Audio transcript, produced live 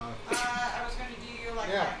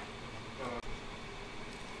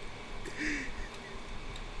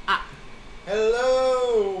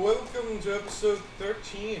episode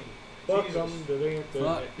 13. Fuck Jesus. them, they ain't doing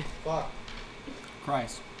Fuck. it. Fuck.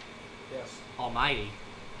 Christ. Yes. Almighty.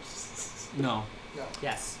 No. No.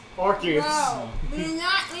 Yes. Arceus. No, we do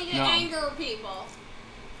not need to No. anger people.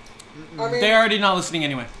 I mean, They're already not listening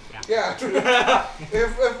anyway. yeah.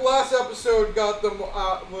 if last episode got them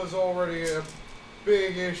was already a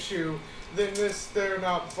big issue, then they're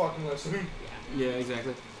not fucking listening. Yeah,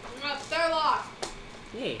 exactly. They're lost.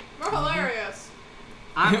 Hey. We're hilarious.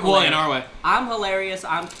 I'm Well, in hilarious. our way. I'm hilarious.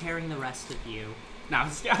 I'm carrying the rest of you. No, I'm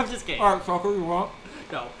just kidding. Alright, fucker, you want?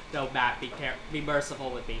 No, Matt, be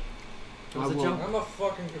merciful with me. It was I a will. joke. I'm a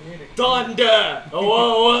fucking comedic. Thunder! Oh,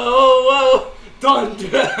 whoa, whoa, whoa, whoa!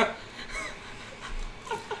 Thunder!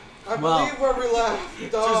 I Well. believe where we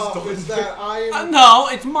left off is that I am. No,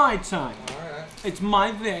 it's my time. Alright. It's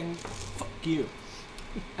my thing. Fuck you.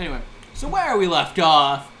 Anyway, so where we left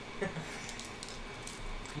off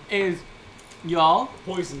is y'all,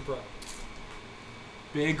 Poison Pro.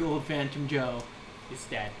 big old Phantom Joe, He's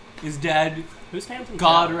dead. is dead. Who's Phantom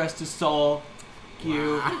God Joe? rest his soul.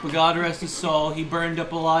 You, but God rest his soul. He burned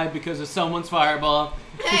up alive because of someone's fireball.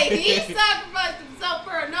 Hey, he sacrificed himself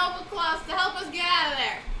for a noble cause to help us get out of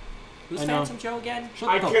there. Who's I know. Phantom Joe again? Shut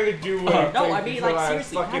I the couldn't do anything No, I mean, until like, I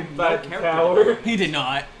seriously, you fucking had no back character power. He did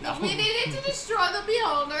not. We needed to destroy the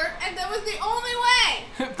beholder, and that was the only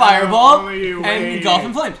way. Fireball Only way. and engulf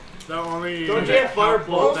in flames. The only Don't you have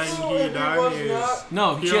fireball? thing Also, he if he done was is not-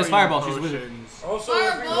 No, she has healing fireball. She's a wizard. potions. Also,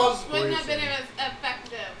 if he Firebolts was. wouldn't have been poison. as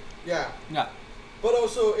effective. Yeah. Yeah. But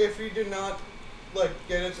also, if he did not, like,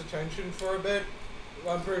 get its attention for a bit,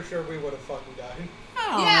 I'm pretty sure we would have fucking died.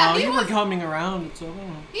 I don't Yeah, know. he You were was- coming around, so I don't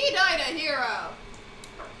know. He died a hero.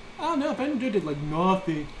 I don't know. Phantom Joe did like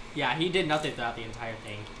nothing. Yeah, he did nothing throughout the entire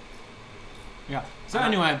thing. Yeah. So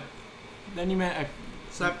anyway, then you met.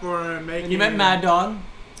 Except for Then making you met Mad Dog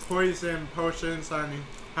poison potions on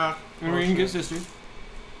half and Ringa's sister,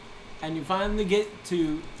 and you finally get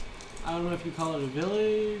to. I don't know if you call it a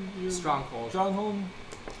village. Or Stronghold. Stronghold.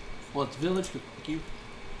 Well, it's village. 'Cause fuck you.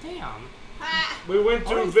 Damn. Ha. We went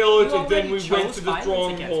to Oh, a village you and then we already went chose to the violence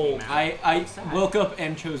against me, stronghold. man. I Sad. woke up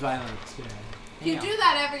and chose violence. Yeah. You do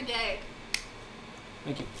that every day.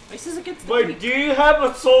 Thank you. This is against the But weak. do you have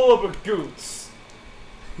a soul of a goose?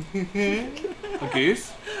 A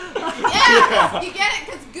goose? Yeah, you get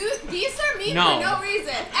it? Because geese are mean No. for no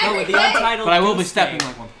reason. No, Every the day. Untitled But I will be Goose stepping Gang.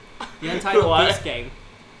 like one. The Untitled What? Goose Gang.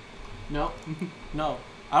 No, no.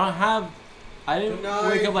 I don't have. I didn't Deny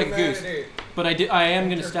wake up like a goose, humanity. but I did. I am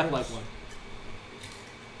gonna step like one.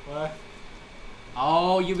 What?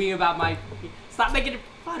 Oh, you mean about my... Stop making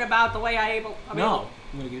fun about the way I able... I'm No, able-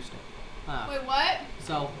 I'm gonna goose step. Wait, what?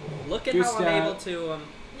 So, look at Goose how I'm step. able to...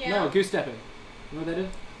 Yeah. No, goose stepping. You know what that is?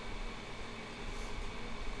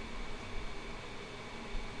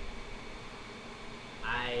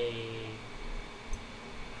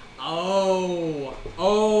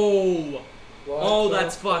 Oh, What the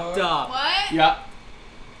that's fucked fuck? up. What? Yeah.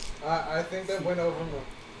 I think that went over me.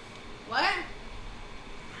 What?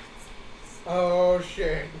 Oh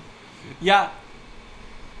shit. Yeah.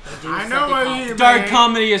 I know what you Dark mean.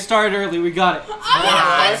 comedy has started early. We got it. I'm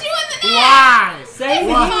gonna punch you in the neck! Why? Same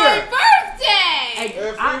It's my here. birthday!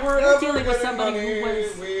 If I'm- we were you're ever dealing with getting somebody money, who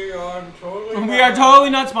was... we are totally. We are totally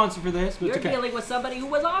not sponsored for this, but You're it's okay. dealing with somebody who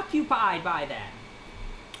was occupied by that.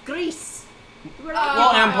 Greece. You were Oh. Well,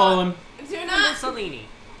 occupied and Poland, Do by not. Mussolini.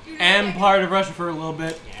 do not and get- part of Russia for a little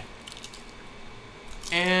bit, Yeah.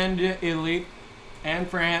 and Italy, and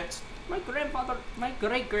France, My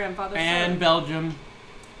great-grandfather and Belgium.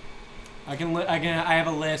 I have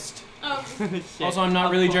a list. Oh, Also, I'm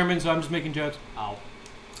not really German, so I'm just making jokes. Oh.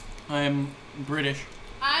 I am British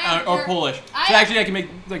I am or Polish. I So am- actually, I can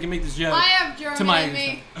make this joke. I have German To my in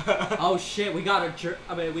me. Oh shit, we got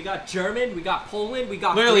we got German, we got Poland, we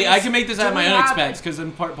got Literally, Greece. I can make this out of Do my we own have- expense because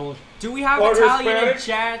I'm part Polish. Do we have Part Italian and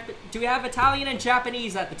Hispanic? Do we have Italian and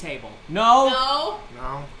Japanese at the table? No, No.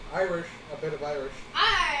 No. Irish, a bit of Irish.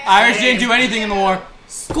 Irish didn't do anything in the war.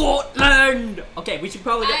 Scotland. Okay, we should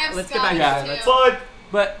probably I have let's get back Scottish to too. this.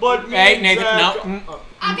 But me Hey, and Nathan, Zach, no. me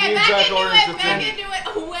Okay, and back Zach into are it, the back same. into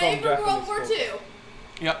it. Away From from World War Japanese II.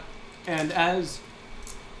 Yep. And as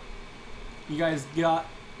you guys got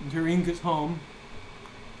to Rinka's home,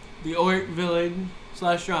 the Orc village /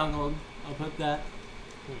 stronghold, I'll put that.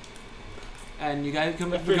 And you guys come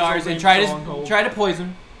up the Official guards and name try stronghold. to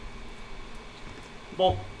poison.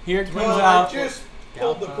 Well, Here it comes Well, out. I just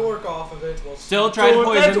pulled the cork off of it. We'll Still see. try to so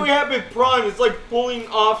if that's poison. what we have with Prime. It's like pulling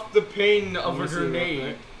off the pain of a Let me see real grenade.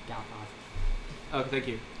 quick. Oh, thank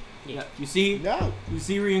you. Yeah. Yeah. You see, No.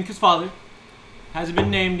 Rinka's father hasn't been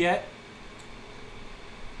named yet,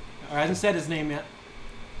 or hasn't said his name yet.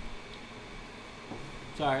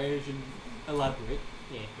 Sorry, I should elaborate.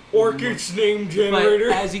 Yeah. Orchid's name But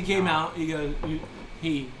generator. as he came out,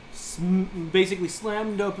 he basically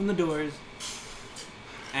slammed open the doors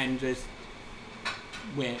and just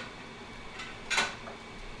went.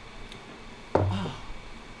 It's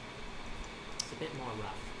a bit more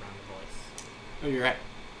rough around the voice. Oh, you're right.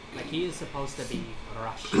 Like he is supposed to be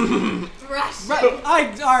rushed. Rush. Right,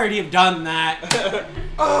 I already have done that.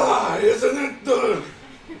 Isn't it the...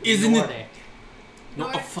 Isn't it? Nordic. No, oh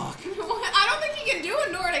Nordic. fuck. I don't think he can do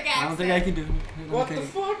a Nordic accent. I don't think I can do it. What the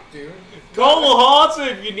fuck, dude? Call the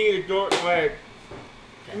Hansa if you need a door. Wait.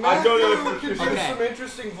 I don't know Matthew if can do Okay. some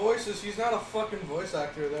interesting voices. He's not a fucking voice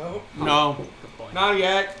actor, though. No. Good point. Not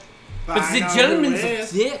yet. But it's I the know who gentleman's it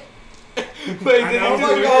is. dick. Wait, I did know Oh he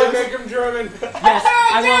my do god, this? make him German. Yes,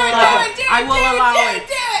 I will allow it. I will allow it.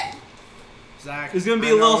 Do it. Zach, It's gonna be I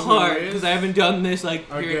a little know who hard it is. because I haven't done this like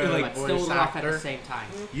Okay, period, But like voice still rough at the actor. same time.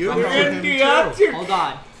 You You're know him in the too. Arctic. Hold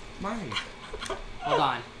on. mine. Hold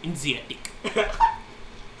on. In the attic.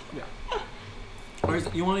 Yeah. Or is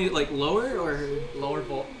it, you want to get like lower or Lower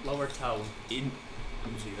tone. in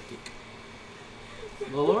the attic?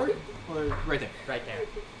 Lower or right there? Right there.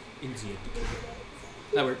 In the attic.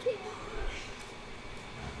 That works.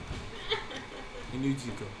 In you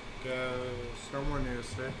go. Someone is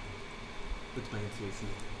there. That's my intuition.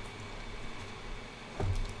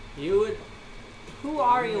 You would. Who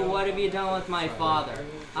are you? What have you done with my father?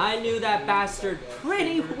 I knew that bastard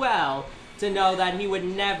pretty well to know that he would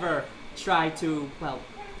never try to, well,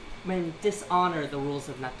 dishonor the rules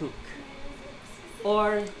of Natuk.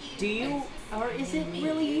 Or do you, or is it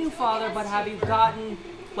really you, father, but have you gotten,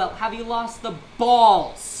 well, have you lost the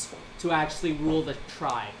balls to actually rule the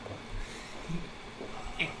tribe?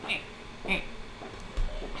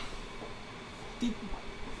 Did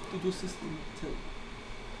your system tell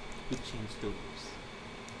we changed the rules?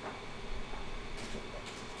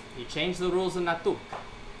 You changed the rules of Natuk. Rules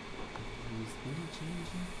didn't change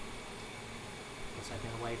it? Guess I've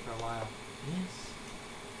been away for a while. Yes.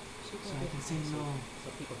 So I can say no. So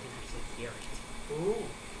people can actually hear it. Ooh.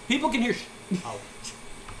 People can hear. Oh,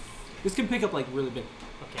 This can pick up like really big.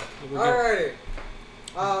 okay. Alrighty.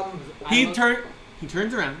 He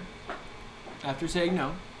turns around after saying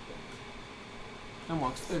no and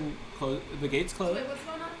walks and the gate's closed. Wait, what's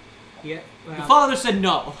going on? Yeah. The father said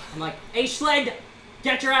no. I'm like, hey Schleg,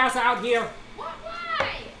 get your ass out here. What?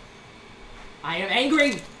 Why? I am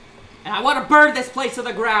angry, and I want to burn this place to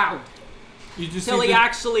the ground. You just Till see he the-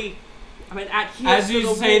 actually, adheres as to you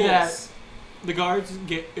the say rules. that, the guards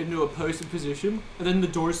get into a posted position, and then the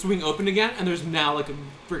doors swing open again, and there's now like a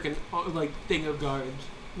freaking like thing of guards.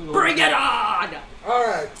 Bring it on!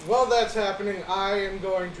 Alright, while that's happening, I am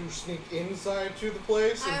going to sneak inside to the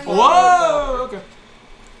place. And I'm- follow her. Whoa! Okay.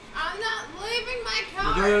 I'm not leaving my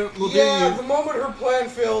We'll car. do, we'll Yeah, do the moment her plan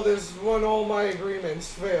failed is when all my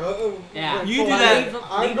agreements fail. Yeah. Went You do full- that.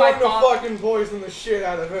 I'm Leave my going to fa- fucking poison the shit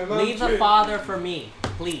out of him. I'm Leave the kidding. father for me,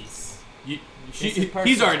 please. you. This is He's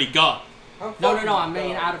personal. already gone. I'm No, fucking I'm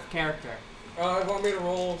being dumb. out of character. Want me to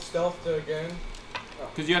roll stealth again?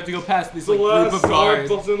 Because you have to go past this The like group last of song guards.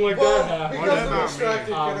 something like Well, that happened. because I'm about me? distracted,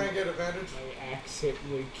 can I Um, get advantage? I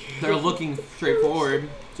accidentally killed. They're looking straight forward,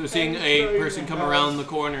 so seeing I'm a sorry, person come guys. around the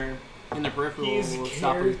corner in the peripheral His will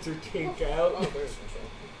stop him. character take Oh, out. there's some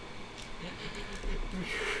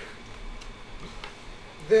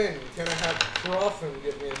Then, can I have Crotham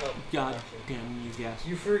give me a help? God action? damn you guys.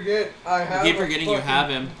 You forget I have. I keep a forgetting you fucking- have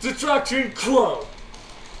him. Distraction Crow.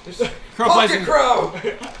 Crow Pocket plays in- crow!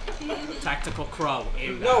 Tactical crow.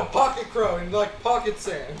 No, pocket crow, and like pocket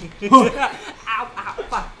sand. Ow, ow,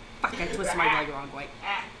 fuck. Fuck, I twisted my leg the wrong way.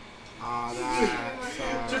 Oh,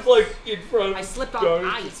 that's Just like in front of I slipped on guards.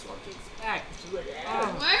 ice. What do you expect? Just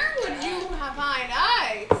like, Where would you find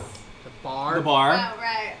ice? The bar? The bar. Oh,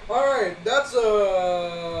 right. Alright, that's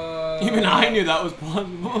a. Even I knew that was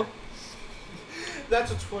possible.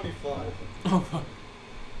 That's a 25. Oh fuck.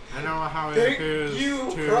 I know how Thank it feels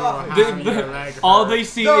you, to Prophet. have your leg All hurt. they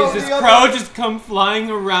see No, is this the other- crow just come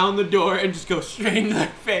flying around the door and just go straight into their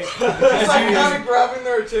face. It's like As you kind of grabbing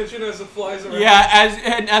their attention as it flies around. yeah,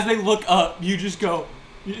 as they look up, you just go,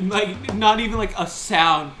 like not even like a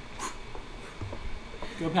sound.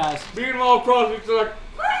 Go past, Meanwhile, Crosby's like,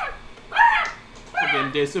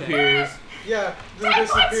 again disappears. Yeah, then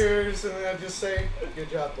disappears, and then I just say, good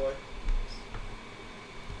job, boy.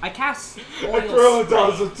 I cast I oil throw spray.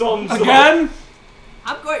 down the thumbs up. Again?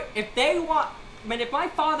 I'm going. If they want, if my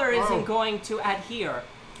father isn't Oh. going to adhere,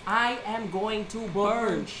 I am going to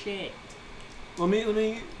burn shit. Let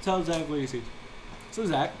me tell Zach what you see. So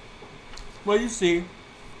Zach, what you see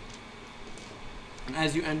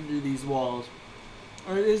as you enter these walls,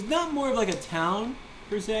 or is not more of like a town,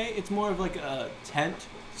 per se. It's more of like a tent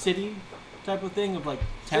city type of thing of like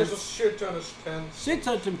tents. There's a shit ton of tents. Shit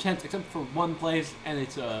ton of tents except for one place, and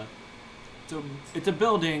it's a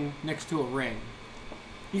building next to a ring.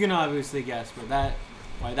 You can obviously guess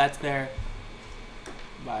why that's there.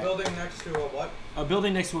 By Building next to a what? a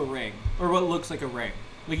building next to a ring, or what looks like a ring,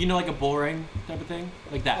 like like a bull ring type of thing,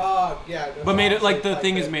 like that. Yeah. that's But made it like obviously the a fight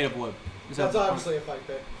thing is pit. made of wood. Is That's that- obviously a fight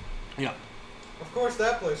pit. Yeah, Of course,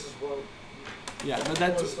 that place is wood. yeah. But It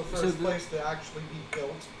that's was the so first place to actually be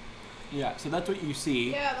built. yeah. So that's what you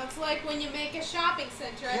see. Yeah, that's like when you make a shopping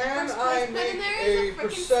center. And Can the first I place put make in there a is a freaking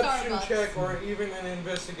perception Starbucks. check or even an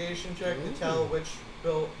investigation check to tell which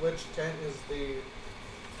tent is the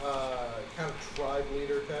kind of tribe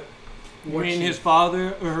leader tent? You mean his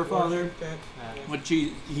father or her father? Warchief tent? Yeah. Which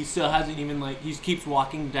he still hasn't even he keeps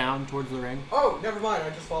walking down towards the ring. Oh, never mind. I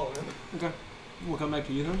just followed him. Okay, we'll come back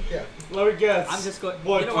to you then. Yeah. Let me guess. I'm just going.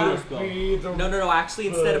 What You know what? would be the No. Actually,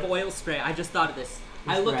 instead of oil spray, I just thought of this.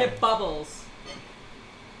 I look spray. at Bubbles,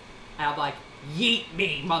 and I'm like, "Yeet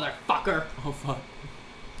me, motherfucker!" Oh fuck.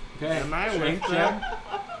 Okay. Am I Shank, with Chad? them?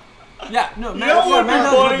 Yeah. No. You Matt- know what yeah, would Matt be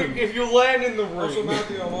has funny rhythm. if you land in the Also, ring?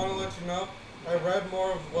 Matthew, I want to let you know, I read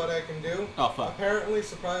more of what I can do. Oh fuck. Apparently,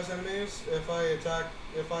 surprise enemies. If I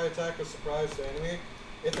attack a surprised enemy,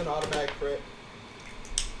 it's an automatic crit.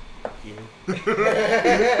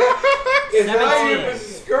 It's not 17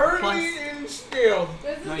 even currently plus- instilled.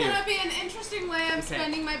 This is Not gonna yet. be an interesting way I'm Okay.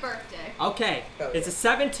 spending my birthday. Okay, Hell it's a yeah.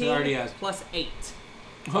 17 It already has. plus 8.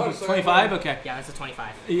 Oh, Honestly, 25. I- Okay. Yeah, that's a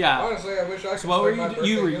 25. Yeah. Honestly, I wish I could. So what were spend my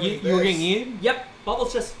you? You were birthday doing you were this. getting eaten? Yep,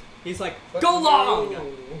 Bubbles he's like, But "Go no. long!"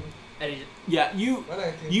 And he, Yeah. You. My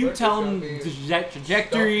 19th You birthday's tell gonna him be the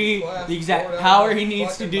trajectory, stuff class the exact forward power out he of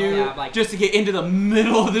needs to fucking do Yeah, like- just to get into the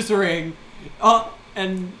middle of this ring.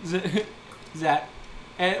 And Zach,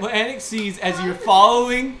 and what Anik sees as you're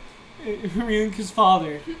following Ryunka's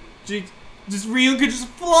father, just Ryunka just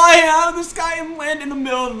fly out of the sky and land in the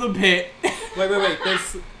middle of the pit. wait.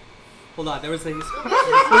 Hold on. There was a. With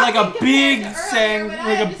like a big Earlier sand, when I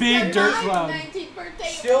like had a to big spend dirt my cloud. 19th birthday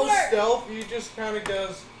at Still work. stealth. He just kind of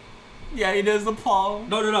goes. Yeah, he does the palm.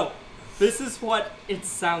 No. This is what it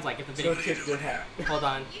sounds like at the video. Go kick your hat. Hold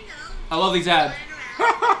on. I love these ads.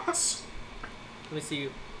 Let me see.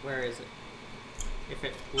 Where is it? If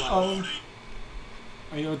it loads.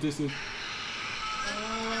 I know what this is.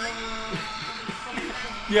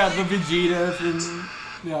 Yeah, the Vegeta thing.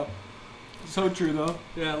 Yeah. So true though.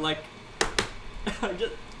 Yeah, like.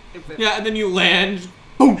 just, if it, Yeah, and then you land.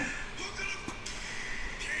 Boom! Hold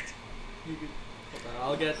on,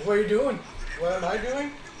 I'll get. What are you doing? What am I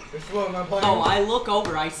doing? You're spoiling my plan. Oh, I look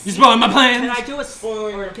over. I see. You spoiled my plans! Can I do a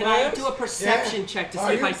Spoiling or your can I plans? do a perception Yeah. check to Are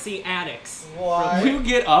see if you? I see Annex? Why? You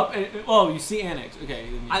get up and you see Annex. Okay.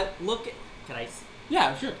 Then you, I look at. Can I?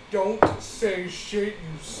 yeah, sure. Don't say shit,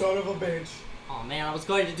 you son of a bitch. Oh man, I was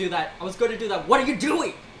going to do that. What are you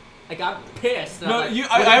doing? I got pissed. and No, I'm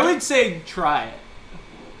like, I what are you would say try it.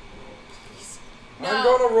 No. I'm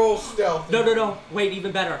gonna roll stealth. No. Wait,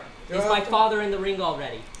 even better. Do Is I my have to- father in the ring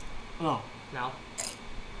already? Oh. No.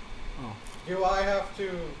 Do I have to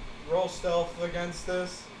roll stealth against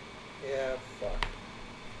this? Yeah,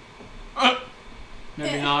 fuck.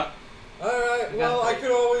 Maybe not. Alright, well, I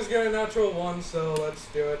could always get a natural one, so let's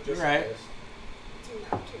do it just Right. in case. Do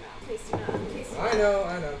not, please do not, please do not. I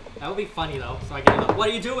know. That would be funny though. So I get it. What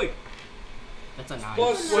are you doing? That's a 9.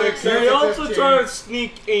 Plus Wait, 6, You're that's a also 15. trying to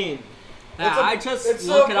sneak in. Yeah, It's a- I just it's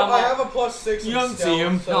look a, and I'm I like, have a plus 6 You in don't see stealth,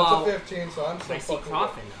 him. so No. it's a 15, so I'm still I see fucking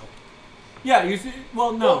Croffin though. Yeah, you see.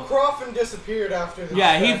 Well, no. Well, Croffin disappeared after this.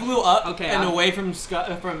 Yeah, he check. flew up Okay, and I'm- away from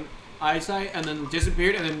eyesight, and then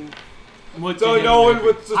disappeared, and then looked So at him no one and-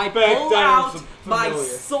 would I suspect pull that out it's my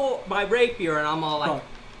familiar. my rapier, and I'm all like, Oh.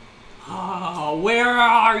 "Oh, where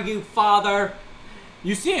are you, father?"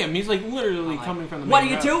 You see him? He's like literally I'm like, coming from the. What are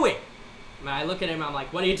main you road. doing? And I look at him. I'm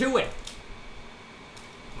like, "What are you doing?"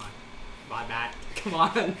 Come on, Matt.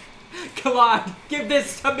 Come on, give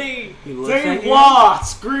this to me. He looks at Say you. wah!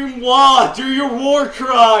 Scream wah! Do your war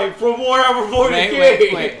cry from wherever for the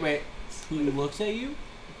game! Wait. He looks at you,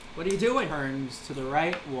 What are you doing? turns to the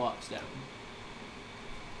right, walks down.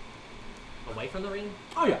 Away from the ring?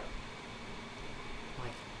 Oh yeah.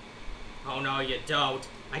 Like, oh no, you don't.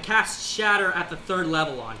 I cast Shatter at the 3rd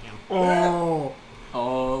level on him. Oh.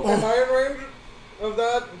 Oh. Am I in range of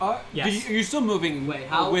that? Yes. You're still moving Wait,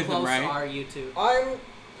 how with close him, right? are you to? I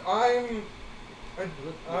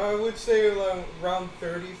would say like around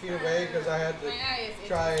 30 feet away because I had to. My eye is itching,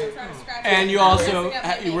 try- so I'm trying to scratch And it. you I'm also messing up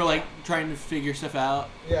my you were like makeup. trying to figure stuff out,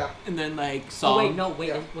 Yeah. and then like saw Oh wait, no, wait.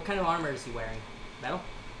 Yeah. What kind of armor is he wearing? Metal?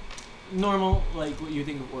 normal, like what you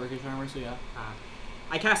think of orcish armor. So yeah. Ah.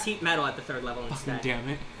 I cast heat metal at the 3rd level Fucking instead. damn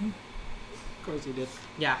it. Of course you did.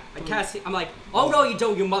 Yeah, I cast. I'm like, oh no, you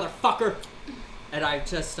don't, you motherfucker! And I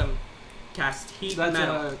just cast heat That's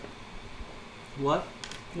metal. what?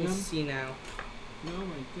 Let me see now. No,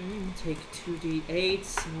 my thing. Take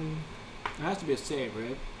 2d8s. It has to be a save,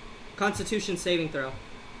 right? Constitution saving throw.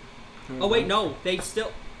 Oh wait, no, they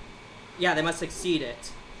still. Yeah, they must exceed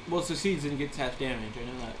it. Well, succeeds and gets half damage. I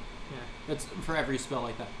know that. Yeah. That's for every spell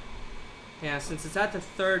like that. Yeah, since it's at the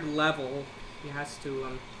 3rd level, he has to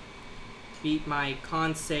beat my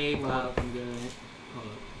con save Hold of. up, I'm getting it. Hold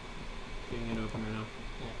up. Getting it open right now.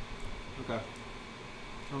 Yeah. Okay.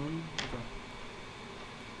 Okay.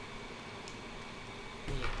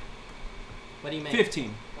 What do you make?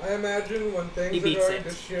 15. I imagine when He things are beats going it.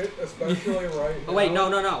 to shit, especially right now. Oh wait,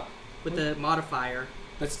 no. With the modifier.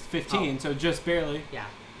 That's 15, so just barely. Yeah,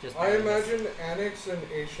 just. I barely. imagine Anix and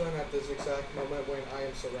Aishan at this exact moment when I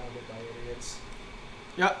am surrounded by idiots.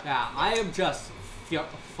 Yep. Yeah, I am just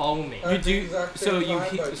foaming. Uh, You At the do. exact So same you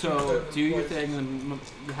time, but so two different do your places. thing and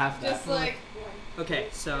you have that. Just like Okay,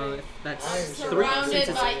 so if that's I am surrounded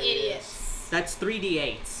since by it's- idiots. That's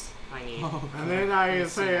 3d8s. I need. Oh, And then I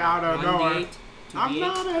say out of nowhere, 1d8, 2d8. I'm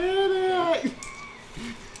not an idiot.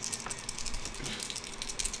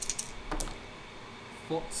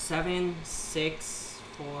 7, 6,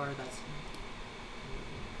 4. That's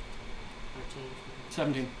 13,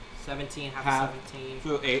 17. 17, half, Half. 17.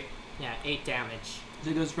 So 8. Yeah, 8 damage. So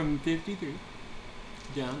it goes from 53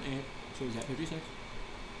 down 8. So is that 56?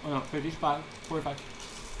 Oh no, 55, 45,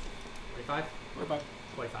 45, 45,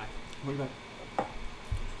 45. 45.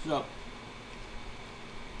 So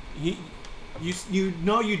you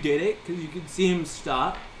know you did it because you can see him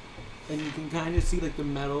stop, and you can kind of see like the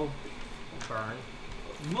metal Burn.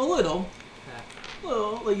 a little. Yeah.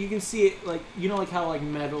 Well, like you can see it, like you know, like how like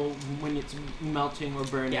metal when it's melting or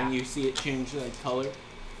burning, Yeah. you see it change like color.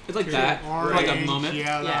 It's like Turn that for orange, like a moment.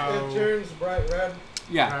 yellow, Yeah. It turns bright red.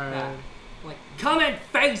 Yeah. Yeah. red. Like, come and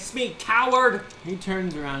face me, coward! He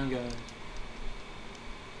turns around and goes.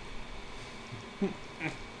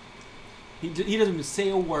 He doesn't even say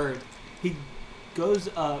a word. He goes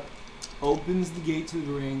up, opens the gate to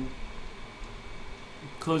the ring,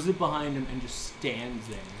 closes it behind him, and just stands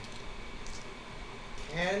there.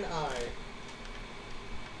 Can I,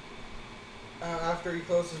 after he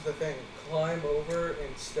closes the thing, climb over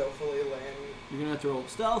and stealthily land? You're gonna have to roll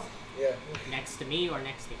stealth Yeah, Next to me or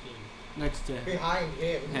next to him? next to behind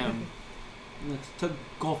him. him. Next to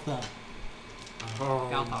Golthar. Oh,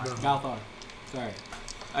 Galthar. no. Galthar. Sorry.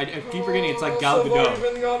 I keep forgetting it's like Oh, Gal so far Gadot.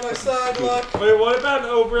 you've been on my side, luck. Wait, what about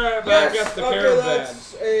over back Yes, at the okay, caravan?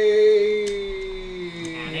 that's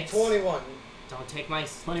a Annex. 21. Don't take my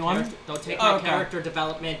 21? character- Don't take Oh, my okay. character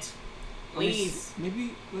development, Let me please. s-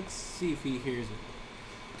 Maybe let's see if he hears it.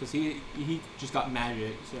 Because he just got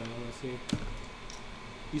magic, so let's see.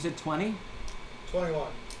 You said 20? 21.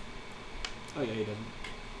 Oh yeah, he doesn't.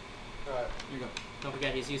 Alright. Here you go. Don't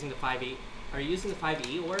forget, he's using the 5e. Are you using the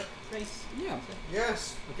 5e orc race? Yeah.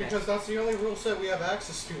 Yes, Okay. because that's the only rule set we have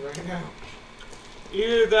access to right now.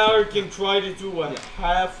 Either that or you can try to do a Yeah.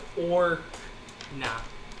 half orc Nah.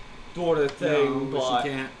 sort of thing, No, but but she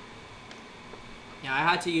can't. Yeah, I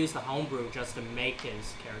had to use the homebrew just to make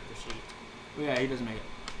his character sheet. Oh, yeah, he doesn't make it.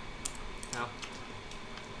 No.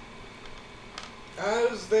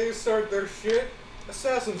 As they start their shit,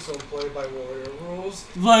 assassins don't play by warrior rules.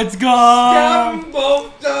 Let's go! Stab 'em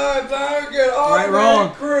both times! I don't get Right, roll.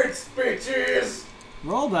 automatic crits, bitches!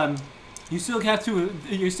 Roll them. You still have to.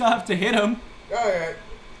 You still have to hit him. Alright,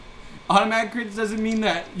 Automatic crits doesn't mean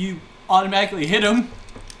that you automatically hit him.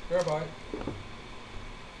 goodbye.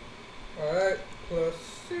 Alright, plus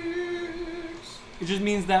 6. It just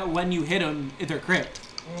means that when you hit him, they're crit.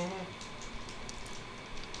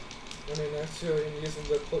 I mean, actually, I'm using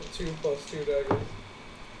the 2 plus 2 daggers.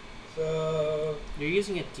 So. You're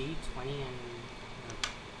using a d20 and.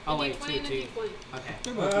 Oh, wait, D20 two, and a two. D20. Okay.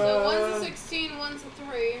 They're both So one's a 16, one's a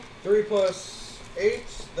 3. 3 plus 8,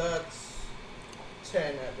 that's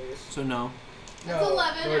 10 at least. So no. That's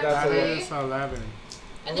 11 No, that's That actually. is 11.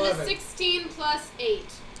 And then a 11. 16 plus 8.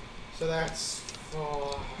 So that's.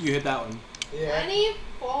 You hit that one. Yeah.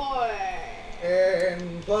 24.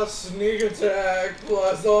 And plus sneak attack,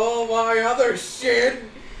 plus all my other shit.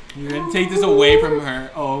 You're gonna take this away from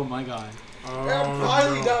her. Oh my god. Oh, I'm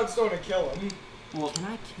highly no. doubt it's going to kill him. Well, Can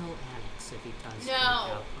I kill Alex if he does?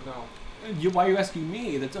 No. No. why are you asking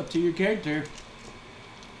me? That's up to your character.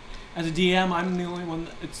 As a DM, I'm the only one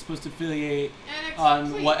that's supposed to affiliate And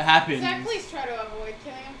on please, what happens. Zach, please try to avoid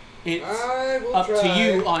killing him. It's I will up try. to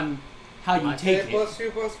you on how you What? take 8 it. plus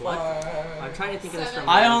 2 plus What? 5. I'm trying to think of this from.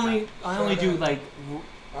 I another only do like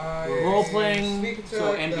role playing, Sneak attack,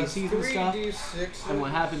 so that's NPCs and stuff, 3d6. and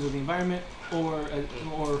what happens with the environment, or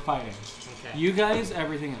fighting. Okay. You guys,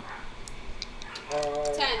 everything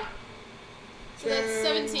else. 10. So that's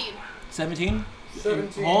 17. 17?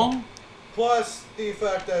 17. All? Plus the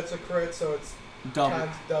fact that it's a crit, so it's Double.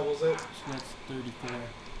 times doubles it. So that's 34.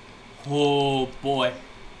 Oh boy.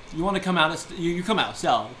 You want to come out? You come out,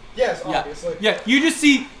 Sal. Yes, Yeah. obviously. Yeah. You just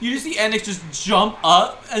see Alex just jump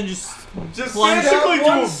up and just plunge. basically do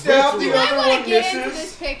one a stab, the visceral. I other want one to get into misses.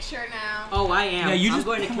 this picture now. Oh, I am. Yeah, you I'm just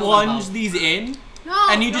going to kill them plunge both. these in, No,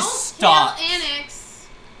 and you don't just kill stop. Annex.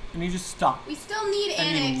 and you just stop. We still need And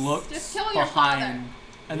Annex. he looks Just kill your behind, father.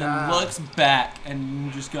 and Yeah. then looks back,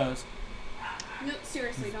 and just goes. No,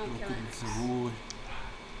 seriously, don't kill Annex. "Ooh."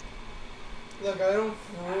 Look, I don't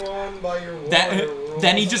run by your water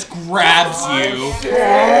Then he rules. just grabs you. Shit.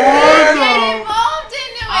 Get involved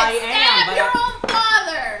into it. I am, Stab but your own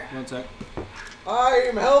father. 1 sec.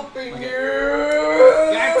 I'm helping Okay. you.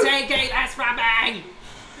 You're taking this from me!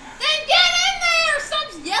 Then get in there. Stop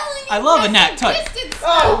yelling. I love a and nat touch. distance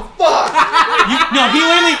Oh fuck!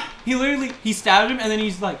 No, he literally stabbed him, and then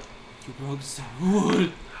he's like, "You broke so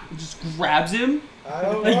good." He just grabs him I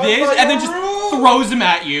don't like run this, by and then your just rules. throws him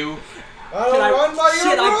at you. I don't run by your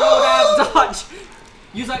Shit, I rules. don't have dodge.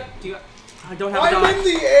 Use like, do you? I don't have a I'm dodge. in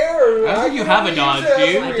the air. I don't think you can have a only dodge, use it as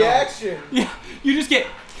dude. a I don't. reaction. Yeah, you just get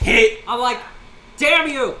hit. I'm like, damn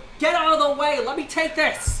you! Get out of the way! Let me take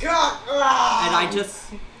this! God. Ah. And I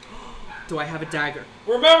just. Do I have a dagger?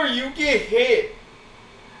 Remember, you get hit.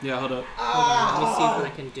 Yeah, hold up. Hold on, let me see what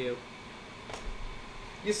I can do.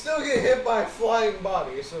 You still get hit by a flying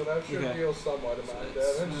body, so that should Okay. deal somewhat amount of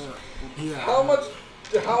damage. Yeah. How much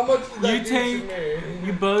did that You do take- to me?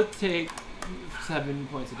 You both take 7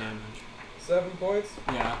 points of damage. 7 points?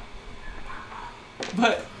 Yeah.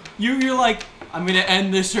 But you're like, I'm gonna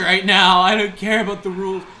end this right now. I don't care about the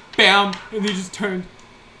rules. Bam, and he just turned.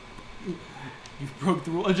 You broke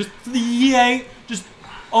the rule. And just yank, just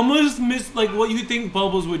almost missed like what you think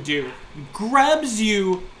Bubbles would do. He grabs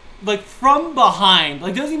you like from behind,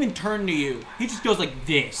 like doesn't even turn to you. He just goes like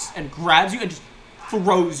this and grabs you and just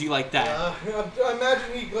throws you like that. I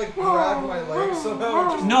imagine he like grabbed my leg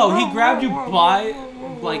somehow. No, he grabbed you by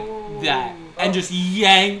like that and just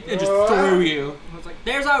yanked and just threw you. I was like,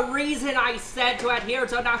 there's a reason I said to adhere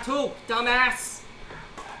to Natu, dumbass!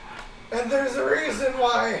 And there's a reason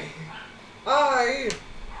why I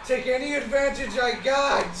take any advantage I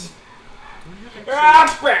got. Do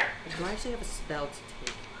I actually have a spell to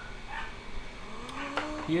take?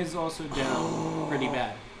 He is also down pretty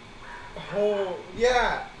bad. Oh,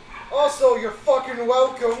 yeah. Also, you're fucking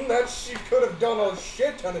welcome. That she could have done a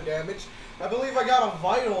shit ton of damage. I believe I got a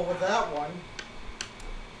vital with that one.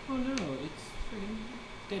 Oh no, it's freaking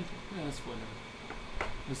dead. No, that's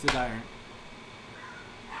whatever. It's the iron.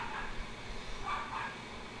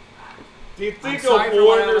 Do you think sorry a for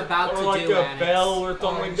what ward I'm about or to like do, a Annex. bell or something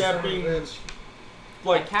Oh, like you that son of a being bitch.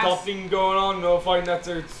 like I cast- nothing going on, notifying that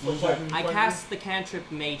there's I cast the cantrip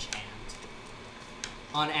Mage Hand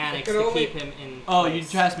on Annex can to only- keep him in Oh, place. you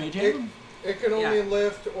cast Mage Hand? It can only Yeah.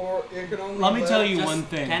 lift or it can only Let me tell lift. you Just- one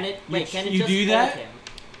thing. Can it? Wait, can it you just do hold that? him?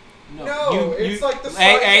 No, it's like the size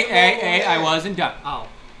Hey, of hey, a hey, normal hey! I hand. wasn't done. Oh,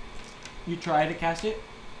 You try to cast it,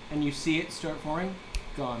 and you see it start forming.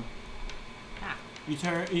 Gone. ah. You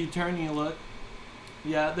turn, and you look.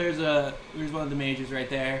 Yeah, there's one of the mages right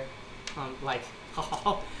there, Like,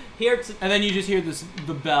 here to, and then you just hear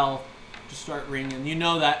the bell just start ringing. You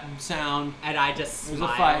know that sound, and I just There's a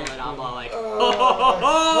smile, fight. and I'm all like,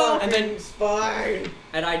 Oh, And then- fucking spine.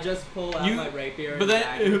 and I just pull out You- my rapier. but and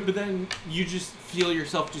dagger. then you just feel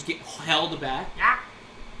yourself just get held back, Ah!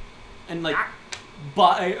 and like,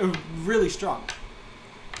 by really strong.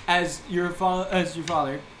 As your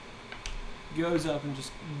father goes up and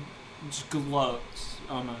just gloats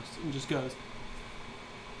almost and just goes,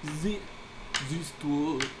 this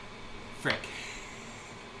tool, frick.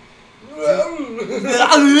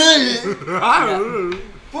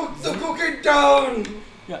 Put the cookie down.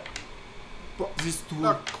 Yeah. This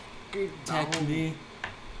tool attacked me.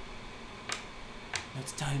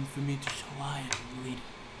 It's time for me to show I am the leader.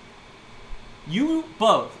 You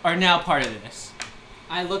both are now part of this.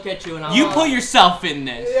 I look at you and I'm You all put yourself in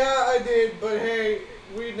this. Yeah, I did, but hey,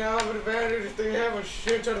 we now have an advantage if they have a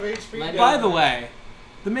shit ton of HP. My- down By the there. way,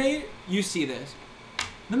 the mage, you see this.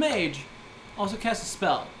 The mage also casts a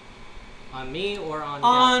spell on me or on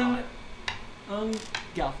on Galfar?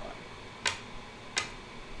 Galfar.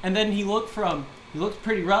 And then he looked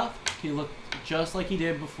pretty rough. He looked just like he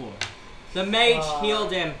did before. The mage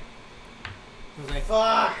healed him. I was like,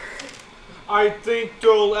 Fuck. I think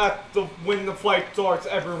they'll when the fight starts,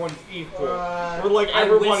 everyone's equal. Or like I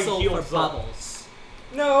everybody whistle for heals up. bubbles.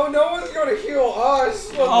 No one's gonna heal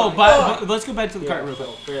us. What Oh, the but fuck? let's go back to the cart real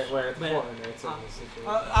quick. We're at the But, coordinates in this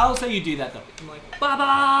situation. I'll say you do that though. I'm like,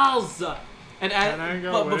 bubbles! And Can I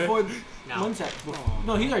go but with? before No. one sec.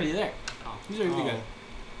 No, he's already there. Oh. He's already Oh. good.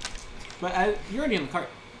 But you're already in the cart.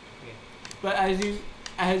 Okay. But as No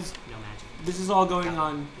magic. this is all going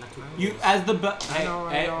on, Not too you as the I know,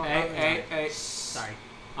 I know. hey. Sorry.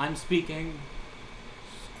 I'm speaking.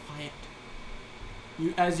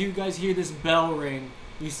 Quiet. As you guys hear this bell ring,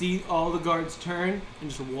 you see all the guards turn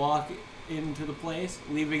and just walk into the place,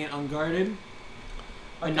 leaving it unguarded,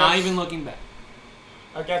 and not even looking back.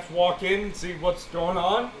 I guess walk in, see what's going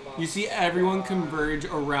on. You see everyone converge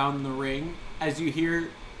around the ring as you hear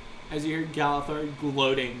Galathar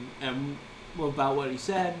gloating about what he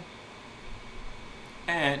said,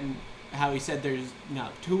 and how he said there's now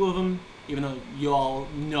 2 of them, even though you all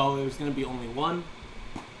know there was going to be only 1.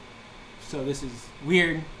 So this is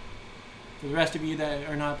weird for the rest of you that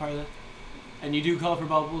are not part of it. And you do call for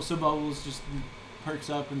Bubbles, so Bubbles just perks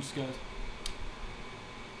up and just goes,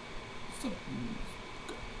 "Something's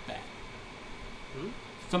going bad.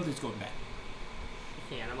 Something's going bad."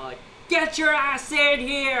 Yeah, and I'm like, get your ass in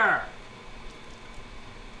here!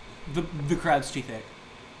 The crowd's too thick.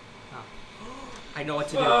 I know what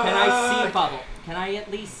to do. Can I see Bubble? Can I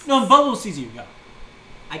at least... No, Bubbles sees you. Go.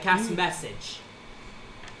 I cast message.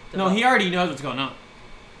 to No, Bubble. he already knows what's going on.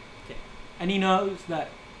 Okay. And he knows that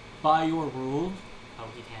by your rules, Oh,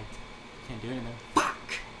 he can't. can't do anything. Fuck!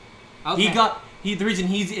 Okay. The reason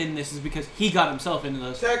he's in this is because he got himself into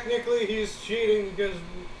this. Technically, he's cheating because.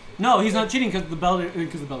 No, he's not cheating because the bell.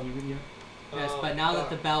 Because the bell. Yeah. Yes, but now that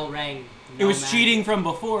the bell rang, It was cheating from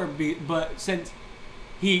before, but since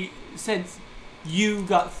you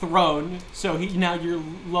got thrown, so now you're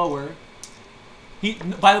lower.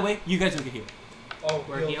 By the way, you guys don't get healed. Oh,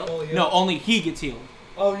 We're healed? fully No, only he gets healed.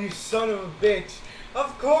 Oh, you son of a bitch!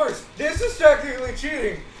 Of course, this is technically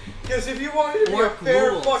cheating. Because if you wanted to be a Orc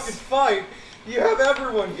fair rules. fucking fight, you have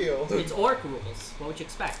everyone healed. It's orc rules. What would you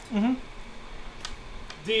expect? Mm-hmm.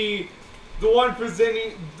 The one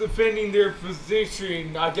defending their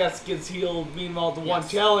position, I guess, gets healed. Meanwhile, the one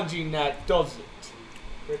Yes. challenging that doesn't.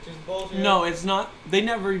 Which is bullshit. No, it's not. They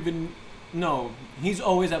never even. No, he's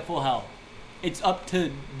always at full health. It's up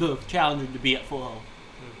to the challenger to be at full health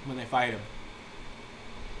when they fight him.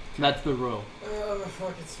 That's the rule.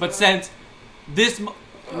 Fuck, it's But fine. since this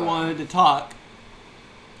wanted to talk,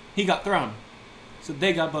 he got thrown. So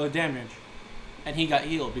they got both damage. And he got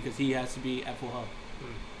healed because he has to be at full health.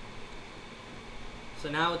 So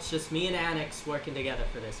now it's just me and Annex working together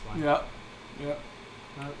for this one. Yep.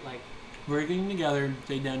 Like, Working together,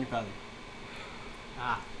 take down your pally.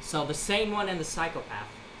 so the same one and the psychopath.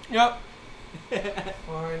 Yep.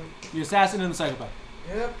 Fine. The assassin and the psychopath.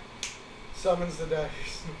 Yep. Summons the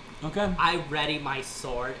daggers. Okay. I ready my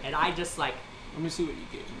sword, and I just like, Let me see what you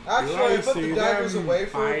get. Actually, I put the daggers away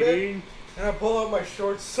for a bit, fighting? and I pull out my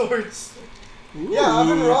short swords. Ooh. Yeah, I've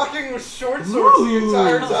been rocking with short swords the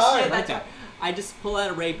entire Ooh. oh shit, time. that's right. I just pull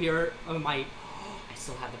out a rapier of my. I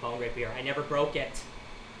still have the bone rapier. I never broke it.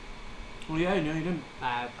 Well, yeah, no, you didn't.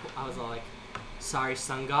 I was all like, sorry,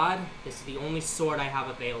 sun god. This is the only sword I have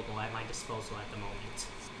available at my disposal at the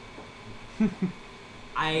moment.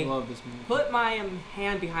 I I love this movie. put my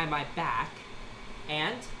hand behind my back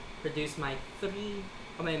and produce my three,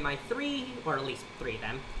 or at least 3 of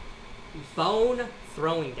them, bone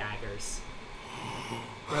throwing daggers.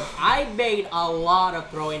 I made a lot of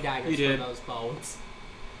throwing daggers You from did. those bones.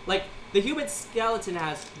 Like, the human skeleton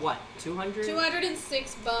has, what, 200?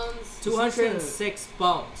 206 bones. 206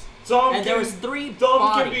 bones. Some And there can- was 3 Some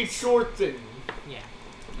bodies. can be shortened. Yeah.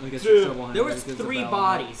 I guess Dude, it's double There handed was because of 3 that one.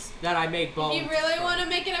 bodies that I made bones If you really from. want to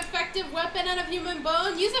make an effective weapon out of human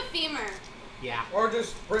bone, use a femur. Yeah, Or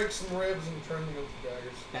just break some ribs and turn them into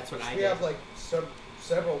daggers. that's what I We did. have like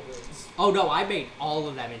several ribs. Oh no, I made all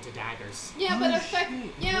of them into daggers. Yeah, Oh, but shit. effect. I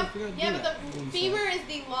Yeah, forgot to yeah, do but that. the One femur is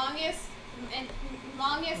the longest and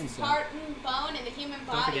One longest sec. part and bone in the human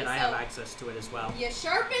Don't body. forget, I so have access to it as well. you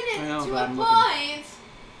sharpen it I know, to but a I'm looking. point.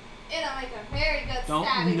 It'll make a very good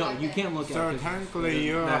stabbing No, weapon. you can't look at So it. 'cause technically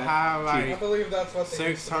you that- have I like believe that's what they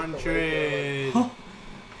use to make the rapier 600.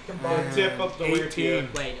 combined. Tip of the rapier. 18.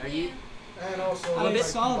 Wait, are you? And also, I like,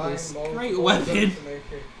 just saw combined this bones great with weapon. bones to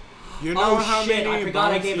make it. You know Oh how shit! many I forgot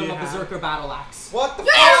I bones gave him you a have? berserker battle axe. What the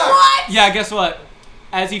Wait, fuck? what? Yeah, guess what?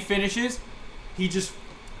 As he finishes, he just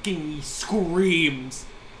fucking screams.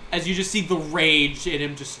 As you just see the rage in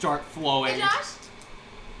him just start flowing. Hey, Josh.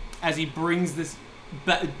 As he brings this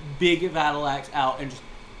big battle axe out and just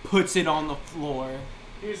puts it on the floor.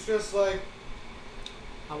 He's just like,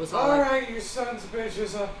 I was all like, Alright, you sons of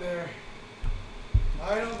bitches up there.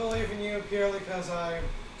 I don't believe in you purely because I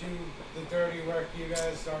do the dirty work you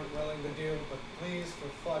guys aren't willing to do, but please, for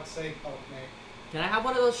fuck's sake, help me. can I have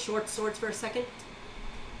one of those short swords for a second?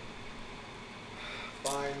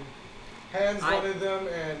 Fine. Hands one of them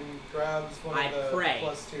and grabs one I of the pray.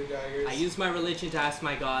 +2 daggers. I use my religion to ask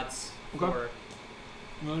my gods for...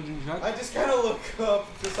 Religion check. I just kind of look up,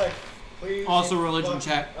 just like, please. Also you religion fucking-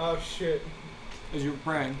 check. Oh shit. As you're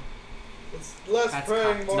praying. It's less That's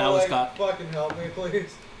praying, cocked. more That was like, cocked. fucking help me,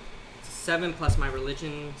 please. 7 plus my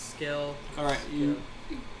religion skill. Alright, you.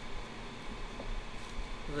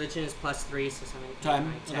 Religion is +3, so 7, 8, Time.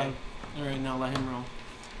 9, 10. Okay. Alright, now let him roll.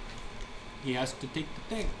 He has to take the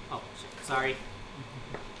thing. Oh, shit. Sorry.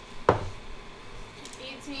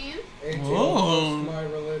 18. 18 Whoa. plus my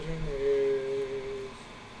religion is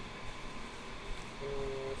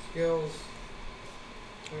skills.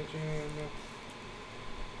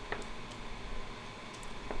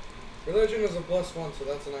 Religion is a +1, so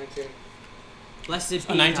that's a 19. Blessed A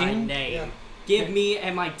be 19? thy name. Yeah. Give Okay. me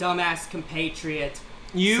and my dumbass compatriot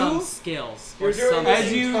some You, skills. You're Or doing some... this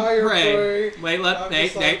as you entire pray. prayer. Wait, let. I'm Hey,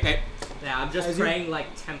 just like- hey. Yeah, I'm just As you- praying like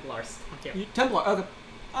Templars. Okay. You, Templar, okay.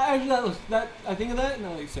 I think of that, and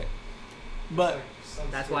I like say. But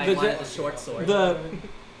That's why I The- wanted the- the short sword.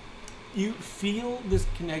 you feel this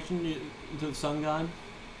connection to the sun god,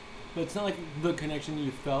 but it's not like the connection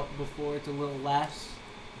you felt before. It's a little less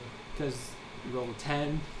because you rolled a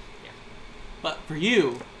 10. Yeah. But for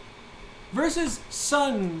you, versus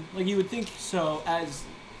sun, like you would think so, as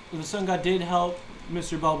the sun god did help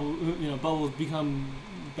Mr. Bubble, Bubbles become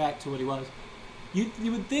back to what he was. You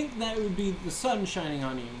would think that it would be the sun shining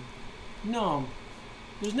on you. No,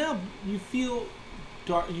 there's now you feel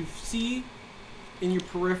dark. You see in your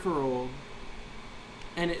peripheral,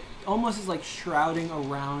 and it almost is like shrouding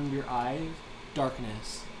around your eyes,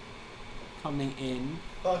 darkness coming in.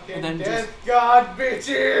 Fucking And then death god,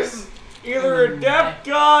 bitches! Either a death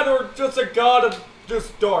god or just a god of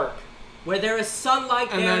just dark. Where there is sunlight,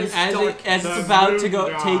 And there then is as darkness. it's The about to moon go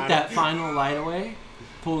god. take that final light away,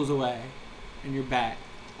 pulls away, and you're back.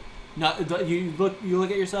 You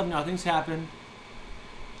look at yourself. Nothing's happened.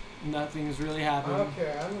 Nothing's really happened.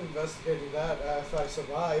 Okay, I'm investigating that if I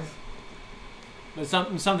survive. But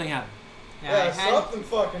something happened. Yeah, I Yeah, had- something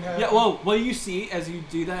fucking happened. Yeah. Well, what you see as you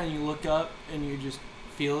do that, and you look up, and you just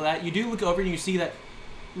feel that. You do look over, and you see that.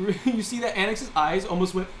 You see that Annex's eyes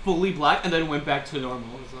almost went fully black, and then went back to normal.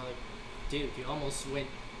 I was like, dude, you almost went.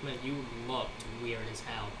 Man, you looked weird as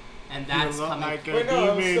hell. And that's you look coming. like a Wait,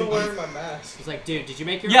 no, I'm demon. still wearing my mask. It's like, dude, did you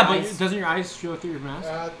make your Yeah, eyes? but doesn't your eyes show through your mask?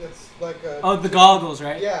 It's like a. Oh, the goggles,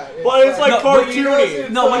 right? Yeah. But it's like No, but you know, cartoony. it's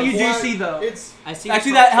No, what like you do black- see, though- It's I see.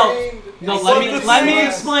 Actually, the that front- helps. stained- No, it's let like me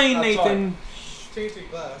glass. explain, I'm sorry. Nathan. Tainted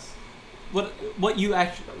glass.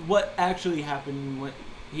 What actually happened? What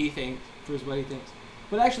he thinks versus what he thinks.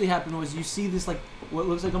 What actually happened was you see this like what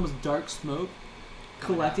looks like almost dark smoke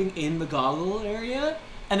collecting in the goggle area,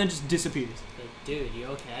 and then just disappears. Like, dude, you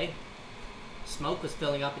okay? Smoke was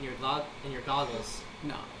filling up in your goggles.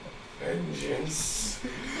 No, Vengeance.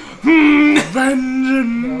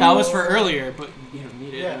 Vengeance. that was for earlier, but you don't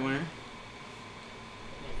need it Yeah. anymore.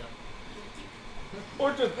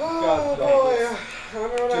 Or just Oh god boy,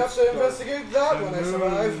 I'm gonna have Just to go. investigate that when I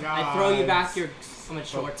survive. I throw you back your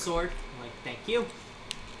short sword. I'm like, thank you.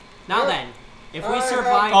 Now then, if we I have-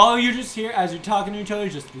 survive, All you just hear as you're talking to each other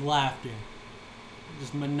is just laughter,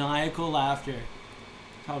 just maniacal laughter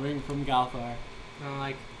coming from Galthar. I'm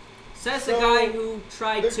like, says So, the guy who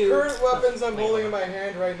tried The to. current weapons I'm Wait, holding in hold my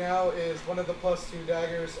hand right now is one of the +2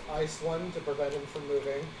 daggers, ice one to prevent him from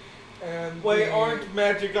moving, and Wait, the, aren't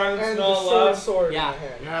magic items and not the allowed? sword Yeah. in my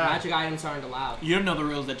hand. Yeah. Magic items aren't allowed. You don't know the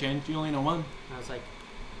rules that changed. You only know one. I was like,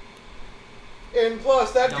 And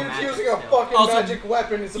plus, that No dude's magic using a still. fucking Also- magic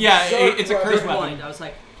weapon. It's a Yeah, berserk it's a weapon. cursed good weapon. point. I was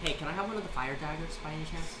like, hey, can I have one of the fire daggers by any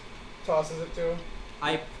chance? Tosses it to him.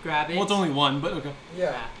 I grab it. Well, it's only one, but okay.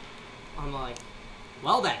 Yeah. Yeah. I'm like,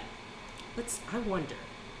 well then, I wonder.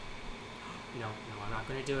 No, I'm not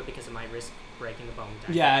gonna do it because it might risk breaking the bone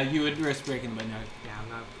dagger. Yeah, you would risk breaking the neck. Yeah, I'm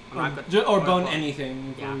not gonna. Or bone bone.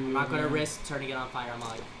 anything. Yeah, I'm not gonna risk turning it on fire. I'm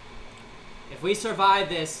like, if we survive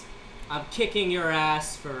this, I'm kicking your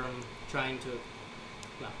ass for trying to.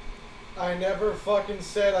 I never fucking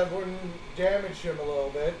said I wouldn't damage him a little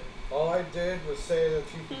bit. All I did was say that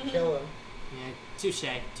you could kill him. Yeah, touche.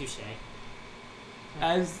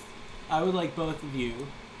 As I would like both of you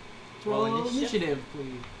to roll Roll initiative,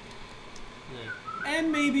 please. Yeah.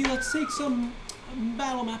 And maybe let's take some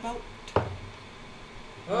battle map out.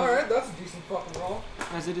 Alright, that's a decent fucking roll.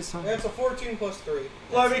 As it is time. And it's a 14 plus 3.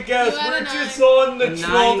 Let me guess, You had a we're just 9. on the A 9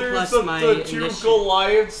 shoulders plus of my the two initiative.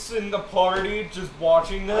 Goliaths in the party just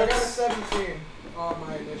watching I got a this. 17 on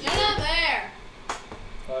my initiative. You're not there.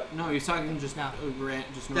 No, he's talking just No.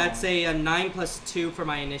 just normal. That's a 9 plus 2 for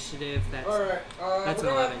my initiative. That's Alright, that's we're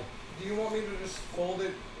an gonna- 11. Do you want me to just fold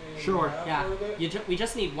it in Sure. half Yeah. for a bit? We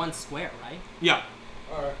just need one square, right? Yeah,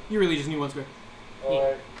 Alright. you really just need one square.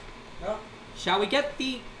 Alright. No. Shall we get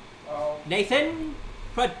the Oh. Nathan?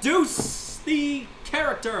 Produce the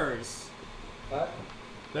characters. What?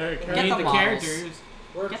 There, Get We the need the models. characters.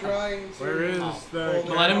 We're Get them. trying to where is Oh. the? fold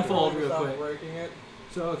it Let him out fold without real quick. breaking it.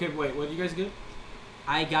 So okay, wait. What did you guys get?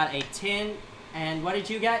 I got a 10, and what did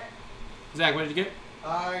you get? Zach, what did you get?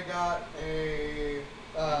 I got a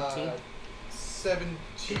 19?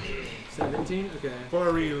 17. 17. Okay.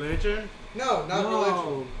 For religion? No, not no,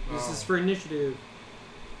 religion. this Oh. is for initiative.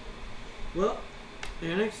 Well,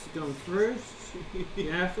 Annex going first.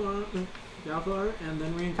 Galthar, and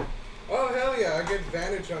then Rinka. Oh hell yeah! I get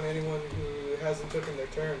advantage on anyone who hasn't taken their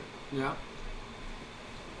turn. Yeah.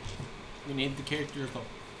 We need the characters though.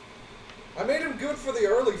 I made him good for the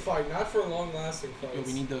early fight, not for long-lasting fights. Yeah,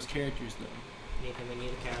 we need those characters though. Nathan, we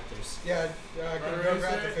need the characters. Yeah, can Where we go is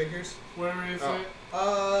grab the it? figures? Where is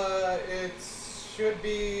Oh. it? It should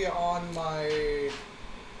be on my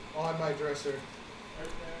dresser.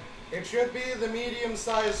 It should be the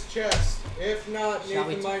medium-sized chest. If not, Shall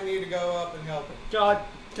we Nathan might need to go up and help him. God,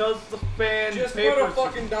 does the fan Just paper put a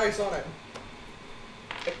fucking dice on it.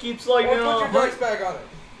 it keeps Or lighting put your up. dice bag on it.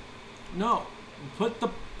 No, put the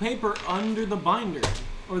paper under the binder,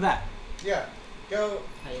 or that. Yeah. Go.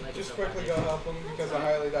 How do you like Just it so quickly far, go help him because I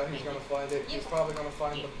highly doubt he's gonna find it. He's probably gonna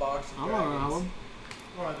find the box of I don't know how dragons. him.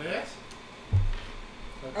 What, this?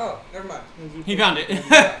 Oh, never mind. He found it.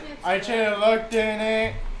 I should have looked in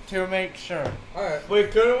it to make sure. Alright.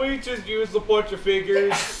 Wait, couldn't we just use a bunch of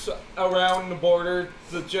figures around the border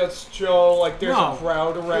to just show like there's No. a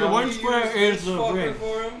crowd around? The one You square use is this the fucker ring.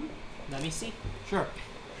 for him? Let me see. Sure.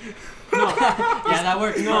 No, Yeah, that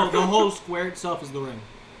works. no, perfect. the whole square itself is the ring.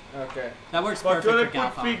 Okay. That works But perfect could for I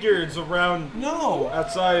put Galfon. figures around No.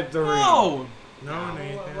 outside the ring? No. No,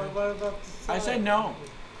 Nathan. What about the I said no.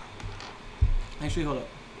 Actually, hold up.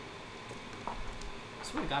 I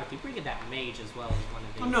swear to God, if you bring in that mage as well as one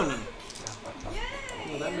of these. Oh no, no, no.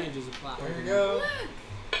 Yay! No, that mage is a Wow. There you go.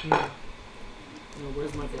 No,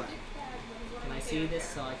 where's my flag? Can I see this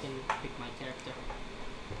so I can pick my character?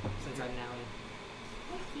 Since I'm now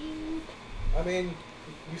in. I mean,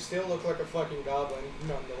 you still look like a fucking goblin,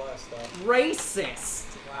 nonetheless, though.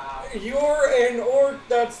 Racist! Wow. You're an orc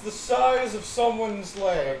that's the size of someone's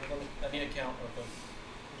leg. I need a count real quick.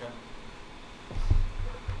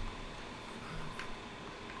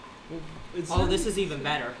 Oh, this is even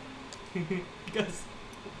better. Because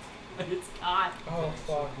it's got. Oh,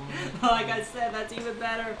 fuck. Like I said, that's even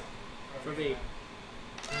better for me.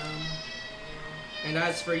 And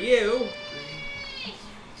as for you.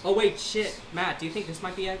 Oh, wait, shit. Matt, do you think this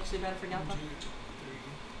might be actually better for Galpa? 1, 2,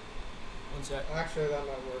 3. 1 sec. Actually, that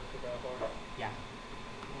might work for Galhar. Yeah,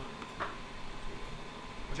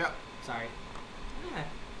 Watch out. sorry. Yeah.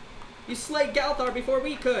 You slayed Galthar before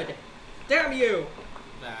we could! Damn you!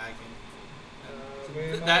 Nah, I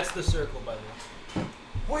man, That's the circle, by the way.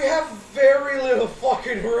 we have very little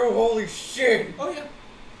fucking room, holy shit! Oh yeah.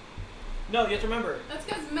 No, you have to remember. That's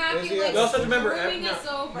because Is Matthew he- likes You also have to remember, screwing no, us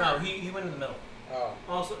over. No, he went in the middle. Oh.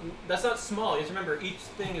 Also, that's not small. You have to remember each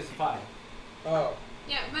thing is 5. Oh.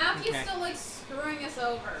 Yeah, Matthew Okay. still likes screwing us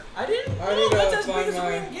over. I didn't. I No, need to that's as big find as the my-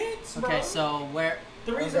 ring gets, bro. Okay, so where.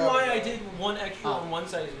 The reason grab why it. I did one extra Oh. on one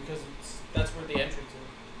side is because that's where the entrance is.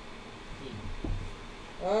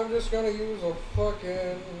 I'm just gonna use a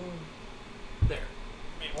fucking. There.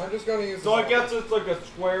 I'm just gonna use. So a I guess it's like a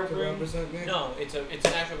square to ring. represent me. No, it's an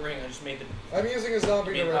actual ring. I just made the I'm using a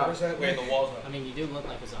zombie to represent where me. the walls I are. mean, you do look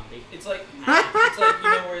like a zombie. It's like you know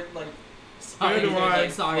where it, like Sorry, Good one.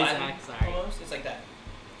 like sorry, flattened Zach, sorry. almost. It's like that.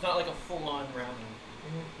 It's not like a full-on rounding.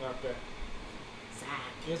 Okay. Zach.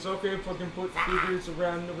 It's okay if I can put figures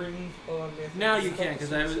around the ring. Hold on, Nathan. Now you can,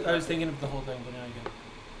 because I was thinking of the whole thing, but now you can.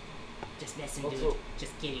 Just messing, Also- dude.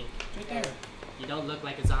 Just kidding. Right there. You don't look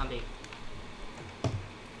like a zombie.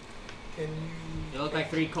 Can you? You look like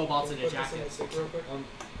 3 kobolds can in you a put this in jacket. sync real quick?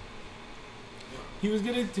 He was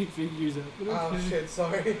gonna take figures out. Oh shit,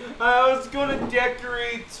 sorry. I was gonna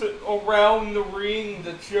decorate around the ring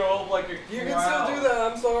to show like a You can crowd. still do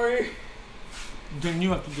that. I'm sorry. Then you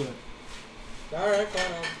have to do it. All right,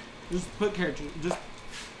 fine. Just put characters. Just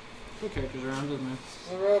put characters around, doesn't matter.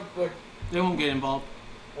 I'll grab like They won't get involved.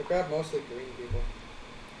 I grab mostly green people.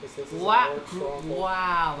 'Cause this is an Wow, orc stronghold.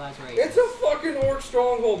 wow, that's right. It's a fucking orc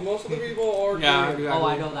stronghold. Most of the people are Yeah, green. yeah. Oh,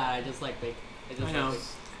 I know that. I just like make. I know.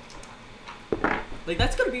 Like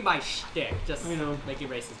that's gonna be my shtick. Just I know. making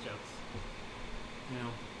racist jokes. You know.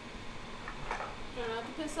 Try not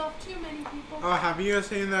to piss off too many people. Oh, have you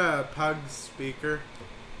seen the pug speaker?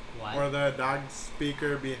 What? Or the dog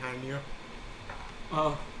speaker behind you?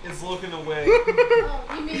 Oh. It's looking away. Oh,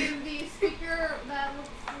 you mean the speaker that looks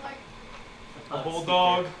like A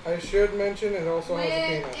bulldog. I should mention it also with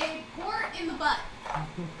has a penis. a port in the butt?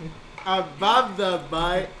 Above the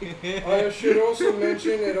butt. I should also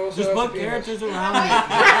mention it also Just has a put penis. characters Wait, around it.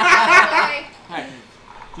 why? Alright.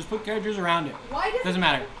 Just put characters around it. Why does Doesn't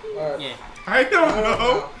matter. Alright. Yeah. I don't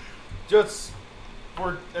know. Just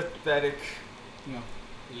for aesthetic. Yeah.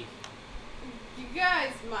 You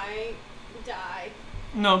guys might die.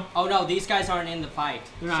 No. Oh no, these guys aren't in the fight.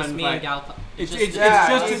 They're It's not just in the me and fight. Galpa. It's just Yeah,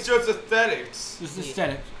 just it's just aesthetics. Just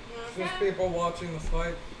aesthetics. It's just people watching the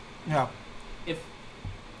fight. Yeah. if.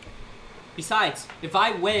 Besides, if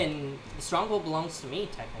I win, the stronghold belongs to me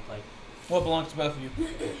technically. What belongs to both of you?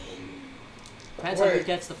 Depends on who Wait.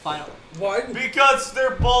 gets the final Why? Because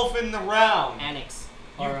they're both in the round. annex.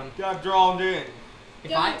 You Or got drawn in.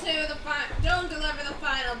 if I, Don't deliver the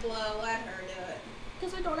final blow. Let her do it.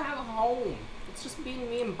 because I don't have a home. It's just being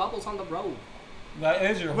me and Bubbles on the road. That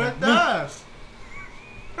is your With home. us.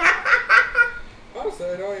 Honestly,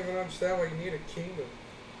 I don't even understand why you need a kingdom.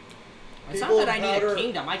 It's People not that I need a powder-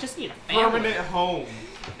 kingdom. I just need a family. Permanent home.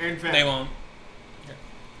 In fact. They won't.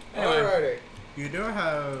 Anyway, Alrighty. You do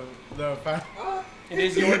have the final. Ah, it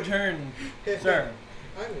is your turn, sir.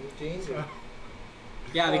 I'm in danger.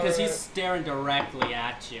 Yeah, because he's Alright. staring directly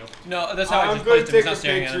at you. No, that's how I I'm just going placed to him. take He's not a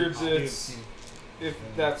staring at him. picture if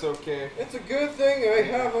that's okay. It's a good thing I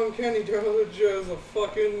have uncanny dodge as a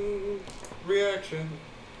fucking reaction.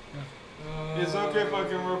 Is it okay if I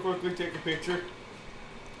can real quickly take a picture?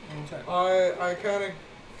 I kind of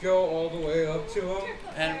go all the way up to him.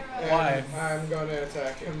 And And why? I'm gonna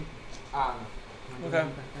attack him. Okay.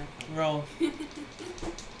 Roll.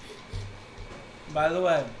 By the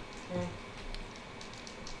way,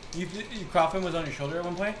 you Coffin was on your shoulder at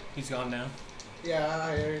one point. He's gone now. Yeah,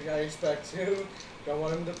 I expect to. Don't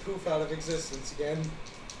want him to poof out of existence again.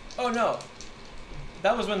 Oh no,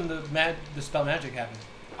 that was when the spell magic happened.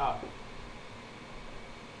 Oh.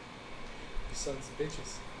 You sons of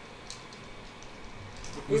bitches.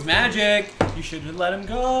 He's magic. You should have let him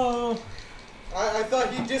go. I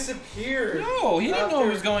thought he disappeared. No, he didn't know what After-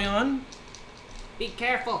 was going on. Be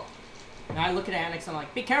careful. And I look at Annex. I'm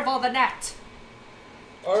like, be careful of the net.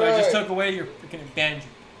 All So I just right. took away your freaking advantage.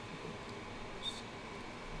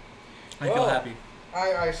 I feel Well, happy.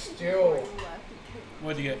 I still.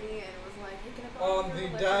 What'd you get? On the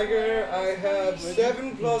dagger, I have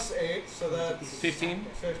 7 plus 8, so that's 15.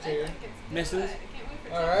 15. Misses.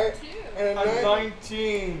 Alright. And a I'm 9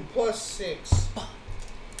 19. plus 6.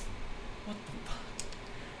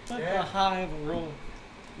 What Yeah. the high of a roll?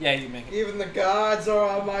 Yeah, you make it. Even the gods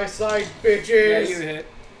are on my side, Yeah, bitches. you hit.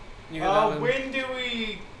 You hit that one. When do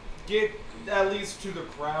we get at least to the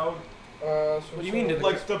crowd? So What do you mean to the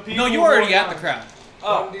Like the people. No, you already going at the on. crowd.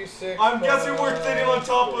 Oh, 1d6. I'm guessing we're sitting on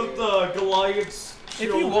top plus of the Goliath's If you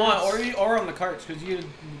shoulders. want, or on the carts, because you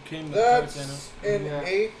came with the carts. That's I know. an Yeah.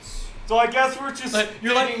 8. So I guess we're just Like,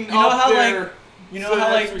 you're like, sitting you know up how there. like, you know so how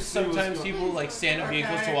as like we see what's sometimes going people like stand in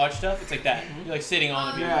vehicles to Okay. watch stuff. It's like that. You're like sitting on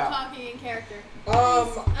a vehicle. Yeah. Talking in character. I'm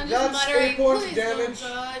just that's muttering, 8 points of please damage. don't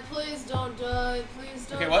die, please don't die, please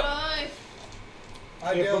don't Okay, what? die.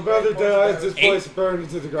 I If dealt a 8 brother points of dies, damage. this place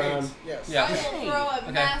burns to the ground. 8, yes. Yeah. I will throw a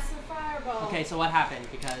Okay. massive fireball. Okay, so what happened?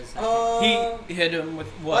 Because He hit him with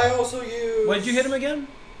I what? also used. What did you hit him again?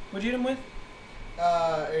 What'd you hit him with?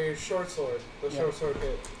 A short sword. The Yeah. short sword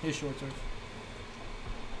hit. His short sword.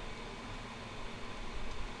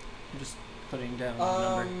 I'm just putting down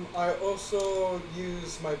the number. I also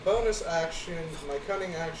use my bonus action, my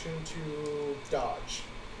cunning action to dodge.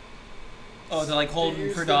 Oh, to like hold To him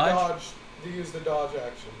use for the dodge? To use the dodge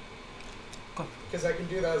action. Cool. Because I can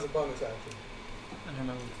do that as a bonus action. I don't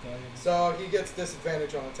remember what dodge is. So he gets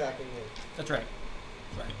disadvantage on attacking me. That's right.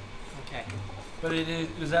 Right. okay, But it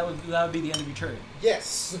is that would be the end of your turn.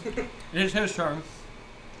 Yes. It is his turn.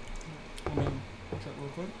 I mean, check real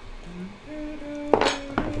quick.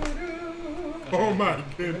 Oh my Even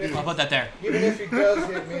goodness. if, I'll put that there. even if he does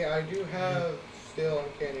hit me, I do have still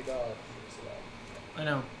uncanny dodge. So I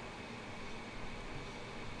know.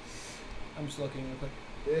 I'm just looking real quick.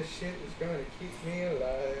 this shit is going to keep me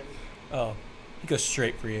alive. Oh, he goes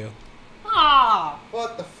straight for you. ah,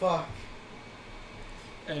 What the fuck?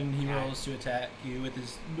 And he rolls to attack you with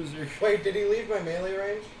his berserk. Wait, did he leave my melee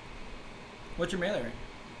range? What's your melee range?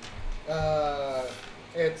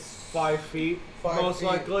 It's 5 feet, 5 most feet,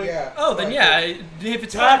 likely. Yeah. Oh, then 5 yeah. feet. If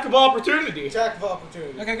it's Attack of opportunity Attack of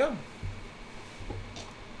opportunity. okay, go.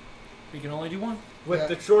 We can only do one. with Yeah.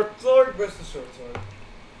 the short sword. Where's the short sword?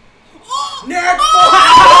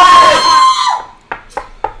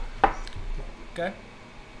 Okay.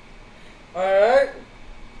 Alright.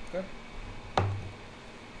 Okay.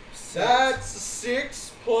 That's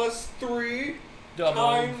 6 plus 3 Double.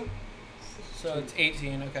 times. So it's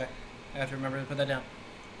 18. Okay. I have to remember to put that down.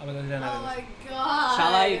 I'll put that down. Oh my god.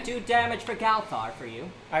 Shall I do damage for Galthar for you?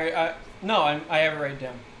 No, I have it written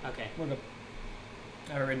down. Okay. We're good.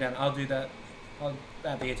 I have it written down. I'll do that. I'll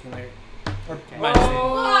add the 18 later. Or Okay. minus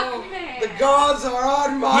Oh, Fuck, man. the gods are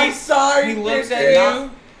on my side. 8. He looks bitches. at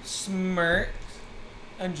you, smirks,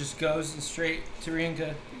 and just goes straight to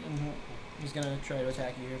Rinka. And he's gonna try to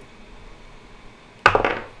attack you here.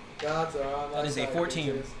 Gods are on my That is a side. 14.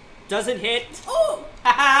 bitches. Doesn't hit. Ooh.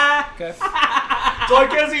 Okay. So I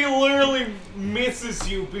guess he literally misses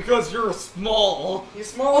you because you're small.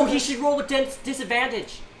 He's smaller. Oh, than- he should roll with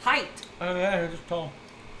disadvantage. Height. Oh yeah, you're just tall.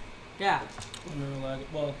 Yeah.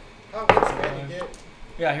 Well, How good can he get?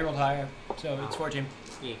 yeah, he rolled higher, so it's 14.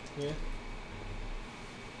 Yeah. Yeah.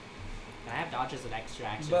 Can I have dodges and extra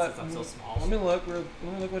actions But since I'm so let small? me look. Let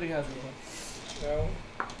me look what he has. Real No.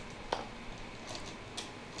 quick.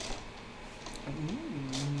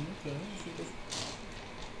 Okay.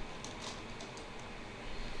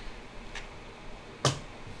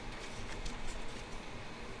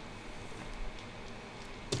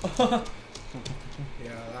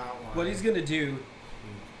 Yeah, that one. What he's gonna do?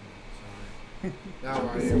 That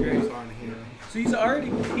one is on here. So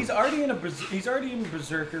he's already in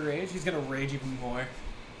berserker rage. He's gonna rage even more.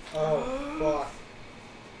 Oh, fuck.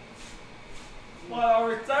 Well,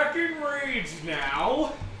 we're attacking rage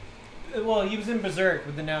now. Well, he was in berserk,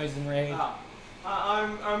 but then now he's in rage.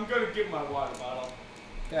 I'm gonna get my water bottle.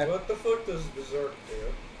 Okay. What the fuck does Berserk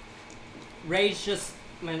do? Rage just.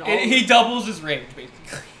 I mean, all, He doubles his rage,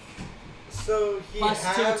 basically. So he Plus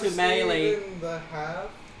 2 halves to melee. even the half?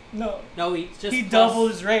 No, no, he just. he plus-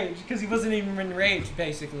 doubled his rage because he wasn't even in rage,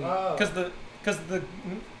 basically. Oh. Because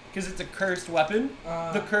it's a cursed weapon.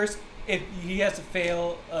 The curse, if he has to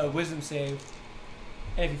fail a wisdom save,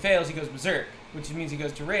 and if he fails, he goes berserk, which means he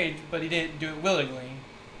goes to rage, but he didn't do it willingly.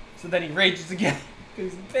 So then he rages again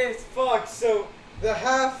because he's pissed. Fuck, so the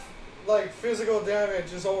half, like, physical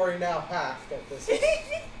damage is already now halved at this point.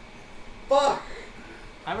 Fuck!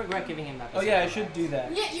 I regret giving him that. Oh yeah, I berserker should do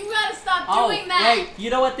that. Yeah, you gotta stop Oh, doing that. wait,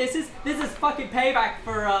 you know what this is? This is fucking payback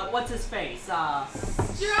for, what's his face?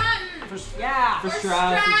 Strutting. Yeah. For For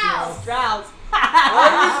Strauss. Strauss. Strauss.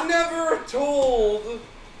 I was never told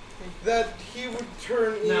that he would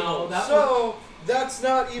turn evil. No, that so, that's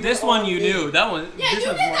not even This one on you me. knew. That one. Yeah, this you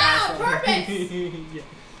one's did more that on asshole. purpose. Yeah.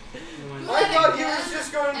 I thought he Yeah. was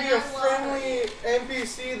just going to be a And I love friendly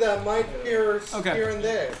NPC that might appear Okay. here and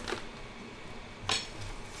there.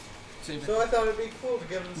 So- So I thought it'd be cool to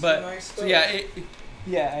give him some But nice stuff. so yeah,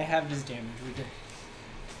 yeah, I have his damage. We did.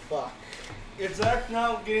 Fuck. Is Zach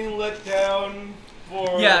now getting let down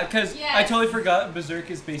for? Yeah, because I Yes. totally forgot Berserk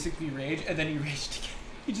is basically rage, and then he raged again.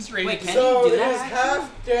 He just raged Wait, again. can So he do his that,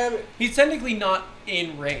 half damage. He's technically not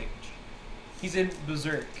in rage. He's in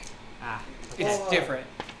Berserk. Ah, It's Hold on. different.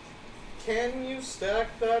 Can you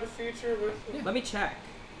stack that feature with? let me check.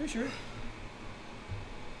 Pretty sure.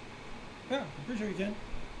 Yeah, I'm pretty sure you can.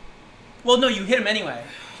 Well, no, you hit him anyway.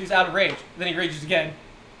 So he's out of rage. Then he rages again.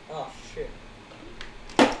 Oh shit.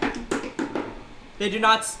 They do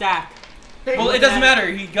not stack. Well, it doesn't matter.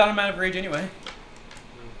 He got him out of rage anyway.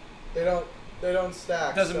 They don't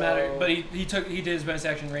stack. It doesn't so- matter. But he did his bonus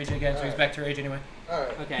action rage again, so he's Alright. back to rage anyway.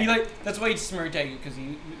 Alright. Okay. He that's why he smirked at you because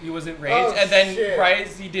he wasn't raged, Oh, and then shit. right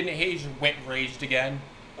as he didn't hit, he just went raged again.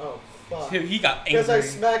 Oh fuck. So he got Because I angry.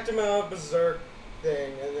 smacked him out of berserk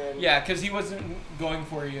thing, and then. Yeah, because he wasn't going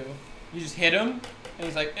for you. You just hit him, and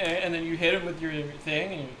he's like, eh, and then you hit him with your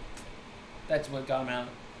thing, and that's what got him out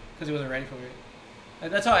because he wasn't ready for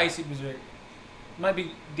it. That's how I see berserk. Might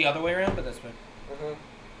be the other way around, but that's what. Uh-huh.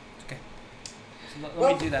 Okay. So let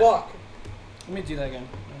Well, me do that. Fuck. Let me do that again.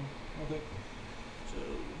 Real quick. So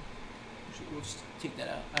we'll just take that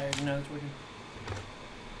out. I already know it's working.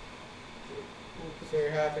 So you're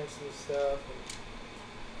having some stuff.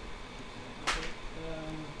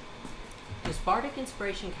 Does bardic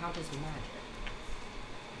inspiration count as magic?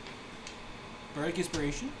 Bardic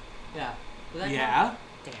inspiration. Yeah. Does that Yeah. count?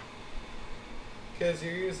 Damn. Because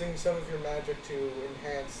you're using some of your magic to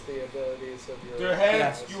enhance the abilities of your. To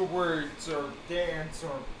enhance Yes. your words or dance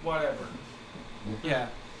or whatever. Yeah.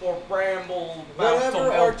 Or ramble about some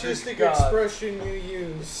Whatever eldritch artistic god. expression you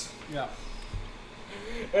use. Yeah.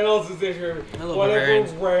 And also sit here, Hello, whatever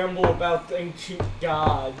barbarians. ramble about the ancient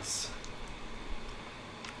gods.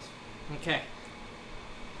 Okay.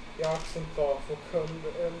 The oxen thought will come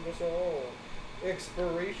to end us all.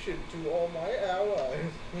 Expiration to all my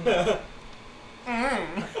allies.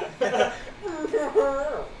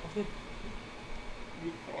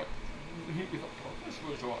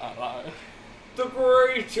 The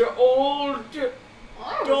great old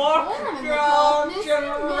I was dark born in the gods darkness and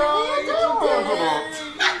of my adult.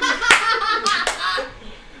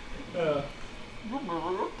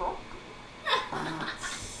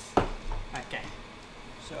 Okay.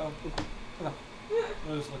 So,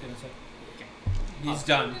 we'll just look at this. He's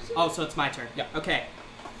done. Oh, so it's my turn. Yeah. Okay.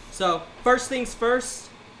 So, first things first.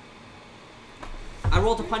 I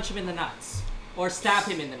roll to punch him in the nuts. Or stab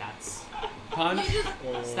him in the nuts. Punch.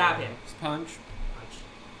 Stab him. Punch.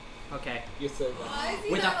 Punch. Okay. You said that. Why is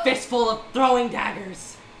he With a not- fistful of throwing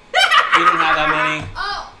daggers. You don't have that many.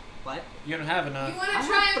 Oh, What? You don't have you enough. want I to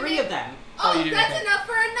try have and 3 make... of them. Oh, you do, that's okay. enough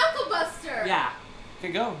for a knuckle buster. Yeah.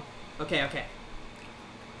 Okay, go. Okay, okay.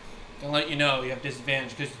 I'll let you know you have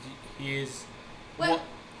disadvantage because he is. What?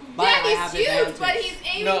 But I Yeah, have he's huge, advantage. but he's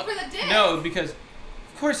aiming No, for the dick. no, because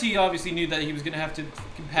of course he obviously knew that he was gonna have to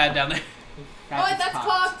pad down there. Oh, That's that's cocked.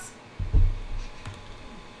 cocked.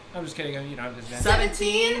 I'm just kidding. You don't have disadvantage.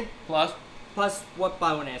 17 Plus. plus what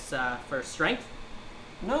bonus for strength?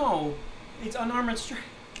 No, it's unarmored strike.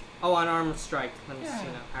 Oh, unarmed strike. Let me Yeah. see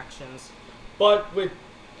now. Actions. But with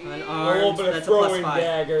Unarmed. a little bit of That's a plus throwing 5.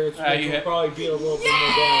 daggers, which you will hit. probably be a little bit more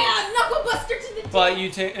damage. Yeah, knuckle buster to the dick. But you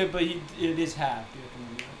take. But it is half. You have to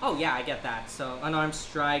remember that. Oh yeah, I get that. So unarmed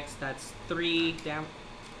strikes. That's 3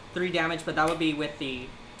 damage, but that would be with the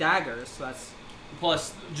daggers. So that's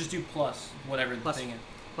Plus, just do plus whatever Plus- the thing is.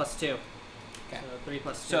 plus 2. Okay. So 3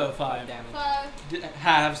 plus 2. So 5. damage. 5.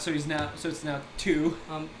 Half. So he's now. So it's now 2.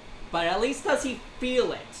 But at least does he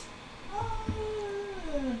feel it?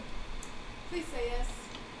 Please say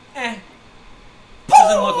yes.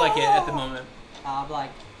 Doesn't look like it at the moment. I'm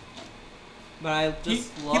like, but I He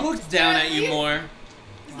just look. looks down At at you least- more.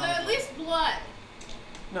 Is there at least blood?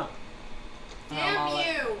 No, Damn I'll let-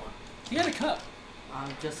 you. he had a cup. I'm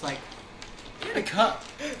just like, He had a cup.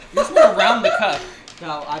 You just went around the cup.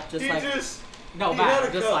 no, I'm just He like, just... no, he bad. had a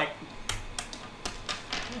I'm just cup. like,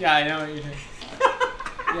 Yeah, I know what you're doing.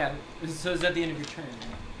 Yeah. So is that the end of your turn?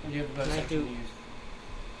 Right? Or do you have a bonus Can I action do- to use?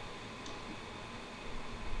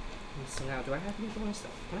 so now do I have any bonus?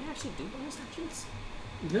 Can I actually do bonus actions?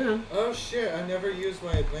 Yeah. Oh shit, I never used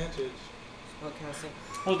my advantage. What can I say?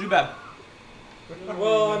 Well, too bad.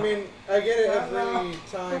 Well, I mean, I get it every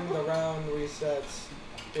time the round resets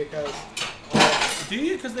because Do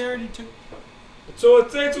you? Because they already took. So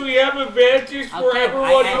it says we have advantage for Okay,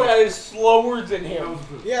 everyone I who am. is slower than him.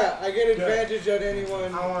 yeah, I get advantage at anyone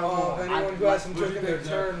anyone who hasn't Where'd taken you their get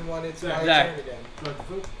turn when it's my Zach. turn again. Dr.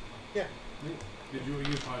 Food? Yeah. Did you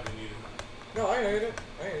probably didn't need it? No, I heard it.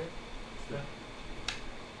 I heard it.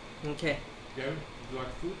 Okay. Gavin, would you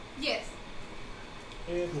like food? Yes.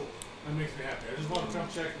 Cool. That makes me happy. I just want to come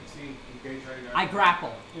check and see, engage how you guys. I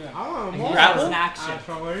grapple. Yeah. I want You That grapple? was an action.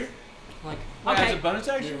 Actually. Like, Wait, as okay. a bonus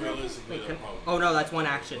action? Realistically, Wait, can- probably. oh no, that's one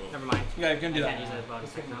action. Never mind. Yeah, you can do I can't use that. it as a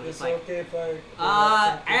bonus action. I'm It's just like, okay if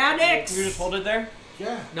I. Annex. You just hold it there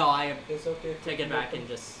Yeah. No, I It's okay. If take it back and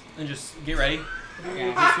just, and just get ready.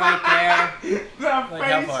 yeah, just right there. Like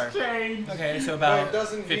how far? Okay, so But about it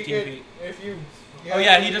doesn't 15 he get, feet. If you. Oh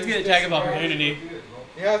yeah, he does get an attack of opportunity.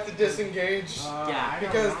 You have to disengage Yeah.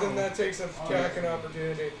 because then that takes an attack and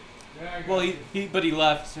opportunity. Well, but he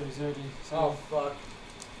left, so he's already. Oh fuck!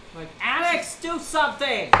 Like, Annex, do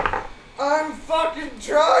something. I'm fucking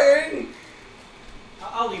trying.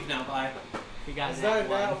 I'll leave now. Bye. You guys Is that have a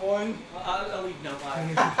nat one? I'll leave now.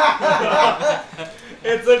 Bye.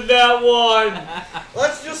 It's a nat 1.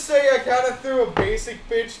 Let's just say I kind of threw a basic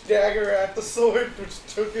bitch dagger at the sword, which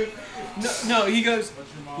took it. No, he goes.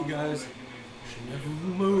 He goes. Never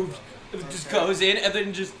moved. It just goes in, and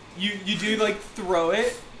then just you do like throw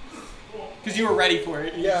it because you were ready for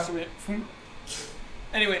it. You Yeah. just went, "Phoom."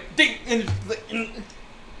 Anyway, ding, and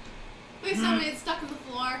Please tell me it's stuck in the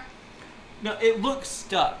floor. no, it looks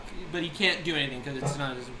stuck, but he can't do anything because it's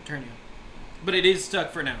not his turn yet. But it is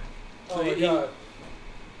stuck for now. So Oh my he- god!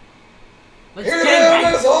 Let's Hit him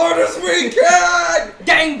gangbang. as hard as we can!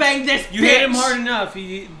 Gangbang this You hit him bitch! hard enough.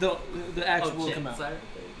 The axe Oh, will shit, come out. Sorry.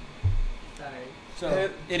 Sorry. So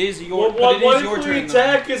Hit. it is your. Well, But it what is your if we turn. though.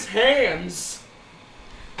 attack his hands?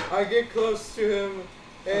 I get close to him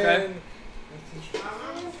Okay. and.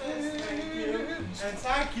 And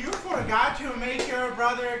thank you forgot to make your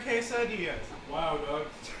brother quesadillas. Wow, dog.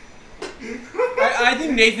 I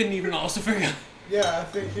think Nathan even also forgot. Yeah, I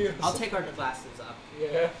think he was. I'll take our glasses up.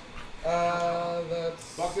 Yeah. That's.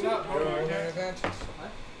 Fuck it up, Your bro. only advantage.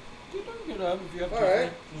 You don't get up if you have to.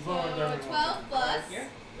 Alright. So 12 plus.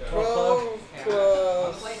 12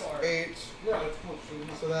 plus 8. Yeah, that's cool.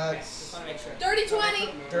 So that's Want to make sure. Dirty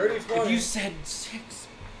 20. dirty If 20. you said 6.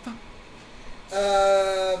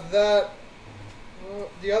 That. Well,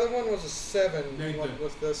 the other one was a 7 Nathan.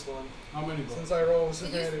 with this one. How many, bro? Since I roll with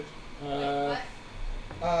Did you- advantage. What?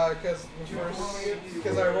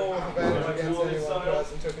 Because I roll with advantage against anyone who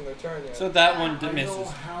hasn't taken their turn yet. So that one I know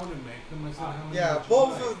misses. how to make them. I said how many Yeah,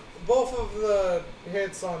 would you both of the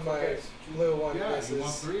hits on my blue one like? Yeah, misses. you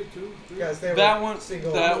want 3, 2, 3? Guys, they That were one,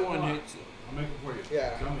 single. that one hits. I'll make it for you.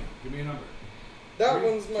 Yeah. Tell me. Give me a number. That 3,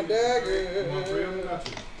 one's my 2, 3. You want 3 of them? dagger. Got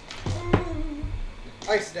you.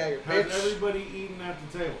 Ice dagger, Has bitch. everybody eaten at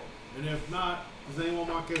the table? And if not, does anyone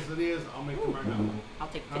want quesadillas? I'll make them right now. I'll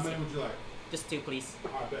take How many this. would you like? Just 2, please.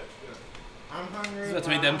 I bet. Yeah. I'm hungry. So let's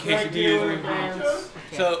make them Thank you in quesadillas. advance.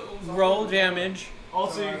 So roll damage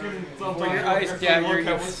Also, you can for your ice dagger.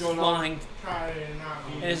 You're flying,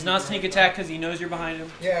 and it's not sneak attack because he knows you're behind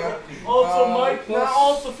him. Yeah. Also, Mike, plus not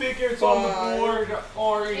all the figures on the 5, board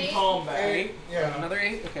are in 8. combat. 8. Yeah. Another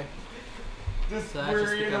 8. Okay. This So that we're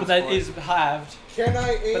just in becomes- But that is halved. Can I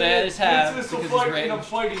aid But that it? is halved This is a because fight it's in a ranged.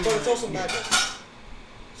 fighting But it's also game. magic.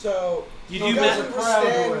 So You he do doesn't magic.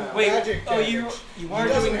 withstand Wait. magic Oh, damage. you He are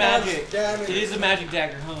doesn't doing have magic. damage. It is a magic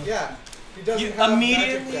dagger, huh? Yeah. He doesn't You have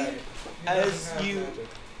immediately, magic dagger. He as doesn't have you- magic.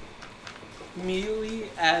 Immediately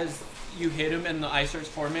as you hit him and the ice starts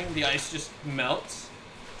forming, the ice just melts,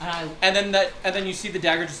 And and then you see the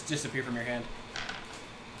dagger just disappear from your hand,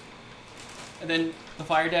 and then the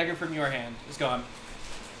fire dagger from your hand is gone.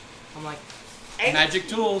 I'm like, Magic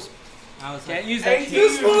tools. I was Can't like, use that.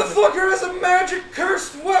 This motherfucker has a magic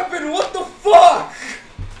cursed weapon. What the fuck?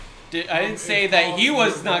 I didn't say that he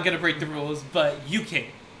was not gonna break the rules, but you can.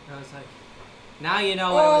 I was like, now you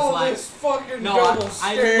know what it was Oh, like. this fucking No, double I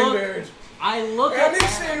standard. I look And at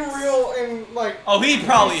he's in real and like. Oh, he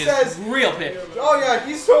probably he is says, real pissed. Oh yeah,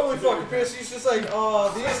 he's totally fucking pissed. He's just like,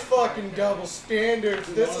 oh, these fucking double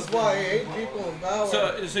standards. This is why I hate people in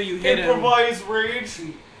Valor. So you hit him. Improvise rage.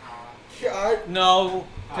 I, No,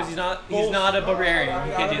 because he's not a barbarian.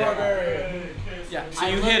 You can't do that. Barbarian. Yeah. So I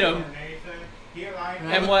you look- hit him,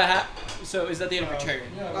 and what? So is that the end of your turn?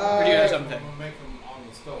 Or do you have something? I'm gonna make them on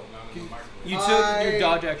the stove, not in the microwave. You took your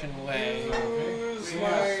dodge action away. Use my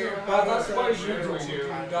That's what I bonus usually action do.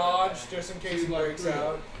 to dodge just in case he breaks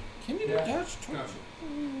out. Can you do dodge? Gotcha.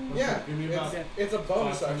 Yeah, Give me about it's a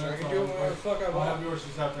bonus 5 action. I minutes can do on whatever the fuck I I'll have want. yours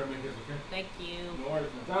just out there and make his, okay? Thank you. No worries,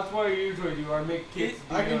 man. That's what I usually do. I make kids.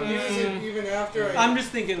 I can use it even after I. I'm just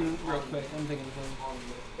thinking real quick. I'm thinking.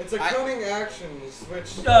 It's a cunning action,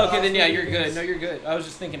 which. Oh, okay, then yeah, allows me you're to good. use- No, you're good. I was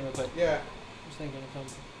just thinking real quick. Yeah. Just thinking of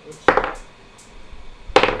something.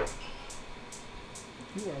 Which,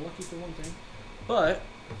 You are lucky for one thing. But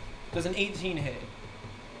does an 18 hit?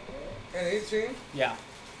 an 18? Yeah.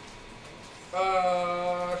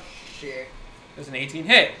 Shit. Does an 18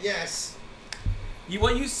 hit? Yes.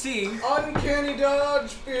 What you see? Uncanny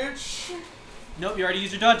dodge, bitch. Nope, you already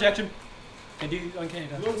used your dodge action. Can do uncanny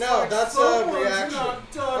dodge. No, that's a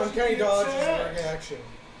reaction. Uncanny dodge is a reaction.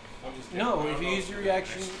 I'm just kidding. No, if you use your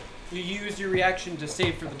reaction, you use your reaction to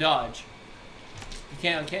save for the dodge. You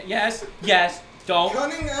can't. Yes. Don't.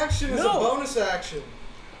 Cunning action is a No. bonus action.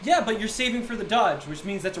 Yeah, but you're saving for the dodge, which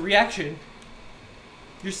means that's a reaction.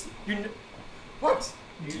 You're. What?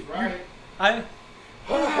 He's right.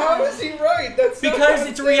 How is he right? That's not Because what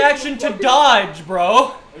it's a I'm saying. reaction to dodge,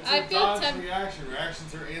 bro. It's I a feel dodge temp- reaction.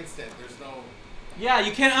 Reactions are instant. There's no. Yeah,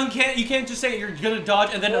 you can't just say you're gonna dodge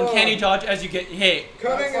and then Whoa. uncanny dodge as you get hit.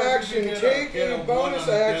 Cunning That's like action. you Take get a one bonus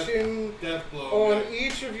on a action Death blow. on yeah.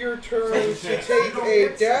 each of your turns to Second chance. take You don't a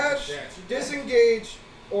get dash, second chance. You don't. disengage,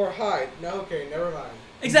 or hide. No, okay, never mind.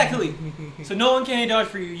 Exactly. So no uncanny dodge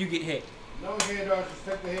for you. You get hit. No hand dodge. Just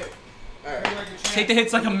take the hit. Alright. Take it like a champ. Take the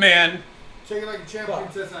hits like a man. Take it like a champ.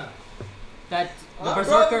 Fuck. Princess Anna. That the I'm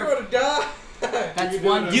berserker. probably gonna die. That's You can do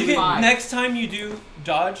one it. You d can five. next time you do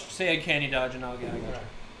dodge, say uncanny dodge, and I'll get it.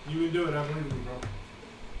 You can do it. I believe in you, bro.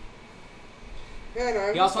 Man,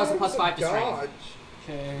 I He also always has a thought plus it 5 to was a strength. dodge.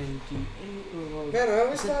 Okay, D8. Man, I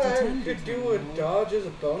always Is it thought I D10? could do a dodge as a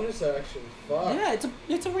bonus action. Fuck. Yeah,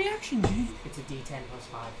 it's a reaction, G. It's a D10 plus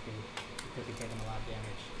 5, dude. You could be taking a lot of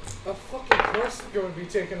damage. Of fucking course it's going to be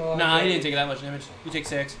taking a lot. Nah, of you damage. didn't take that much damage. You take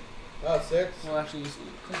 6. Oh, 6. Well, actually, he's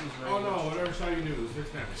Oh no, whatever shot you do, 6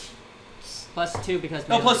 damage. Plus 2 because.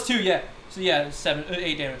 Oh, plus 2, yeah. So yeah,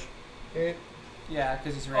 8 damage. 8. Yeah,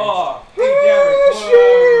 because he's ranged. Oh, hey,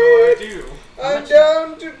 Oh, damn it. What do I do? I'm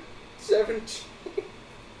down to 17.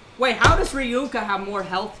 Wait, how does Ryuka have more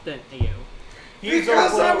health than you? He's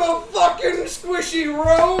Because a I'm rogue. a fucking squishy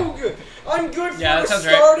rogue! I'm good Yeah, that for the sounds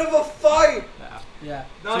right. start of a fight! Yeah.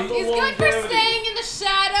 Not So the you- He's good for longevity. staying in the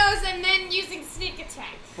shadows and then using sneak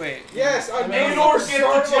attack. wait. Yes, I'm mean, good in order for to the get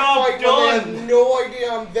start the of a job fight when they done. have no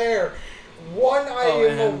idea I'm there. One, I Oh,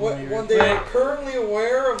 am and when you're when they are quick. currently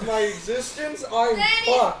aware of my existence, I'm Then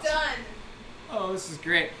he's fucked. done. Oh, this is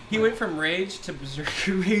great. He went from rage to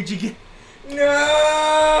berserker rage again.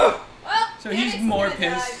 No! Well, So he's Anakin's more gonna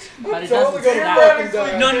die. pissed. But it Totally doesn't gonna stop. fucking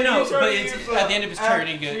die. No, Then no, you try but to it's use at the end of his turn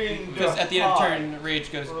he action goes because at the end of to turn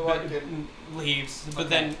rage goes but Reluctant. leaves, but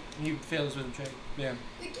then he fails with a trick. Yeah.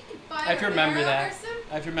 Think you can I fire have to an remember arrow that. or something?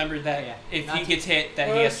 I have to remember that Yeah. if Not he to- gets hit, that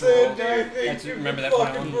he I has to said, roll. do you think That's- you remember can that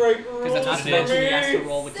fucking point. break that's rules what Not it to is. mention he has to for me?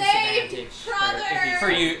 roll with Saved, disadvantage brother. if he,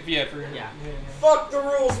 For you, yeah, for Yeah. Fuck the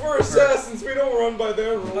rules. We're assassins. We don't run by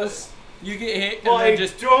their rules. You get hit and Well, I then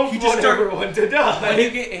just don't he want just start- everyone to when die. you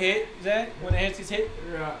get hit, Zach, when Ants gets hit,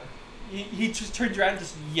 Yeah. he just turns around and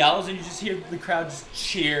just yells and you just hear the crowd just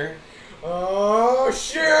cheer. Oh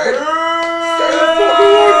shit! Stay the fuck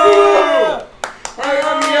away from him!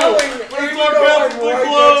 I'm yelling. It's Even though I'm perfectly right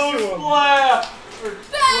close. next to him. Slap. Or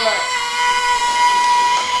slap.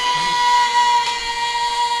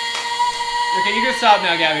 Okay, you can stop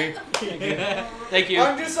now, Gabby. Thank you.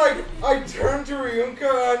 I'm just like, I turn to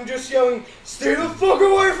Ryunka. I'm just yelling, "Stay the fuck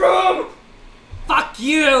away from him!" fuck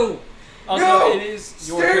you! Also, No! it is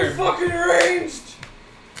your Stay turn. fucking ranged.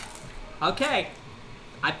 Okay.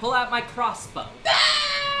 I pull out my crossbow.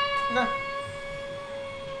 Okay.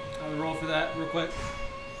 I'll roll for that real quick.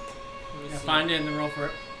 Yeah, find it and then roll for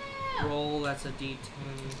it. Roll, that's a d10.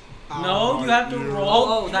 No, you have to roll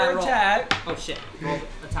Oh, your that roll. attack. Oh shit. Roll,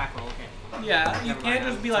 attack roll, okay. Yeah, you Never can't mind,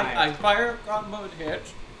 just I'm be like, tired. I fire combo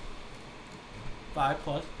hits. 5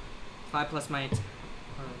 plus. 5 plus my.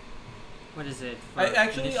 What is it? for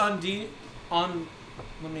Actually, initi-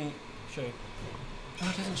 let me show you. Oh,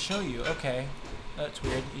 it doesn't show you. Okay, that's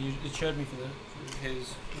weird. It showed me for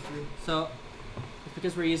his. That's weird. So, it's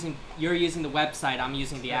because you're using the website, I'm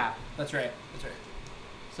using the app. That's right. That's right.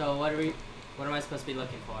 So what am I supposed to be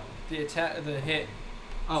looking for? The attack, the hit.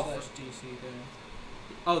 Oh, Slash DC there.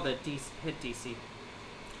 oh, the hit DC.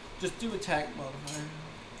 Just do attack modifier.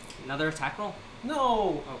 Another attack roll?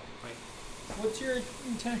 No. Oh, wait. What's your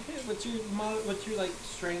attack? What's your like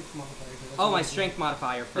strength modifier? That's Oh, what my it is. strength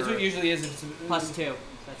modifier for That's what it usually is. It's plus 2.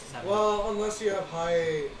 That's a 7. Well, unless you have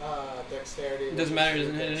high dexterity. It doesn't matter,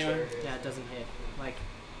 doesn't it, anyway? Yeah, it doesn't hit. Like,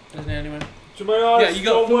 Doesn't it anyone? To my knowledge, Yeah, you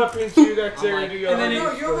go no boom. weapons to dexterity. And Oh, then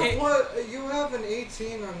no, it- you have it- a what? You have an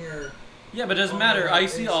 18 on your. Yeah, but it doesn't Oh, matter. yeah, I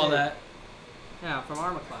see all AC. that. yeah, from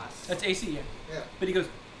armor class. That's AC, yeah. Yeah. But he goes,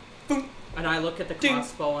 boom. And I look at the Ding.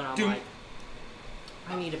 crossbow and I'm Ding. like,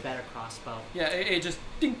 I need a better crossbow. Yeah, it just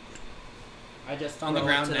ding I just it's on the throw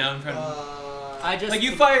it ground to now in front of him. I just Like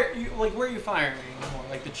you fire, like where are you firing more?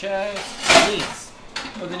 Like the chest, knees.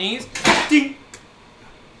 or the knees? Ding.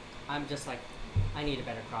 I'm just like, I need a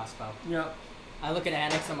better crossbow. Yeah. I look at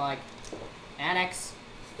Annex, I'm like, Annex,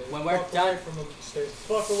 Stay when the we're fuck done- away from him. Stay the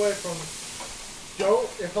fuck away from him. Don't.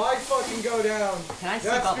 If I fucking go down, can I see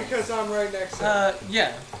that's bubbles? because I'm right next to him.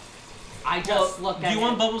 Yeah. I just Well, look do at you him.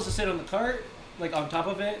 want Bubbles to sit on the cart, like on top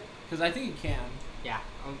of it? Because I think you can. Yeah,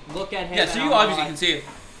 I look at him. Yeah. and So you I'm obviously like, can see it.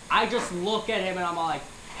 I just look at him and I'm all like,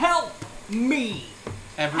 help me.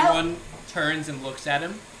 Everyone turns and looks at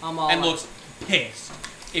him I'm all and like, looks pissed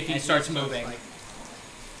if he and starts he's just moving. like,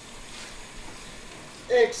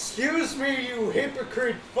 Excuse me, you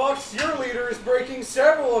hypocrite fucks. Your leader is breaking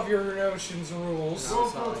several of your notions rules. Roll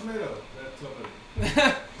for a tomato.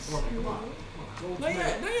 That's somebody. Come on. Roll Not tomato.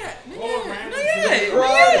 yet. Not yet. Not Roll yet. random Not tomato. yet.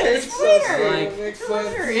 Right, Not yet. It's it's for later. so Like, makes For later.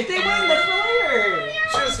 sense. If they win, that's for later.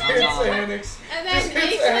 Just I'm hits not. Annex. And Just then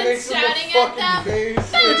hits Nathan's Annex in the shouting at fucking them.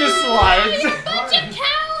 face. It just slides. You bunch of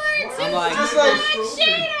cowards! I'm You like- Just like-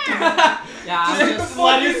 cheater! yeah, I'm Just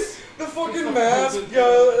just, the fucking mask,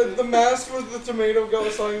 the mask with the tomato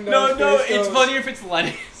goes sliding down No, his no. face It's goes, funnier if it's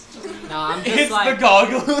lettuce. no, I'm just It's like, the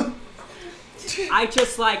goggle. I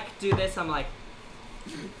just like do this. I'm like,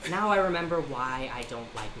 now I remember why I don't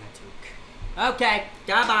like Matuk. Okay,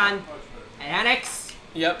 come on, Annex.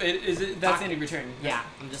 Yep. It is. That's Fuck. the end of your turn. Yeah,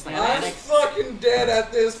 I'm just like, I'm Annex. fucking dead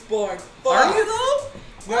at this point. Fuck. Are you though?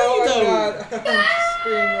 No, Are you I'm though? not. I'm just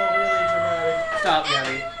being overly dramatic. Stop,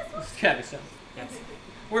 Gabby. Gotta stop. That's-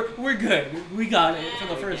 We're good. We got it for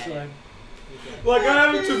the first Yeah. one. Like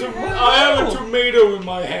I have a tomato in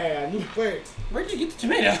my hand. Wait. Where did you get the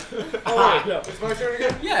tomato? Oh, wait. It's my turn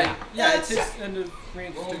again? yeah, it's his end of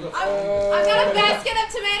range. I've got a basket of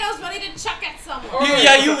tomatoes ready to chuck at someone.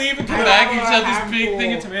 You leave and come back and you have this big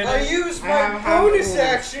thing of tomatoes. I use my bonus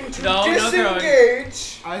action to No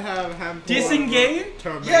disengage. I have handful Disengage? of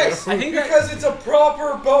tomatoes. Yes, I think that- because it's a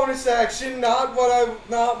proper bonus action, not what I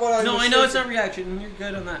No, was I know it's thinking. a reaction. You're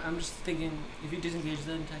good on that. I'm just thinking if you disengage,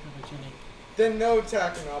 then attack opportunity. Then no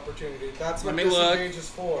attacking opportunity. That's what Let me look. disengage is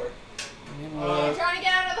for. You're trying to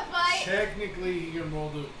get out of the fight? Technically, you can roll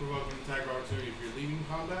to provoke an attack opportunity if you're leaving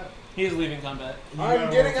combat. He is leaving combat. You I'm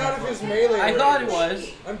gotta getting roll out attack of his opportunity. melee I range. thought it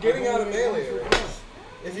was. I'm getting out of melee range.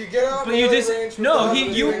 If you get out of But you melee range without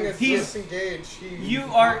doing a he's- disengage, You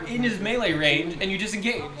are in his melee range and you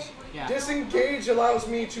disengage. Yeah. disengage allows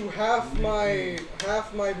me to half my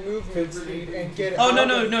movement speed and get Oh out no of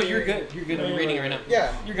no no! the- You're good. You're good. I'm reading it right now.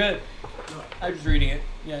 Yeah, You're good. I'm just reading it.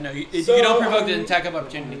 Yeah, no, you So, don't provoke the attack of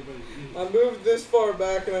opportunity. I moved this far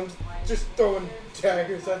back and I'm just throwing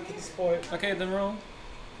daggers at this point. Okay, then roll.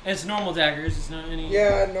 And it's normal daggers. It's not any.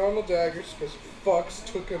 Yeah, normal daggers because fucks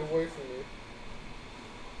took it away from me.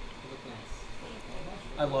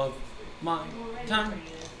 I love my time.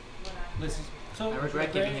 Listen. So I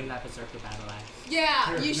regret giving him that berserker battle axe.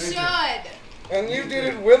 Yeah, you should. And you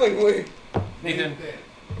did it willingly. Nathan.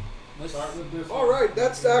 Start with this. All right,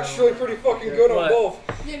 that's actually pretty fucking good on What? both.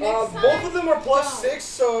 Yeah, next time, Both of them are plus don't. 6,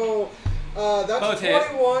 so that's Both a hit.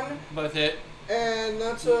 21 Both hit. and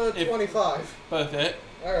that's a If- 25. Both hit.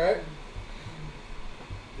 All right.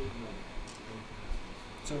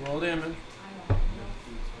 So roll damage.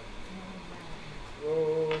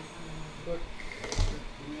 Roll. Click.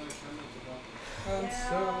 And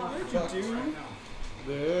so fuck.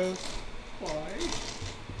 This. Why?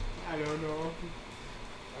 I don't know.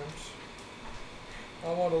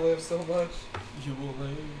 I want to live so much. You will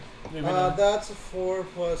live. Maybe not. That's a 4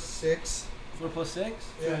 plus 6. 4 plus 6?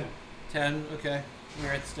 Yeah. 10. Okay. Let me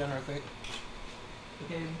write this down real quick.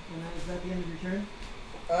 Okay, and is that the end of your turn?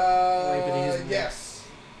 Wait, but he isn't there. Yes.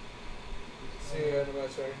 See you end of my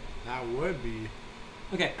turn. That would be.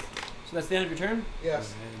 Okay, so that's the end of your turn.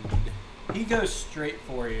 Yes. And He goes straight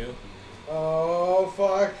for you. Oh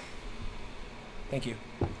fuck. Thank you.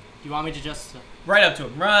 Do you want me to just... Right up to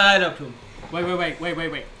him. Right up to him. Wait.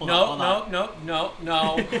 Hold No, on. no.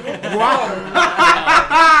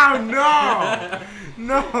 wow! No!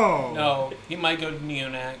 No! No, he might go to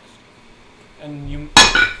Neonax. And you...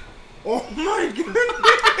 Oh my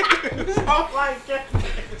goodness! Oh my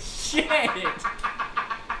goodness! Shit!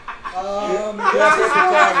 Yes, it's a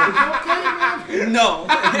dagger. No!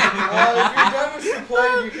 If you're done with the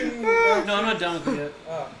play, you can. No, I'm not done with it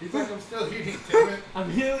yet. He's like, I'm still eating, damn it.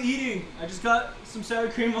 I'm still eating. I just got some sour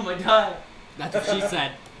cream on my die. That's what she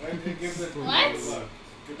said. Why did you give this one What? good luck?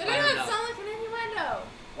 That doesn't sound like an innuendo.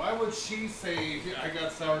 Why would she say, I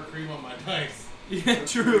got sour cream on my dice? Yeah,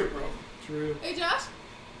 true. True. Hey, Josh.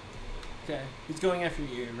 Okay, he's going after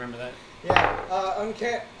you. Remember that.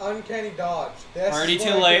 Yeah, uncanny dodge. That's Already what too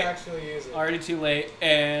I can late. actually use it. Already too late,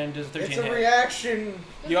 and does 13 It's a hit? reaction.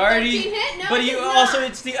 Does You a already, 13 hit? No, but it you does not. also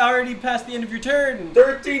it's the already past the end of your turn.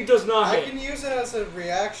 13 does not I hit. can use it as a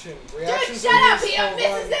reaction. Dude, Reactions shut are up. used He for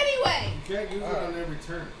misses one- anyway. You can't use it on every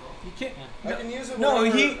turn, You can't. I can use it No,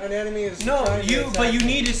 whenever he- an enemy is No, trying to attack but you me.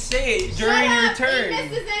 need to say it during Shut your up. turn. He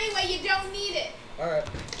misses anyway. You don't need it. Alright.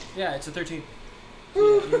 Yeah, it's a 13.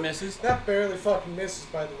 So he misses. That barely fucking misses,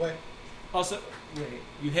 by the way. Also, wait,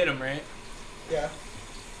 you hit him, right? Yeah.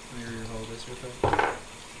 Let me reroll this real quick.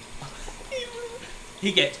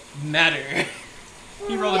 He gets madder.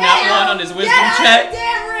 He rolled a nat 1 on his wisdom Get out check. of the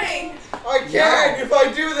damn ring. I can't! If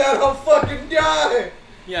I do that, I'll fucking die!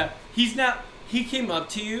 Yeah, he's now. He came up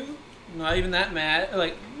to you, not even that mad.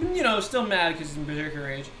 Like, you know, still mad because he's in berserker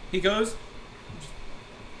rage. He goes,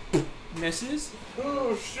 misses.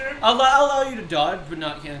 Oh shit. I'll allow you to dodge, but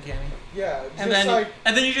not uncanny. Yeah, just And then, like.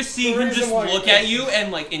 you just see the him reason just why he look at misses. you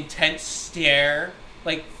and like intense stare,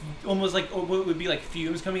 like almost like what would be like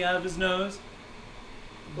fumes coming out of his nose,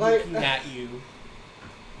 Like- looking at you.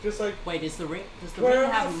 Just like. Wait, does the ring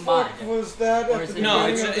Where have the mud? fuck was that Or at is the it- No,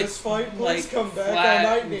 beginning it's of this fight? Please like come back. I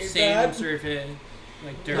flat, might need sand that. surface,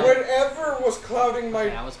 like dirt. Whatever was clouding my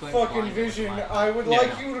Okay, I was going fucking blind with vision, mud. I would Yeah.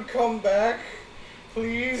 like you to come back.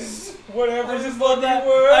 Please. Whatever I the just fuck love that. you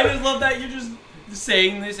were. I just love that you're just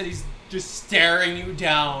saying this and he's just staring you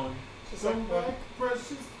down. Just like, Come back,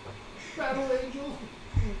 precious battle angel.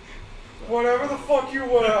 whatever the fuck you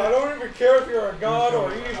were. I don't even care if you're a god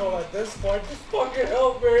or evil at this point. Just fucking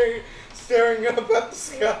help me. Staring up at the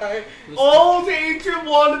sky. Oh, the ancient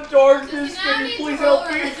one of darkness, Does he not can you need please to roll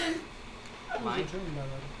help me? religion? Mine.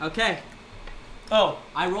 Okay. Oh,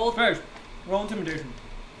 I rolled. first, roll intimidation.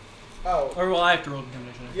 Oh, Or will I have to roll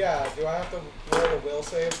intimidation? yeah. Do I have to roll a will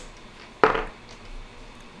save?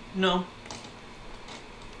 No.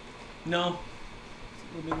 No.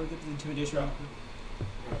 Let me look at the intimidation. Yeah. real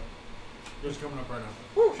quick. Yours coming up right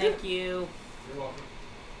now. Thank you. You're welcome.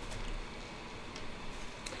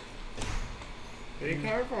 Be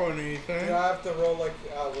careful on anything. Do I have to roll like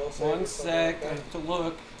will save? One or something sec, like I that? have to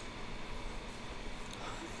look.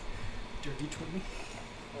 Dirty 20.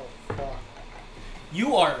 Oh fuck.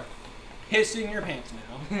 You are pissing your pants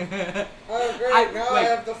now. Oh great! now I wait.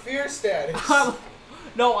 have the fear status.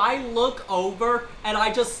 No, I look over and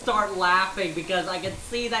I just start laughing because I can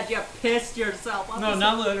see that you pissed yourself. I'm No, just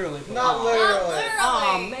not literally. Not Not literally. literally.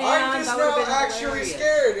 Oh man, I'm just that would've now been actually hilarious.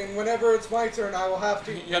 scared, and whenever it's my turn, I will have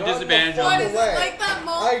to You have run disadvantage the on fuck What is away. it like that I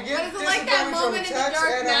moment? get What is it like that disadvantage on moment in the attacks,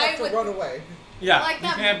 Dark and I have Knight to with? run away. Yeah, Like you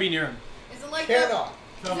that- can't be near him. Is it like Cannot.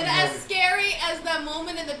 Tell Is me, it as Toby. scary as that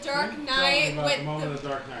moment in the Dark Tell me Knight about with the moment the, of the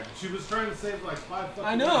Dark Knight. She was trying to save like 5 fucking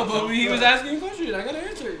I know, minutes. but he was asking a question. I gotta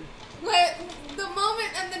answer. with the moment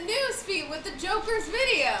in the news feed with the Joker's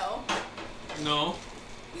video? No.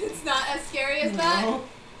 It's not as scary as that. No.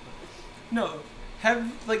 No.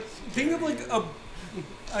 Have like think of like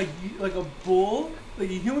a bull, like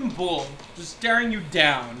a human bull, just staring you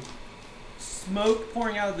down, smoke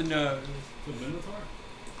pouring out of the nose. The Minotaur?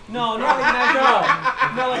 No, not like an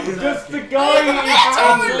actual. No, like Just the The guy.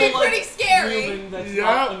 Minotaur would be Full, like, pretty scary. human that's Yeah.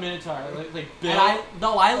 not a minotaur, like And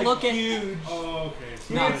I look at huge. Oh, okay.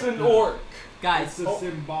 So No. It's an orc. guys. It's a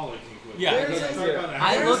symbolic equivalent. Yeah. There's It's a- like on a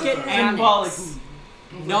I hammer. look at Symbolic. Annex.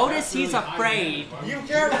 Notice he's afraid. You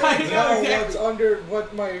can't really tell what's under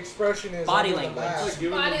what my expression is. Body under language. The mask. Like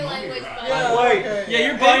giving Body him a mummy language, ride. buddy. Yeah, Wait. okay, Yeah, your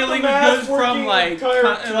yeah. body Ain't the language mask goes from working like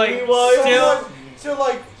entirely still. To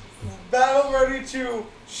like battle ready to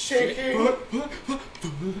shaking.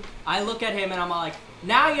 I look at him and I'm like,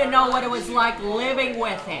 now you know what it was like living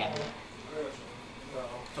with him.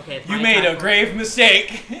 Okay, it's You my made turn. a grave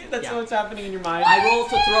mistake. That's Yeah. what's happening in your mind. I roll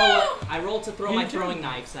to throw my Me too. throwing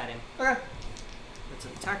knives at him. Okay. It's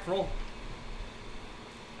an attack roll.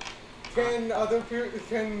 Can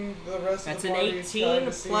the rest That's of the an party 18 try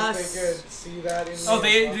to see plus- if they could see that in Oh, the-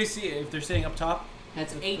 they see it if they're sitting up top.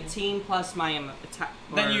 That's 18 plus my attack.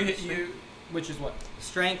 Then or you hit strength- you, which is what?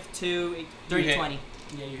 Strength 2, You 30, hit. 20.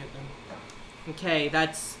 Yeah, you hit them. Okay,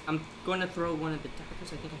 I'm going to throw one of the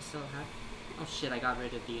daggers. I think I still have. Oh shit! I got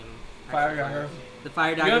rid of the Fire dagger. The fire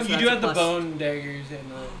You, dagger. have, so you that's do a have the plus- bone daggers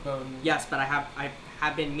and the bone. Yes, but I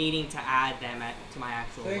have been meaning to add them to my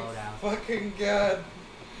actual Thank loadout. fucking God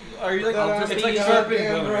Are you Like, that I'll I'm just a it's like use- serpent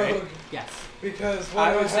goddamn bone, right? rogue. Yes. Because what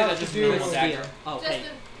I would I say have that's to just do normal is dagger. Oh, Just okay.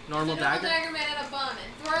 a Normal dagger. dagger made out of bone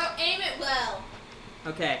and aim it well.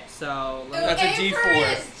 Okay, so Ooh, let me. That's a aim for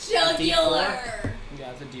D4. his jugular.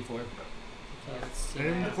 Yeah, it's a D4. Okay, let's see.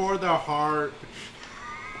 Aim for the heart.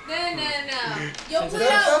 No. You'll Since bleed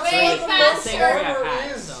That's out what way the faster. Same way I've armor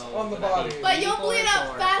had, is so on the would that be body. But you'll D4s bleed out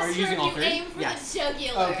or- faster Are you using if all you three? aim for Yes. the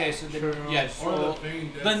jugular. Okay, so then Sure. yes, Or the roll.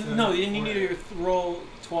 thing that Then says no, then you for need it. to roll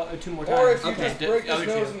 2 more times. Or if you Okay. just break his Other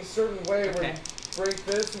two. nose in a certain way where Okay. you break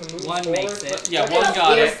this and move One forward. makes it. Yeah, Like one a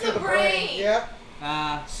got stick it. to the brain. Yep.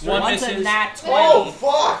 One one's a misses. nat 20. Oh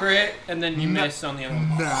fuck! Crit, and then you miss on the other one.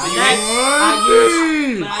 Nah. So you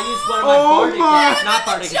I used one of my Oh bardic, my- not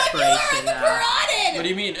bardic Jugular and inspiration. the carotid. What do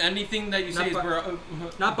you mean? Anything that you say is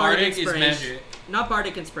Not not bardic is inspiration. magic. Not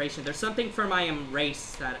bardic inspiration. There's something for my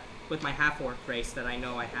race that, with my half orc race, that I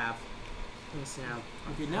know I have. Let me see now.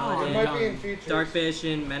 Okay, It now It might be in features. Dark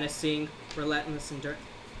vision, menacing, relentless, and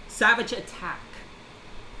savage attack.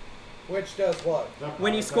 Which does what?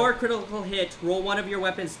 When you score a critical hit, roll one of your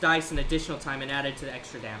weapon's dice an additional time and add it to the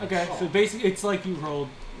extra damage. Okay, so basically it's like you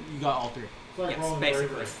got all 3. It's like Yes, rolling the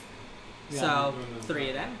basically. river. So, Yeah. 3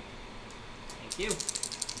 of them. Thank you.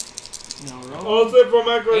 Now roll. Also, if I'm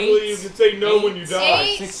accurately, you Eight. can say no when you die.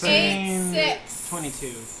 8, 16, 6.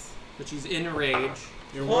 22. But she's in a rage.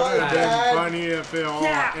 It What, would have been Dad? funny if it all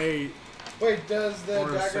ate. Wait, does the Or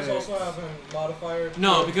daggers six. also have a modifier?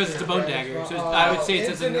 No, to because it's a bone damage? dagger, so I would say it's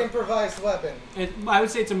it's a an no- improvised weapon. I would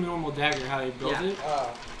say it's a normal dagger, how he builds Yeah. it.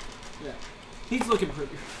 Yeah. He's looking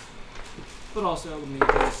pretty. But also, let me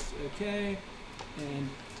just, okay, and,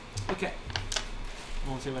 okay.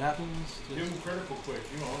 Won't say what happens. Give him critical quick,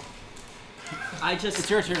 you know. I just It's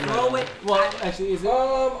your turn. throw right it. now. Well, actually, is it?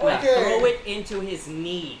 Yeah, Okay. throw it into his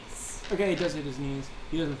knees. Okay, he does hit his knees.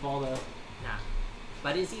 He doesn't fall though. Nah.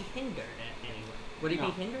 But is he hindered anyway? Would he No.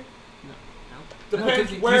 be hindered? No. No?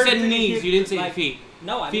 Depends No, 'cause where you said did he knees. hit You didn't say like- feet.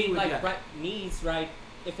 No, I Feet mean would- like yeah. right knees, right?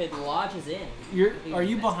 If it lodges in. Are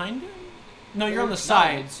you behind him? No, you're on the No,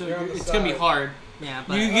 side, so you're on the it's gonna be side. hard. Yeah,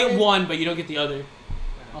 but You get one, but you don't get the other.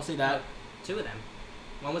 I'll say that. two of them.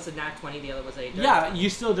 One was a nat 20, the other was a. dirty Yeah, 20. you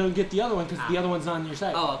still don't get the other one because Ah. the other one's on your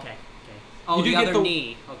side. Oh, okay. Oh, You do the get other the-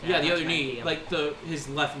 knee. Okay. Yeah, I the thought other you meant knee, the like his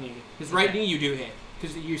left knee, his right Okay. knee you do hit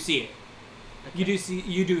because you see it. Okay.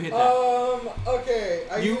 You do hit that. Okay.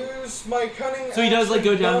 I You- use my cunning. So he does like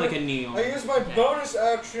go action down bonus- like a knee. I almost. use my Okay. bonus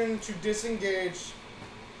action to disengage,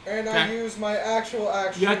 and I Okay. use my actual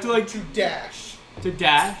action You have to, like- to dash. To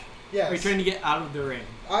dash. Yes. Are you trying to get out of the ring?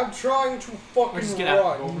 I'm trying to Or fucking just get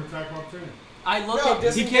out. Go run. for attack opportunity. I look No, at.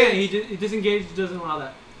 dis- He can't. He disengaged doesn't allow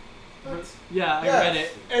that. That's- Yeah, I Yes. read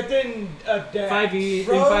it. And then a dash. 5e in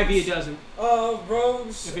Rogues? 5e it doesn't.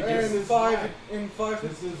 Rogues If it and is- This is fifth why.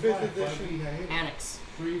 edition. Annex.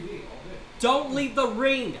 3V all day. Don't leave the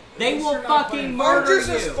ring. They At will least you're not fucking playing- murder I'm just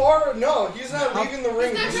you. as far. No, he's not How- leaving the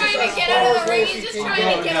ring. He's not just trying as to get far out of the away ring, as he's he just can trying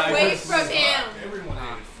go. to get away from him. Everyone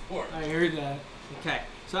hated sport. I heard that. Okay.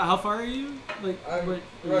 So how far are you? Like I'm what?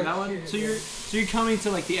 right that one? here. So you're coming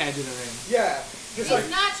to like the edge of the ring. Yeah. He's Just like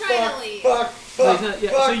not trying fuck, to leave. fuck, So, fuck, he's not- yeah,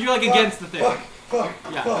 fuck, so you're like fuck, against the thing. Fuck,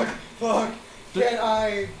 Yeah. fuck. But- Can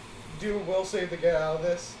I do a will save to get out of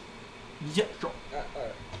this? Yeah, sure.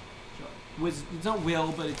 Alright. It's not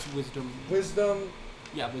will, but it's wisdom. Wisdom.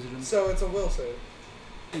 Yeah, wisdom. So it's a will save.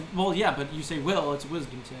 Well, yeah, but you say will, it's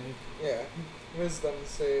wisdom save. Yeah. Wisdom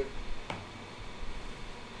save.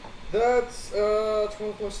 That's 12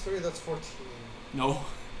 plus 3. That's 14. No.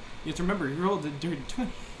 You have to remember, you rolled a dirty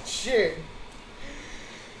 20. Shit.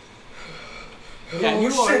 Yeah, oh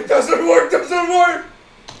you shit! are- Doesn't work.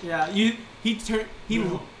 Yeah,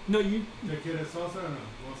 no, you The kid is salsa or no?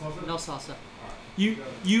 You want salsa? No salsa.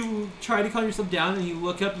 you try to calm yourself down and you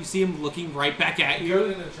look up, you see him looking right back at Go you.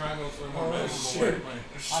 in the triangle for more Oh, magic. shit.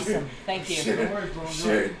 Awesome. Thank you. Shit. Don't worry, bro.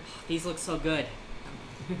 Shit. These look so good.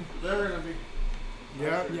 They're gonna be.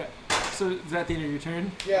 Yeah. Yeah. So is that the end of your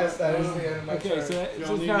turn? Yes, that is the end of my Okay, turn. so Y'all it's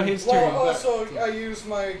need now me? his Well, turn. also I use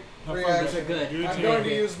my Have fun, Those reaction. are good. You I'm take going to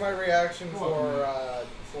it. use my reaction For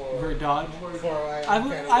for dodge.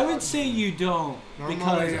 I would say you don't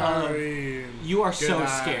because you are so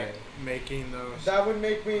scared. Making those. that would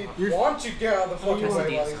make me You're- want to get out of the Oh, fucking you way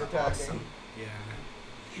are while he's attacking.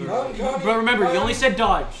 Yeah. Uncanny- But remember, you only said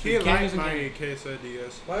dodge. So He you can't liked use my uncanny.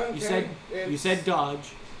 quesadillas. My uncanny, You said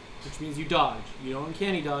dodge, which means you dodge. You don't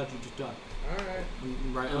uncanny dodge, you just dodge. Alright.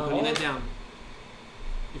 Right, I'm putting that down.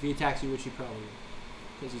 If he attacks you, which he probably will,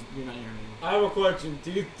 because you're not here anymore. I have a question. Do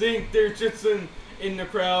you think there's just in the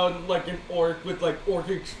crowd like an orc with like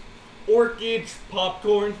orchid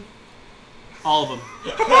popcorn? All of them.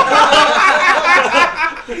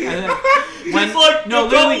 And then Just like no,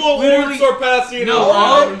 a couple of literally, orcs are passing no,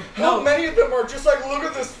 around. How no. many of them are just like, look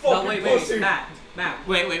at this fucking No, wait, pussy? Matt.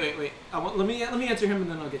 Wait. Let me answer him,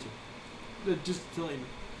 and then I'll get you. Just to let you know,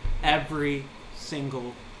 every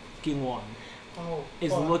single fucking one Oh,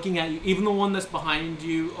 is fuck. looking at you. Even the one that's behind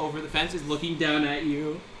you over the fence is looking down at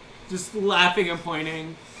you, just laughing and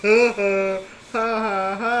pointing.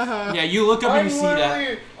 Yeah, you look up and you see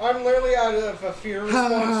that. I'm literally out of a fear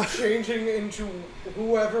response, changing into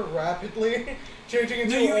whoever rapidly, changing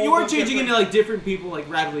into. No, you all are the changing into different- like different people like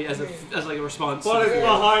rapidly as like a response. But to it's the fear.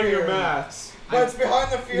 behind your Fear. mask. But it's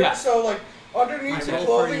behind the fear, Yeah. so like underneath I the roll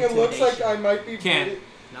clothing, for it looks like intimidation. I might be. Can't. bleeding.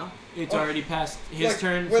 No? It's already past his Like,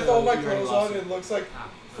 turn. with so all my you already clothes lost on, it. it looks like Ah,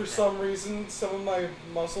 for okay. some reason some of my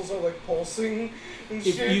muscles are like pulsing and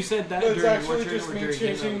If shit. you said that but it's during actually your turn just or me during his,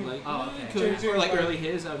 I changing. would like, Oh, okay. cool. Changing Or like my- early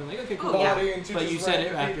his, I would be like, okay, cool. Oh, yeah. Body into But you just said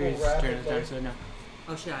it random after people his turn is rapidly. done, so no.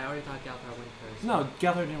 Oh shit, I already thought Galthar went first. No,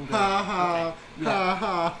 Gallagher didn't go. Ha ha Yeah.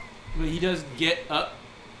 ha. But he does get up,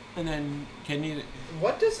 and then can you?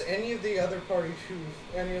 What does any of the other parties choose?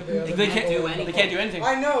 Any of the other They people can't do in the anything. They can't do anything.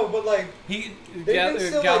 I know, but like He they can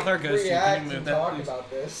still Gallagher like, goes to. react Can you move and that? talk please? about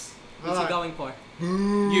this. What's he going for?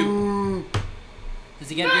 You. Does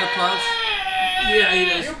he get real close? Yeah, he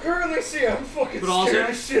You does. currently see I'm fucking But also- scared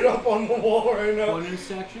as shit up on the wall right now.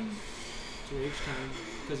 Bonus action. To rage time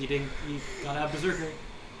because he got out berserker.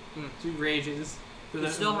 Hmm. 2 rages. So He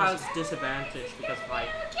that- still has disadvantage because of height.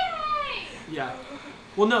 Yeah.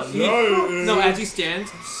 Well, no. No, as he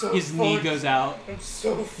stands, I'm so his knee fucked. goes out. I'm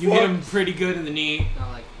so fucked. You hit him pretty good in the knee.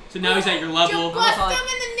 Not like. So now he's at your You level. bust like- him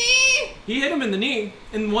in the knee! He hit him in the knee,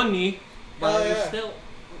 in one knee. But Oh, he's yeah. still.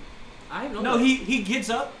 I don't know. No, he gets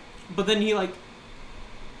up, but then he like,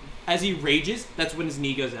 as he rages, that's when his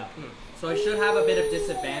knee goes out. So I should have a bit of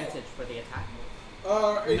disadvantage for the attack.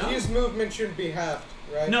 No. His movement should be halved,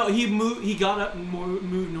 right? No, he got up and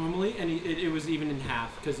moved normally, and it was even in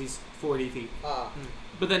half because he's 40 feet. Ah.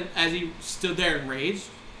 But then as he stood there and raged,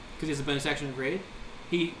 because he has a bonus action of rage,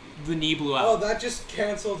 the knee blew Oh, out. that just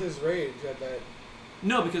canceled his rage, I bet.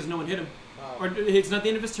 No, because no one hit him, Ah. or it's not the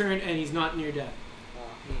end of his turn, and he's not near death.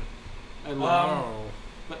 Ah. I love him. Oh.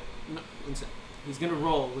 But No, one sec. He's gonna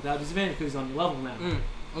roll without disadvantage because he's on your level now.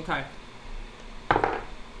 Okay.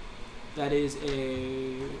 That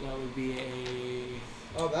would be a.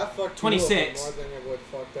 Oh, that fucked 26. you over more than it would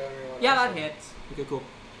fuck everyone Yeah, else. that hits. Okay, cool.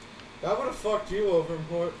 That would have fucked you over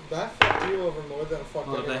more. That fucked you over more than it fucked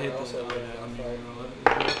Oh, that anyone hit else. the. Over Yeah, that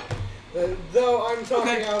fight. Though I'm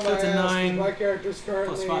talking Okay, out so my it's a ass, 9 my character's plus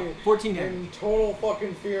currently 5. 14 damage. in total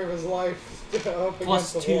fucking fear of his life up Plus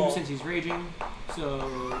against the 2 wall. since he's raging.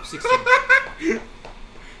 So 16.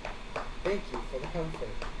 Thank you for the comfort.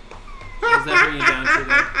 Does that bring you down to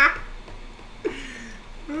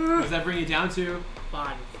then? Does that bring you down to?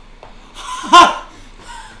 5.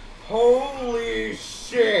 Holy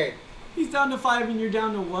shit! He's down to 5 and you're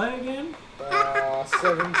down to what again?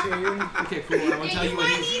 17. Okay, cool. I won't tell you what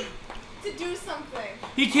might he's. need to do something.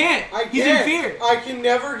 He can't! I He's can't. in fear! I can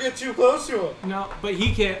never get too close to him. No, but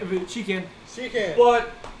he can't. But she can. She can.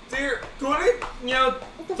 But they're good. You know,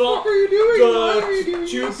 What the fuck are you doing? Why are you doing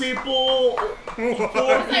two this? people, 4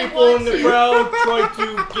 I people in want the to. crowd try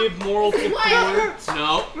to give moral This is why support.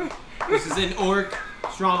 No. This is an orc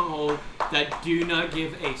stronghold that do not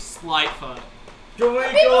give a slight fuck. Don't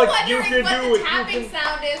make People it like you wondering can what do the it. tapping You can,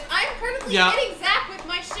 sound is. I'm currently Yeah. hitting Zach with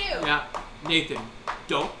my shoe. Yeah, Nathan,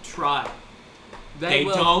 don't try. They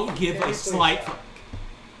will. don't give Can you a please slight stop?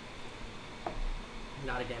 fuck.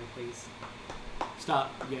 Not again, please.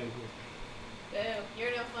 Stop. Yeah, Boo,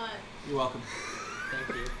 you're no fun. you're welcome. Thank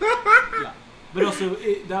you. Yeah. But also,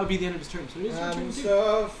 that would be the end of his turn. So it is your turn I'm too.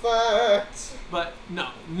 so fucked. But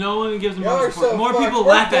no one gives him Y'all more are support. so More fucked. people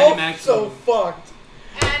We're laugh at him both actually. so fucked.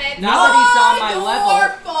 And it's Now that he's on my all level- your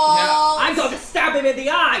fault. I'm going to stab him in the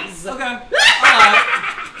eyes. Okay. Alright.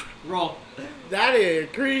 Roll. That is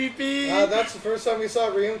creepy. That's the first time we saw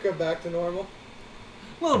Ryunka back to normal.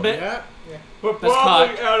 A little bit. Yeah. but That's probably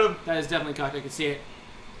cocked. out of That is definitely cocked. I can see it.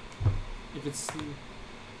 If it's.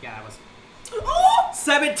 Yeah, that was.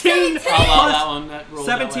 17. I'll allow that one. That rolled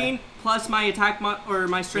that way. 17 plus my attack or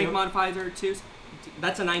my strength Two. modifier 2.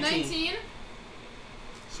 That's a 19. 19.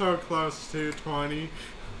 So close to 20.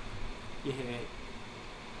 You hit it.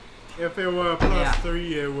 If it were plus Yeah.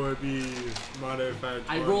 3, it would be modified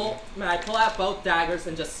 20. I pull out both daggers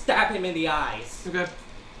and just stab him in the eyes. Okay.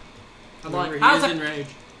 I'm Remember, like, he how's is it? in rage.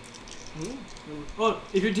 Oh,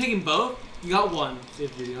 if you're taking both, you got one. So you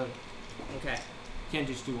have to do the other. Okay. You can't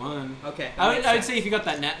just do one. Okay. I would say if you got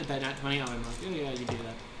that nat 20, I would mark. Oh yeah, you do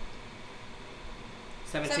that.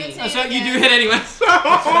 17. Oh, so you do hit anyway.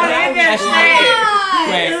 Ah!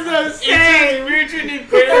 Wait. it's reaching in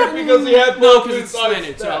pairs because he had No, both because his it's eyes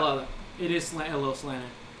slanted. So stacked. I'll allow that. It is a little slanted.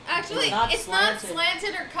 Actually, Not it's not slanted.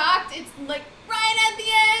 slanted or cocked. It's like right at the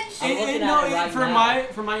edge. I'm looking at it right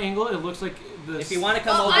now. For my angle, it looks like this. If you want to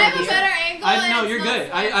come Well, over I have a here, better angle. No, and you're it's not good.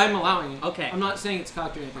 slanted. I'm allowing it. Okay. I'm not saying it's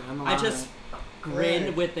cocked or anything. I'm allowing I just it. grin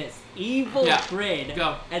Right. with this evil Yeah. grin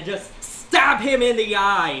Go. and just stab him in the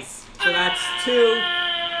eyes. So that's 2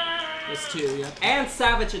 That's 2, yeah. and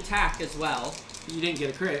savage attack as well. You didn't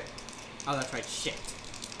get a crit. Oh, that's right. Shit.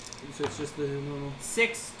 So it's just the normal.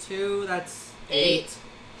 6, 2. That's 8. 8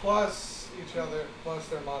 Plus each other, plus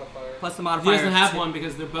their modifier. plus the He modifier. doesn't have 2. one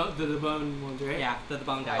because they're the bone ones, right? Yeah, the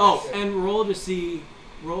bone guy. Oh, and roll a d20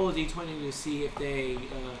 to see if they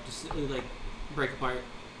like break apart.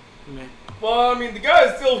 Okay. Well, I mean, the guy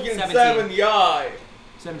is still getting 17. stabbed in the eye.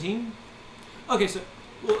 17? Okay, so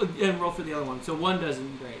and roll for the other one. So 1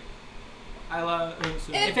 doesn't break. I allow. So If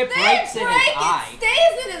They it breaks in his break, eye. it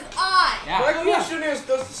stays in his eye. Yeah. My Oh, yeah. question is,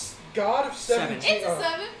 does this god of 17... It's a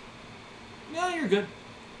 7. yeah, you're good.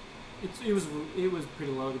 It was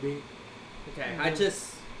pretty low to beat. Okay, I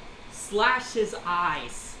just slash his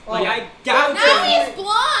eyes. Oh, Like I gouge Now him. he's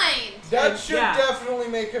blind. That should Yeah. definitely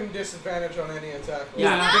make him disadvantage on any attack. roll.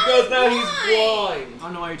 Yeah. Now Because now he's he's I blind.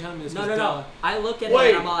 don't know why you're telling me this. No, 'cause no, duh. no. I look at Wait,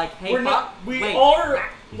 him and I'm like, hey, we're not. We wait. are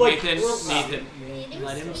like. Nathan, we're- Nathan,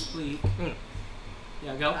 let him speak.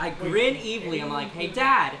 Yeah, go. I grin evilly. I'm like, hey,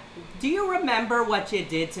 Dad, do you remember what you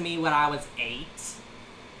did to me when I was 8?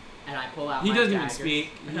 And I pull out He my doesn't even daggers. speak.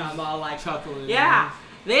 And I'm all like, Chuckling. yeah,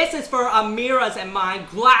 this is for Amira's and mine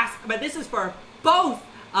glass, but this is for both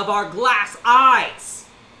of our glass eyes.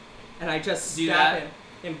 And I just Do stab that. him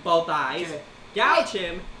in both eyes, Okay. gouge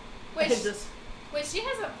him, Wait, and just wait, she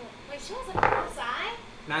has a glass eye?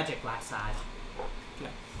 magic glass eye. Okay,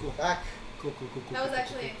 cool. Back. Cool. That was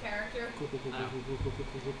actually a character. Cool.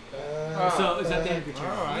 Uh, So is that the end of your turn?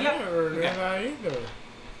 Oh, I Yep. never knew Okay. that either.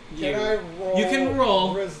 Can I roll? You can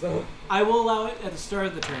roll. Wisdom? I will allow it at the start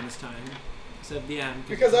of the turn this time, instead of the end.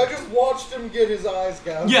 Because I just watched him get his eyes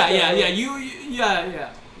gouged. Yeah. out. You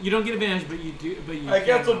You don't get advantage, but you do. But you. I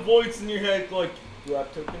got can. some voice in your head like, you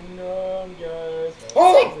have taken on, guys.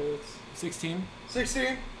 Oh! 16.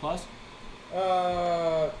 16. Plus.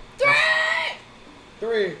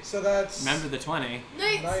 3. So that's Remember the 20.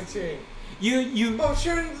 19. You. Oh,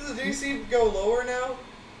 shouldn't the DC go lower now?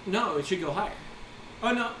 No, it should go higher.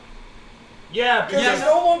 Oh no. Yeah, Because because it's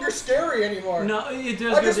no longer scary anymore. No, it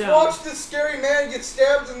does I go just down. watched this scary man get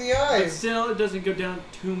stabbed in the But eyes. still, it doesn't go down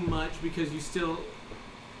too much because you still.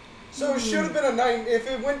 So it should have been a 9. If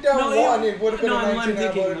it went down 1, it would have been no, a 19.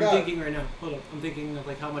 I'm thinking right now. Hold up. I'm thinking of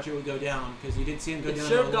like how much it would go down because you did see him go It down.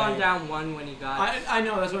 should have all gone the way. down 1 when he got. I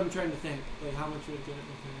know. That's what I'm trying to think. Like how much would it get?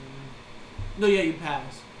 No, yeah, you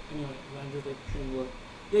pass. Anyway, I'm just like trying to look.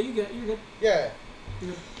 Yeah, you're good. Yeah.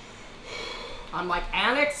 I'm like,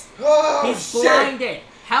 Annex, Oh, he's shit. blinded.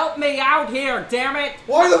 Help me out here, damn it!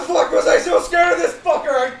 Why the fuck was I so scared of this fucker?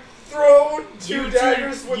 I throw 2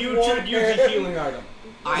 daggers with you one should use a hand. healing item.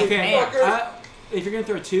 I Okay, can't. if you're gonna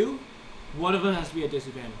throw 2, one of them has to be a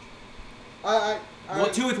disadvantage. I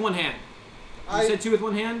 2 with one hand. You said 2 with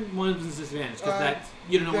one hand. One of them is a disadvantage because that's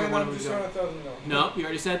you don't know where then one I'm of them is just going. trying to throw them no. No, you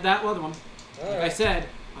already said that other one. Like I Alright. said,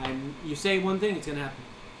 you say one thing, it's gonna happen.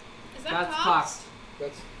 Is that That's cocked? cocked.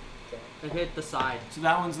 That's It hit the side. So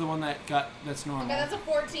that one's the one that's normal. Okay, that's a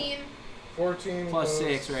 14. 14 Plus plus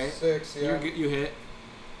 6, right? 6, yeah. You hit.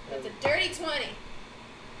 That's a dirty 20.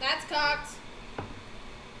 That's cocked.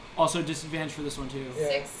 Also disadvantage for this one too. Yeah.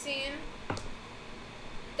 16.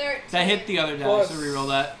 13. That hit the other die, Plus- so reroll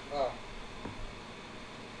that.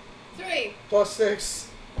 3. Plus 6.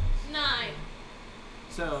 9.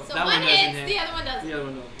 So, So that one one doesn't hits, hit. the other one doesn't. The other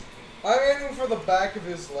one doesn't. I'm aiming for the back of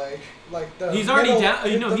his leg. Like the He's already middle-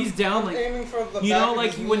 down. You know, the- he's down I'm like. aiming for the You back know, of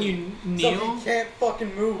like his when knee, you so kneel. he can't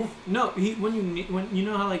fucking move. No, when you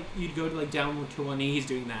know how like you'd go to like down to one knee. He's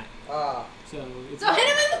doing that. Ah. So it's. So hit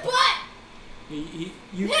him in the butt! You Hit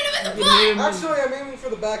him in the you butt! hit him in- Actually, I'm aiming for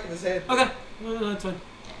the back of his head. Okay, no, that's fine.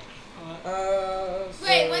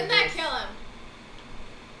 Wait, wouldn't that kill him?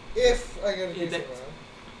 If I get a Yeah, decent that- round.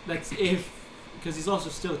 That's if, because he's also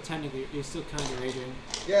still technically he's still kind of raging.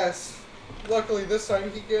 Yes. Luckily, this time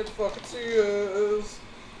he gets fucking serious.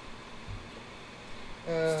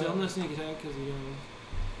 Still no sneak attack because he goes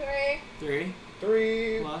 3. 3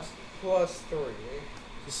 3 plus plus 3.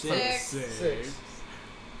 so 6. 6.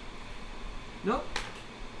 Nope,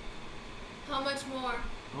 How much more?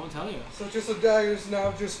 I won't tell you. So just the dagger's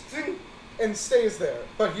now just ding, and stays there,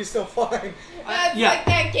 but he's still fine. That's yeah. like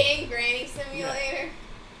that game granny simulator.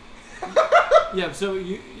 Yeah, so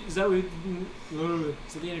is that what?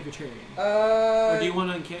 It's at the end of your turn. Or do you want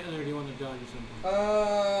to uncan or do you want to dodge or something?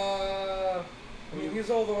 I mean, he's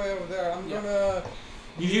all the way over there. I'm Yeah. gonna.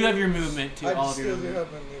 You do have your movement too. I All of your still do movement.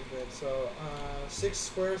 have my movement. So 6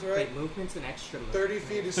 squares, right? Wait, movement's an extra move. 30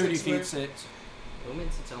 feet is 30 6 feet, squares. 6.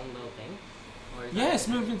 Movement's its own little thing? Or is Yes,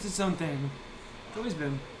 that movement's its own thing. It's always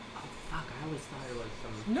been. Oh, fuck, I always thought it was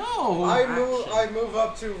some... No. I move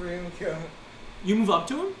up to Ryuka. You move up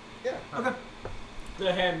to him? Yeah. Okay.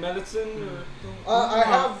 The hand medicine or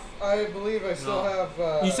I believe I still No.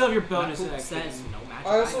 have. You still have your That bonus book action. says no magic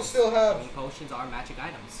I also items. still have- I mean, potions are magic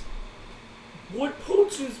items. would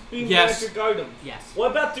potions be Yes. magic items? Yes.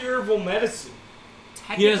 What about the herbal medicine?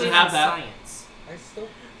 Technically doesn't have in that. science. I still.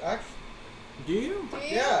 Actually, Do you? Do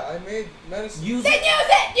you? yeah, I made medicine. Use Then use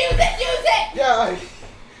it! Use it! Use it! Yeah,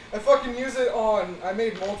 I fucking use it on. I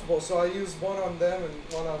made multiple, so I used one on them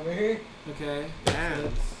and one on me. Okay.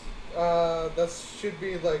 Damn. That should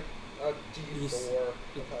be like a Yes. D4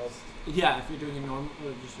 of health. Yeah, if you're doing a normal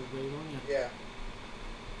or just a regular one, yeah. Yeah.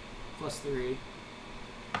 Plus 3.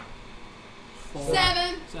 4.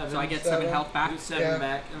 7. 7. So I get 7. 7 health back. Get 7 Yeah.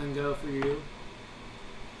 back and then go for you.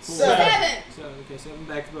 7. 7. So, okay, 7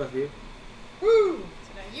 back to both of you. Woo!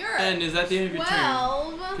 So now you're And is that the end of your turn?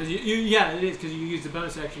 12. Because yeah, it is, because you used the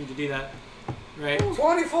bonus action to do that. Right?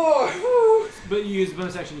 24! Woo! But you used the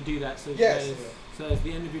bonus action to do that, so Yes. that is, so it's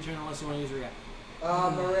the end of your turn unless you want to use a react.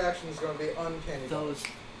 My reaction is going to be uncanny. Those...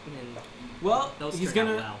 And Well, Those he's turn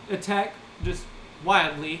out gonna well. attack just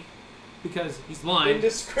wildly because he's blind.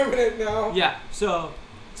 Indiscriminate now. Yeah, so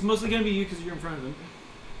it's mostly gonna be you because you're in front of him.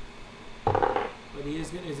 But he is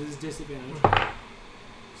gonna is his disadvantage.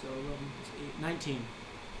 So 11 plus 8, 19.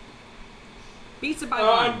 beats it by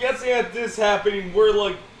I'm 1. guessing at this happening, we're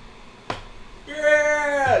like,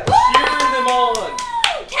 yeah, cheering them on.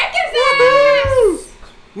 Kick his ass!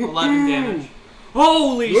 11 damage.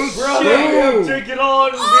 Holy brother. shit! We have taken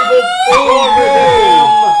on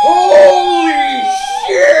Holy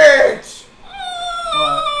shit!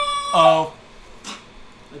 Oh.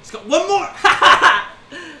 Let's go. One more.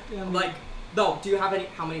 I'm like, no, do you have any...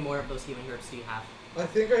 How many more of those healing herbs do you have? I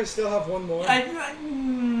think I still have one more.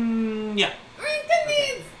 Yeah. Rinka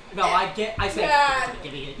needs... No, I say... God.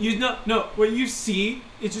 Give me it. You no. What you see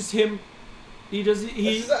is just him He does.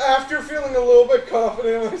 Just after feeling a little bit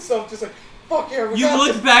confident in myself, just like, fuck yeah, we You got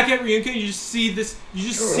look this. back at Ryuka, and you just see this. You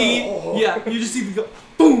just see. Yeah, you just see the go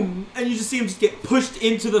boom, and you just see him just get pushed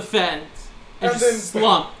into the fence and And just then-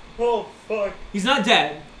 slump. Oh fuck. He's not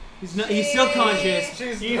dead. He's not. He's still conscious.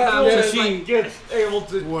 She's He not has dead. so she- gets able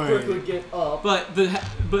to Wait. quickly get up.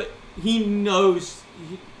 But he knows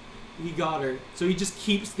he got her, so he just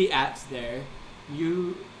keeps the axe there.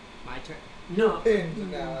 You My turn. no.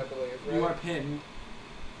 Pinned now, I believe, right? You are pinned.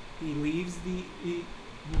 He leaves the.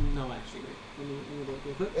 No, actually, wait. Let me look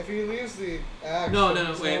real quick. If he leaves the axe... No,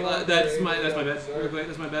 he's wait. longer That's able my to bad. observe. Real quick,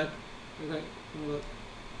 that's my bad. Okay, let me look.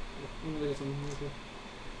 Let me look at something real quick.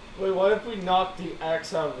 Wait, what if we knock the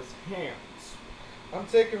axe out of his hands? I'm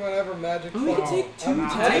taking whatever magic... Oh, you can fuck- take two I'm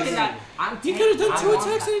attacks. taking that. I'm He taking. could have done I two want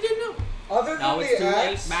attacks that. and he didn't know. Other than No, it's the too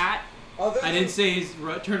axe... late, Matt. Other I than, didn't say his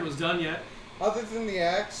turn was done yet. Other than the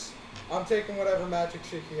axe, I'm taking whatever magic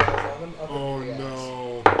shit he has on him. Other Oh than the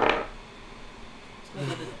no. Axe.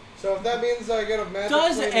 So if that means I get a magic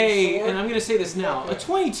Does flaming sword, and I'm going to say this now, a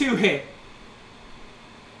 22 hit.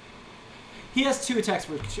 He has 2 attacks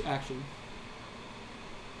per action.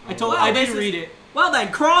 I Well, did this is- read it. Well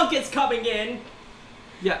then, Kronk is coming in.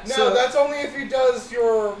 Yeah, No, so that's only if he does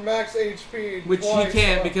your max HP. which he twice,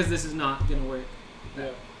 can't so- because this is not going to work. Yeah.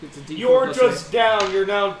 It's a D4 You're plus just down. You're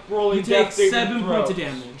now eight. rolling You take death saving 7 points of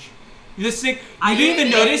throws. damage. The sick. You I didn't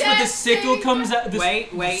even didn't notice, but the death sickle saving comes out.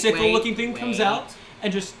 The sickle-looking thing comes wait. out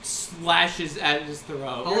and just slashes at his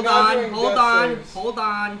throat. Hold not on, doing hold death on, saves. hold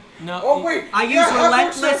on. No. Oh wait! I use yeah, have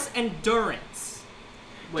works relentless endurance.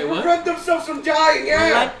 Wait, to what? prevent themselves from dying. Yeah.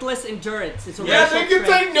 Relentless endurance. It's a Yeah, racial they can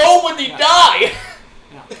trait. say no when they Yeah. die.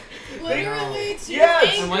 Yeah. Literally too Yes.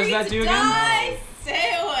 angry And what does that to do again? die.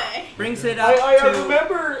 Stay away. Brings it up I to.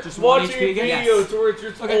 remember Just one watching HP again? videos where it's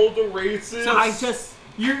just Okay. older races. So I just.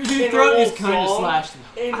 Your In throat a is whole kind of song. slashed.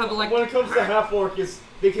 And I have, like- when it comes to half orcs,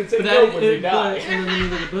 they can say But no that, when they but, die. and then let me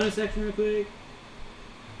look at bonus action real quick.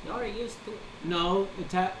 You already used two. No,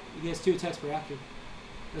 attack. He has 2 attacks per action.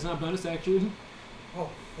 That's not bonus action. Oh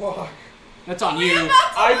fuck. That's on We're you.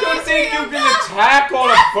 about to I lose don't think you. you can attack on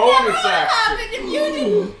a bonus What action. happened if you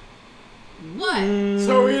didn't? What?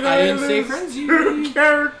 So we I didn't lose say frenzy. 2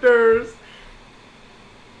 characters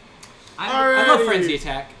I love Alrighty. frenzy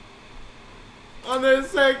attack. on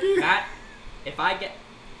this second. That. If I get.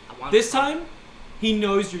 I want This time, he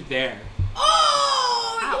knows you're there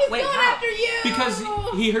Oh, Ow, he's wait, going how? after you. because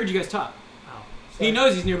he heard you guys talk. Oh. He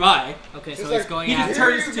knows he's nearby, Okay, Just so he's like, going he just after.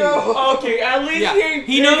 turns Here to you go. Okay, at least Yeah. he ain't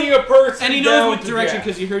He pinning knows- a person and he down knows what to direction death.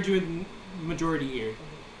 because he heard you in majority ear,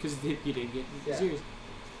 because he didn't get Yeah. his ears.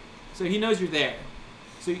 So he knows you're there.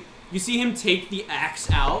 So you see him take the axe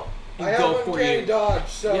out and I go have for uncanny you. dodge,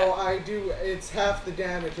 so Yeah. I do. It's half the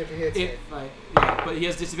damage if he hits me. Yeah, but he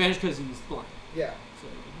has disadvantage because he's blind. Yeah.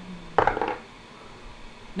 So.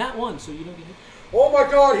 Not one, so you don't get hit. Oh my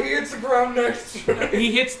god, he hits the ground next to me.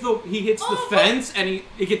 He hits the Oh, fence and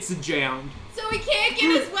it gets jammed. So he can't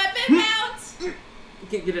get his weapon out. You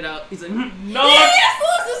can't get it out. He's like, He Not.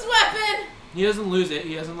 just lose his weapon. he doesn't lose it.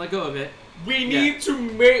 He doesn't let go of it. We need to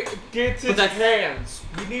get his that's- hands.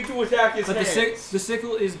 We need to attack his But hands. the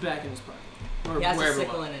sickle is back in his pocket, or He has a wherever.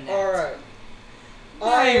 sickle it was. and a net. Alright.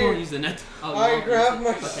 Yeah, he won't I use the net. Oh, you I won't grab use my.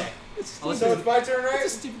 it? Okay. It's So it's my turn, That's a right?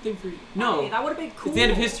 stupid thing for you. Hey, No, that would have been cool. it's the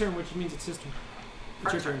end of his turn, which means it's his turn.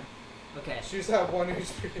 It's your turn. Okay. She's at 1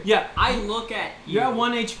 HP. Yeah, I look at you. you're at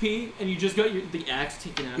 1 HP, and you just got the axe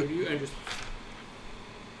taken out of you, and just.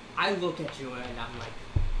 I look at you and I'm like,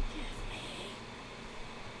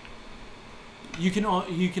 You can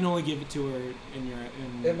only give it to her in your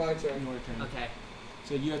In my turn. in your turn. okay,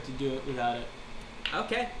 So you have to do it without it.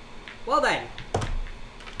 okay. Well then,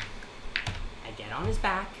 I get on his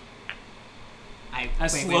back.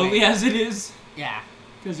 As wait, slowly wait. as it is, Yeah.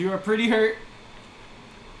 because you are pretty hurt.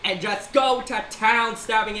 And just go to town,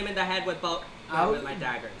 stabbing him in the head with both with my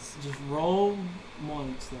daggers. Just roll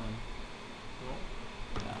once then.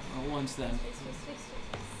 Yeah, roll once then.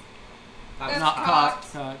 That was Not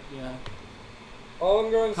cocked. cocked, yeah. All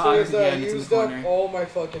I'm going to say Cogs is that I again, it's in the used up corner. all my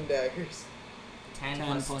fucking daggers. 10 10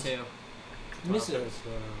 plus plus- 2. Misses.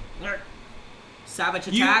 Savage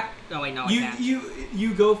You- attack? Oh wait, no, I can't.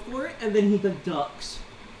 You go for it, and then he ducks.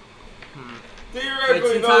 Theoretically,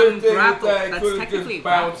 Wait, since another I'm thing grappled, with that that's could have technically just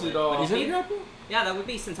bounced grappling. it off. Is it a grapple? Yeah, that would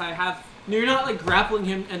be since I have. No, you're not like grappling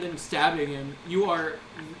him and then stabbing him. You are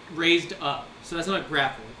raised up, so that's not a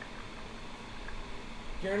grapple.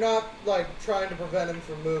 You're not like trying to prevent him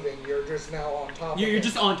from moving. You're just now on top. You're of him.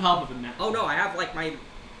 just on top of him now. Oh no, I have like my.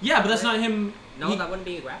 Yeah, but that's not him. No, he- that wouldn't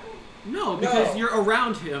be a grapple. No, because No. you're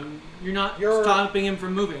around him. You're not You're- stopping him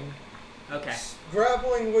from moving. Okay.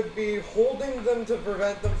 Grappling would be holding them to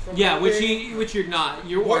prevent them from Yeah, moving. which you're not.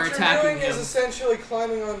 You What are you're attacking doing him. is essentially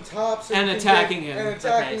climbing on top so And you can attacking get- him. And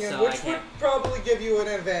attacking Okay, him, so I which would can't- probably give you an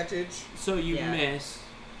advantage. So you Yeah. miss.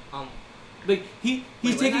 Um. Like he's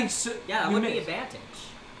wait, taking. wouldn't yeah, that you would be miss. advantage.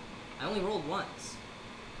 I only rolled once.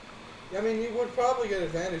 I mean, you would probably get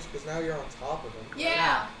advantage because now you're on top of him.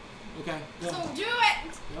 Yeah. Okay. So Go. do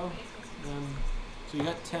it. Go. So you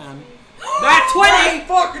got 10. That 20!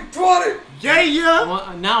 Fucking 20!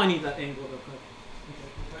 Yeah. Now I need that angle real quick.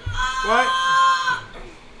 What?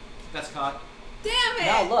 That's caught. Damn it.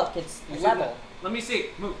 Now look, it's level. Let me see.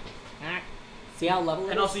 Move. See how level it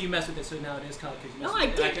is? And also you messed with it, so now it is caught because you No, messed I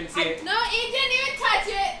with it. did. I couldn't see it. No, he didn't even touch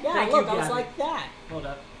it. Yeah, Thank look, you, I was Gabby. like that. Hold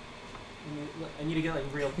up. I need to get like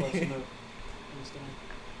real close to move.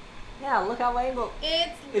 Yeah, look how angled.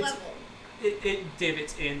 It's It's- level. It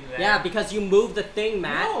divots in there. Yeah, because you moved the thing,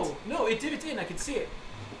 Matt. No, it divots in. I can see it.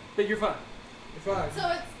 But you're fine. You're fine. So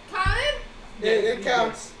it's counted. It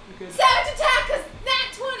counts. You're good. Savage attack is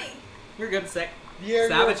nat 20. You're good. Sick. Yeah,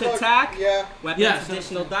 Savage you're attack? Yeah. Weapons, Yeah, so-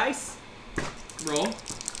 additional dice. Roll.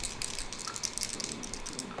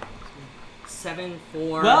 7,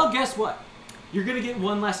 4. Well, guess what? You're gonna get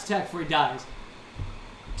one last attack before he dies.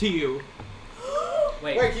 To you.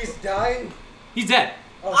 wait. Wait, he's dying? He's dead.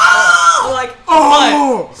 Oh, I'm like,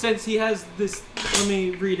 But since he has this, let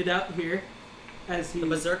me read it out here. As he the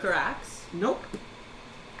Berserker Axe? Nope.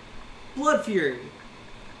 Blood Fury.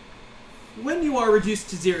 When you are reduced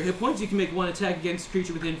to 0 hit points, you can make one attack against a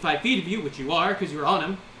creature within 5 feet of you, which you are, because you're on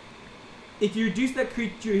him. If you reduce that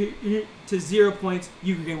creature to 0 points,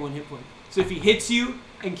 you can gain 1 hit point. So if he hits you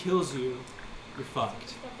and kills you, you're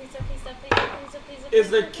fucked. Is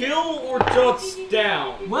the kill or just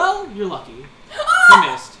down? Well, you're lucky.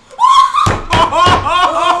 He missed.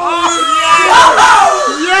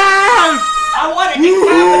 Yes! I want to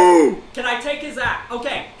decapitate. Can I take his axe?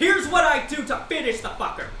 Okay, here's what I do to finish the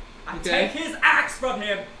fucker. I Okay. take his axe from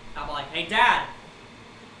him. I'm like, hey, Dad,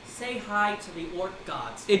 say hi to the orc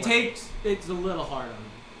gods. for me." It's a little hard on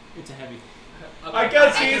him. It's a heavy. Okay. I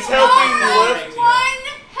guess And he's you helping roll lift. one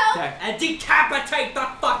health. Okay. And decapitate the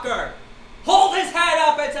fucker. Hold his head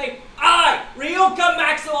up and say, I, Ryuka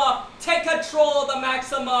Maximoff, take control of the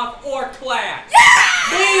Maximoff Orc clan.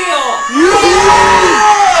 Kneel!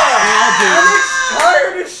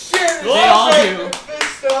 tired as shit. They all do.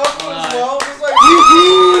 Fist up as Alright. well. Just like,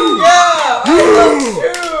 yeah, I love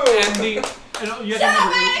too. And you have Shut to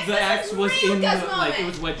up, remember, Alex, the this axe is was in the, Ryuka's like, it moment.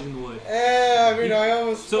 was wedged in the wood. I mean, I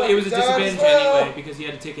almost. So it was a fucking died as disadvantage well. anyway because he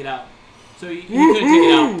had to take it out. So he couldn't take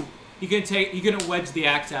it out. He couldn't wedge the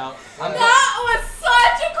axe out. That was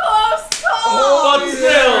such a close call. Oh, But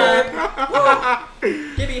yeah.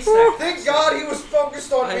 Give me a sec. Thank God he was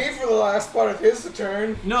focused on me for the last part of his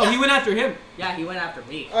turn. No, he went after him. Yeah, he went after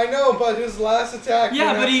me. I know, but his last attack. Yeah,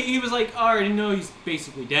 went but after- he was like, I already know he's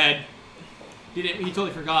basically dead. He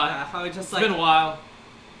totally forgot. I was just It's like, been a while.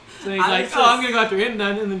 So he's I like, was oh, I'm just gonna go after him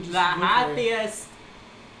then, and then just the went for it. happiest.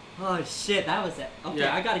 Oh shit, that was it. Okay,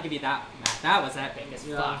 Yeah. I gotta give you that, Matt. That was epic as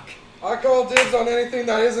Yeah. fuck. I call dibs on anything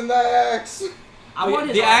that isn't that axe. I Wait, want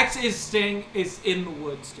his the arm. axe is in the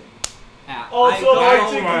wood still. Yeah, also, go I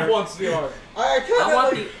think over. he wants the art. I kind I of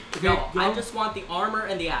want like. the. No, go. I just want the armor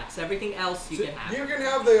and the axe. Everything else you So can have. You can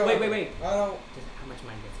have the. Wait, wait. I don't. How much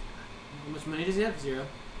money is How much money does he have? 0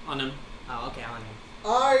 on him. it? Oh, okay, on him.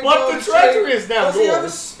 I But don't the treasure say- is now does he have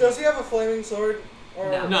yours. Does he have a flaming sword or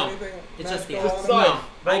No. anything? It's just the magical axe. on him?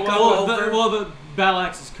 No. I go Well, over. the battle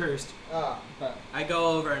axe is cursed. Ah. I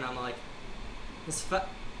go over and I'm like,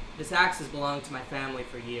 this axe has belonged to my family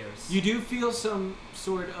for years. You do feel some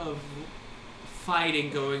sort of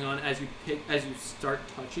fighting going on as you start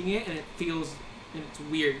touching it, and it feels, and it's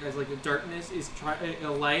weird as like the darkness is a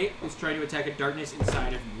light is trying to attack a darkness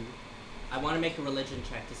inside of you. I want to make a religion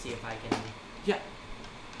check to see if I can. Yeah,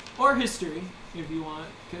 or history if you want,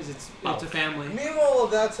 because it's a family. Meanwhile,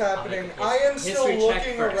 that's happening. make a I am still history check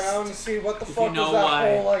looking first. around to see what the If fuck you know was that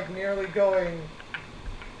why. whole like nearly going.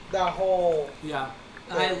 That whole. Yeah.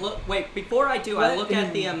 I look. Wait, before I do, I Let look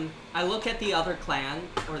at the him- I look at the other clan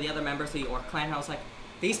or the other members of the orc clan. And I was like,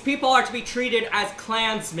 these people are to be treated as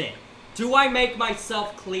clansmen. Do I make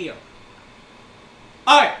myself clear?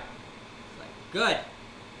 Alright. Like, good.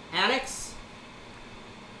 Annex,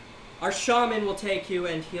 our shaman will take you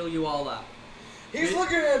and heal you all up. He's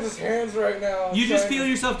looking at his hands right now. You just trying feel to-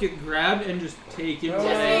 yourself get grabbed and just taken. Just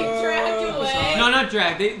being dragged away. No, not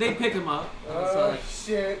dragged. They pick him up. Oh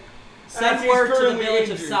shit. Send As he's word to the currently village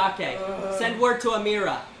injured. of Sake. Send word to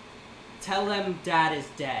Amira. Tell them Dad is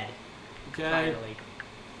dead. Okay. Finally.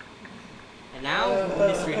 And now,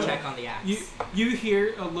 history check on the axe. You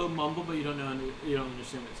hear a little mumble, but you don't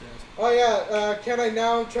understand what it says. Oh yeah, can I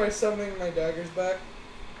now try summoning my daggers back?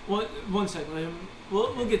 One second.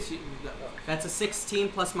 We'll get to that. That's a 16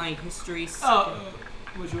 plus my history.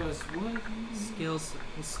 Which was what? Skills,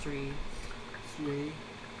 history. 3.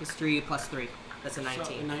 History plus 3. That's a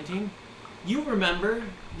 19. So, 19. You remember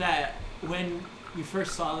that when you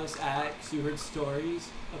first saw this axe, you heard stories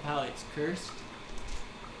of how it's cursed,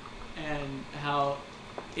 and how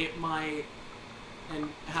it might, and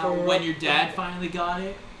how when your dad finally got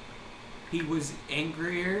it, he was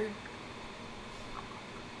angrier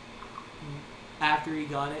after he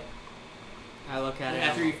got it. I look at it.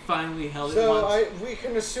 After he finally held it So once. we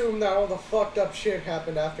can assume that all the fucked up shit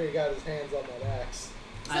happened after he got his hands on that axe.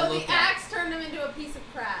 So the axe turned him into a piece of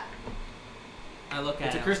crap. I look at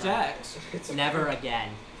It's it. a cursed axe. Never again.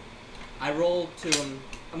 I roll to him.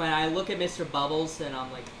 I look at Mr. Bubbles and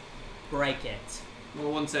I'm like, break it.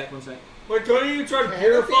 Well, one sec. Wait, couldn't you try to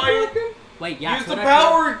purify it? Wait, yeah. Use the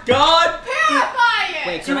power of God! Purify it!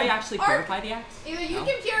 Wait, can I actually purify the axe? Either you No?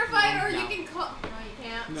 can purify it or No. you can No, you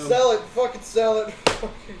can't. No. Sell it. Fucking sell it.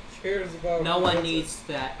 Fucking cares about No it. one needs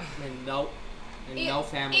that. No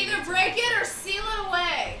family. Either needs break it. it or seal it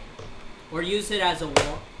away. Or use it as a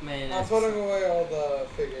I'm putting away all the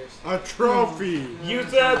figures. A trophy. Use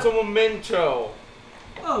that as a memento.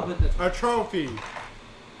 Oh, but that's A trophy.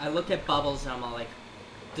 I look at Bubbles and I'm all like,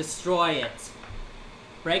 destroy it.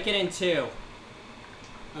 Break it in 2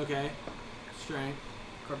 okay. Strength.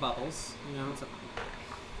 for Bubbles. You know.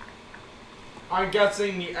 I'm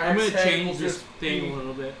guessing the I'm axe gonna head change will this just thing be... a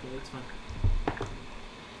little bit, but it's fine.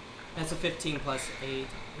 That's a 15 plus 8.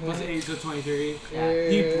 Plus 8 to 23. Yeah.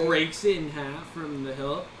 He breaks it in half from the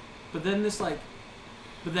hilt, but then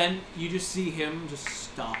you just see him just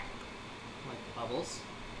stop, Like Bubbles.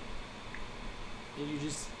 and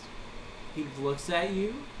he looks at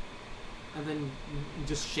you, and then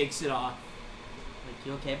just shakes it off. Like,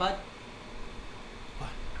 you okay, bud?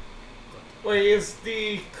 Wait, is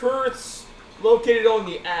the curse located on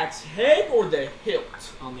the axe head or the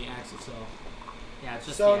hilt? On the axe itself. Yeah, it's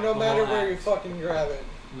just So the no axe. matter whole where you axe. fucking grab it.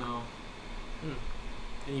 No. Hmm.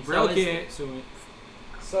 And he So broke is- it, so it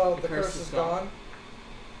So the curse curse is is gone.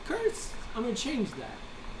 curse. I'm gonna change that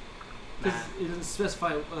because Matt, it doesn't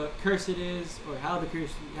specify what curse it is or how the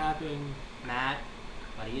curse happened. Matt,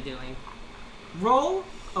 what are you doing? Roll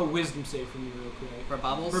a wisdom save for me real quick. For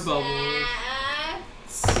Bubbles? For Bubbles. Yeah.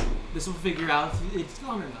 This will figure out if it's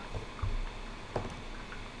gone or not.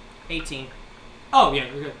 18. Oh yeah,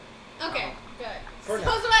 we're good. Okay, good. For I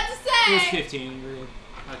now. was about to It was say. 15. We're good.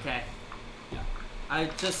 Okay. Yeah.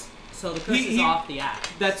 So the curse is He- off the axe.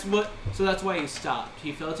 That's why he stopped.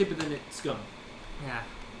 He felt it, but then it's gone. Yeah.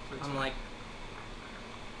 I'm like,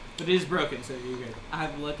 But it is broken, so you're good. I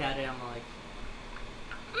look at it, I'm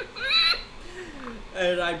like,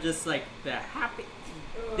 and I'm just like,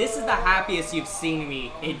 this is the happiest you've seen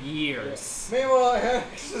me in years. Meanwhile,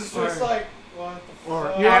 Alex is just Or- like, what the or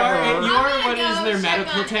fuck? You are, Ever. you I'm are gonna what is go their check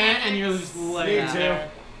medical on tent, Alex. and you're just Me laying too.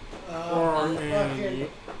 there. Or fucking,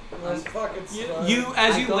 let's fucking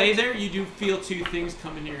As I you go lay to- there, you do feel 2 things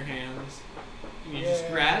come into your hands. You just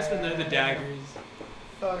grasp, and they're the daggers.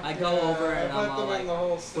 Fuck I go over and I I'm put all them like, in the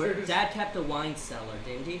holsters. Dad kept a wine cellar,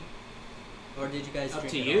 didn't he? Or did you guys Up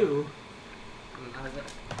drink to it you. all? I was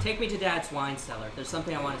like, take me to Dad's wine cellar. There's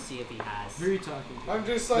something I want to see if he has. Who are you talking to? I'm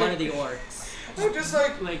just One like, of the orcs. I'm just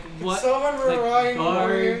like, Like can what? someone like remind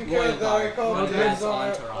guard- Orion Royal that I guard. called Royal dibs guard's on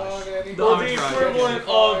entourage. any The Or the entourage. equivalent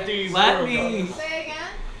of the Let royal me- guard. Say again?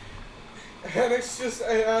 And it's just,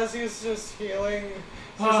 as he's just healing,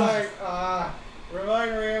 she's like,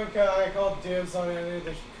 remind Ryuka I called dibs on any of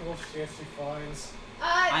the cool shit she finds.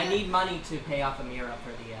 I need money to pay off Amira for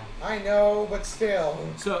the. I know, but still.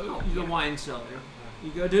 So the wine cellar.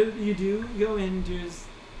 You do go into his.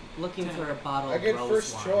 Looking for a bottle I of get rose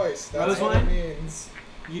first wine. choice. That's Rose what wine? it means.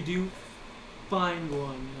 You do find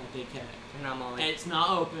one that they kept. And I'm all And like, it's not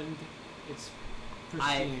opened. It's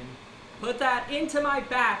pristine. put that into my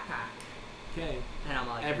backpack. Okay. And I'm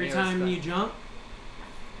like, Every Amira's time gonna- you jump,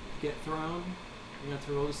 get thrown. You have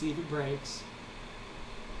to roll to see if it breaks.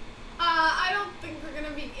 I don't think we're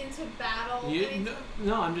gonna be into battle.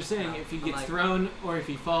 No, I'm just saying No, if he I'm gets like- thrown or if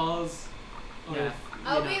he falls. Or Yeah. if,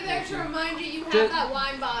 I'll you be know, there if to you- remind you have Just- that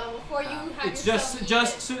wine bottle before you have It's yourself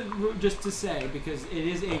just to say because it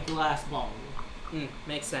is a glass bottle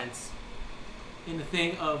makes sense. in the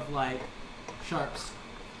thing of like sharps.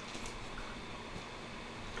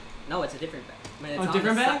 No, it's a different bag. When it's Oh, on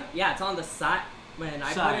different the bag? Yeah, it's on the side. When I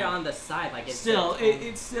put Side. it on the side, like it's Still, it's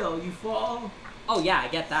it's still you fall. Oh yeah, I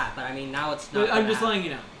get that, but I mean now it's not. But I'm just that. letting you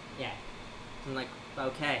know. Yeah. I'm like,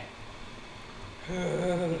 okay.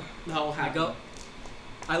 No,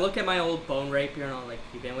 I look at my old bone rapier and I'm like,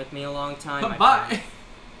 you've been with me a long time. my Bye. friend."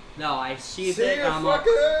 No, I sheath See it ya, and I'm like,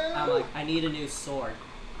 fucker! I need a new sword.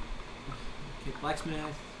 Okay, blacksmith.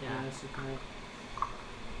 Yeah.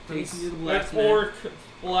 Please. Please. The That's blacksmith. orc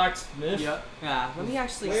blacksmith. Yep. Yeah, let me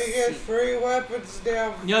actually We see. get free weapons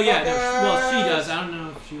now. No, yeah. No, well, she fuckers! does. I don't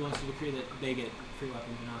know if she wants to decree that they get free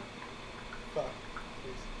weapons or not. Fuck.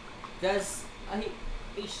 Does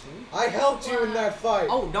I helped you in that fight.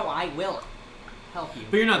 Oh no, I will help you.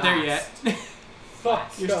 But you're not there yet. last.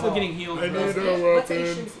 Fuck. You're still getting healed. I bro. need a What's weapon.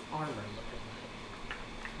 Asian's armor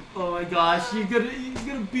looking Oh my gosh, you're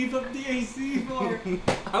gonna beef up the AC for like?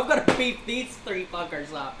 I'm gonna beat these three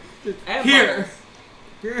fuckers up. And here. Bubbles.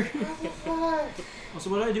 Here. What the fuck? Also,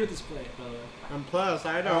 what do I do with this plate, by the way? And plus,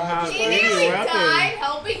 I don't have He any nearly died weapons.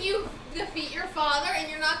 helping you defeat your father, and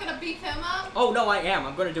you're not gonna beef him up? Oh no, I am.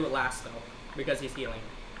 I'm gonna do it last though, because he's healing.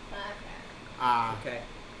 Okay. Ah. Okay.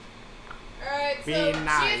 Alright, Be so she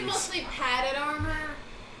nice. has mostly padded armor.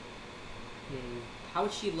 How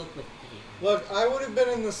would she look with healing? Look, I would have been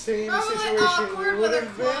in the same Probably situation awkward you would with a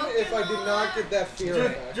have been cloak if I and did all not that. get that fear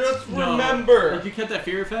effect. Just No. remember. If you kept that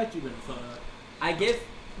fear effect, you would have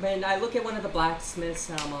I look at one of the blacksmiths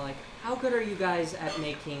and I'm like, how good are you guys at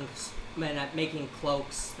making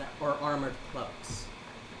cloaks or armored cloaks?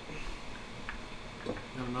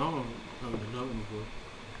 I don't know. I haven't done it before.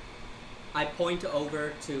 I point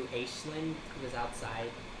over to Aishlin, who is outside.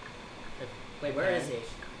 Wait, where is Aishlin?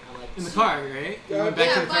 I'm like, In the car, right? You Yeah, went back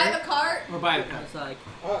to Yeah, the by car? the cart. Or by the I car? was like,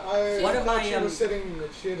 I What if thought I, she was sitting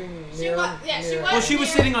She near wa- yeah, she near- was- Well, she was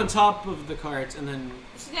near- sitting on top of the cart, and then...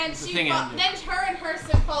 Then The she thing ended. then her and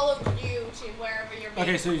Hurston followed you to wherever you're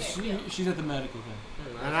Okay, so yeah. she's at the medical thing.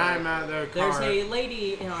 And I'm at the there's car. a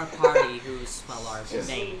lady in our party who's, well, our Just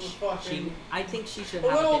mage. fucking- I think she should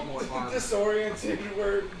a have a little bit more armor. disoriented.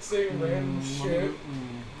 We're saying random shit. Okay.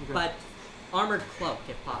 But armored cloak,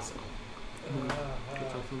 if possible.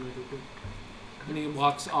 And he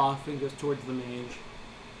walks off and goes towards the mage.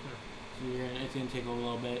 So it's gonna take a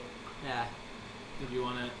little bit. Yeah, If you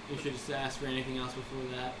wanna, you should just ask for anything else before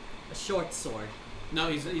that. a short sword. No,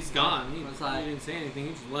 he's gone. He, Was like- he didn't say anything.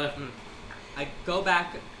 He just left. I go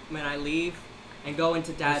back when I leave and go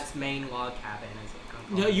into Dad's main log cabin. As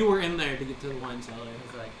I'm No, calling it. you were in there to get to the wine cellar. I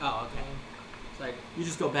was like, oh, okay. It's like, You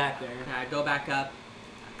just go back there. and I go back up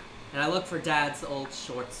and I look for Dad's old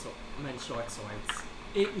short swords.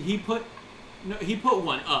 He put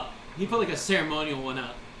one up. He put like a ceremonial one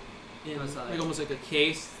up. In, Was that like like- almost like a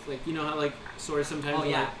case. Like you know how like swords sometimes Oh are,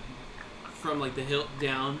 yeah. like from like the hilt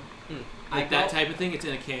down. I Like that go- type of thing. It's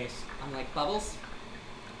in a case. I'm like, Bubbles,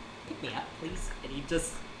 pick me up, please. And he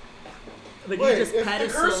just, but Wait, he just if the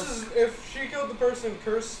pedestals. curse is, if she killed the person and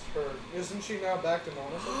cursed her, isn't she now back to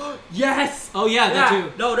normal? Yes. Oh yeah, that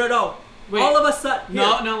too. No. Wait. All of a sudden.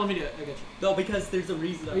 No, here. no, let me do it. I got you. No, because there's a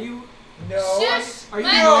reason. Are you No. Shush! are you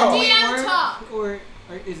Let normally the DM orc talk. or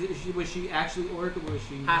was she actually orc or was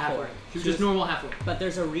she Half orc? orc. She was She just was- normal half orc. But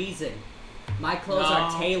there's a reason. My clothes No.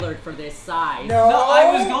 are tailored for this size. No. No,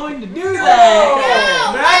 I was going to do No.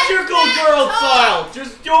 that. Magical let girl them style. talk.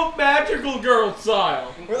 Just don't magical girl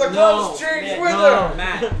style. Where the No. clothes change Man, with no. her.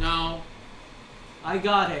 Matt. No, I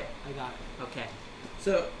got it. Okay.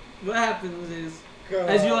 So what happens is, God.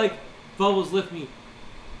 as you're like, Bubbles, lift me.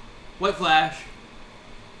 White flash,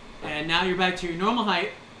 and now you're back to your normal height,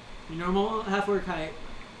 your normal half orc height.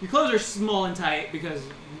 Your clothes are small and tight because,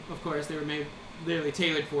 of course, they were made literally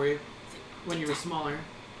tailored for you when you were smaller.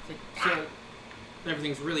 It's like, So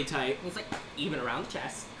everything's really tight. it's like even around the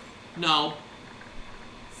chest. No,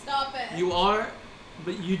 Stop it. you are,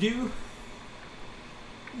 but you do.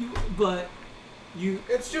 But you.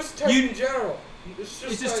 It's just tight You- in general. It's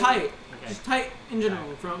just tight. Okay. Just tight in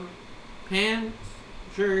general, from pants,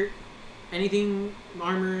 shirt, anything,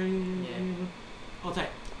 armor, and all tight.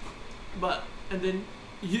 But and then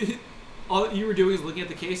all you were doing is looking at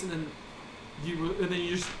the case, and then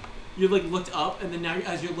you like looked up, and then now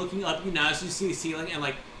as you're looking up, you now see the ceiling and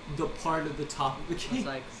like the part of the top of the I case. was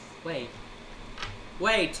like,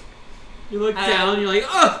 wait. You look down, you're like,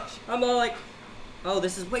 oh, I'm all like, oh,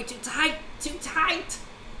 this is way too tight. Too tight.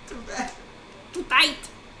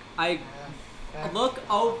 I look,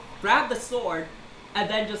 grab the sword, and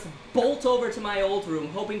then just bolt over to my old room,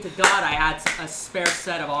 hoping to God I had a spare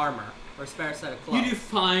set of armor or spare set of clothes. you do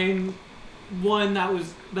find one that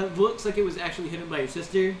looks like it was actually hidden by your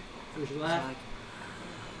sister. So she It's laughed.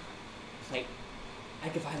 like, I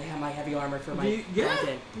can finally have my heavy armor for my Yeah,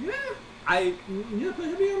 mountain. yeah, I yeah. Put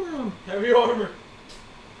heavy armor on. Heavy armor.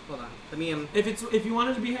 hold on. Let me If you want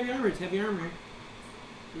it to be heavy armor, it's heavy armor.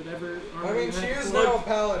 Whatever armor. I mean, you she have. is now a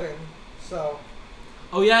paladin, so.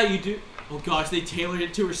 Oh yeah, you do. Oh gosh, they tailored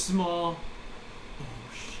it to her small. Oh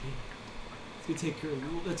shit. It's gonna take her.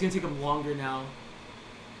 That's gonna take them longer now.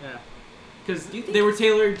 Yeah. Because Do you think they were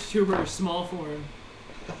tailored to her small form.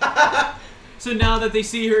 So now that they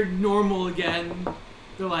see her normal again,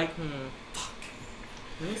 they're like,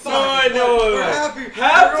 So I know We're it. happy.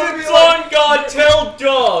 Have We're gonna the be sun god tell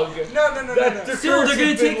Doug No. that the still, curse they're gonna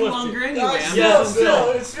has been take lifted. longer anyway. I'm Yeah, just-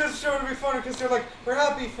 Still, it's just showing to be funny because they're like, we're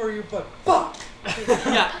happy for you, but fuck.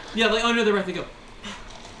 yeah, like under the breath they go,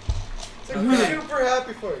 It's like, we're super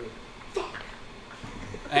happy for you.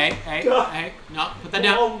 hey, no, put that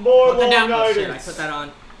down. Oh, more Put that down. long-nighters. Shit,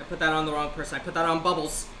 I put that on the wrong person. I put that on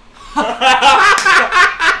Bubbles.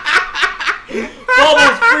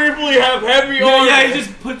 Bubbles briefly have heavy armor. Yeah, he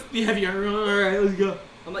just puts the heavy armor on. Alright, let's go.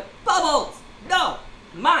 I'm like, Bubbles! No!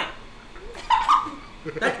 Mine!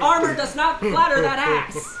 That armor does not flatter that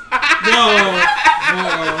ass! No.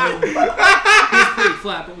 He's pretty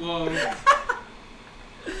flat, but whoa.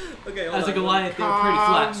 Okay, hold As a on. Goliath, they were pretty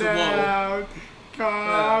flat, so whoa.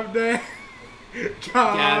 Calm down.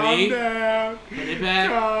 Calm Gabby. down. Put it back.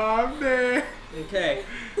 Calm down. Okay,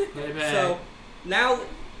 Put it back. so now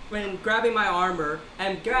when grabbing my armor,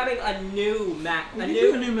 I'm grabbing a new You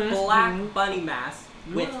do a new mask, black man. bunny mask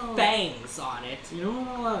with Wow. fangs on it. You know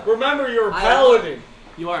what? Remember, you're a I- paladin.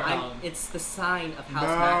 You are Paladin. It's the sign of House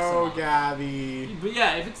No, Maximum. Gabby. But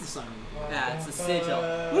yeah, if it's the sun. Yeah, it's a sigil.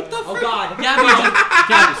 What the Oh frick? God,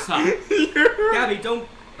 Gabby, stop. Gabby,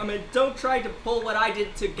 don't try to pull what I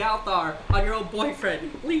did to Galthar on your own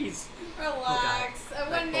boyfriend, please. Relax. I That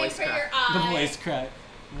wouldn't aim voice for your crack. eye. The voice crack.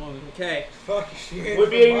 Whoa. Okay, Fuck, she ain't Would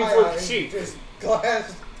be from aiming my for eyes, cheek. Just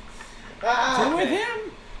glass. Ah. Deal with okay.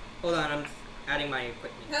 him? hold on, I'm adding my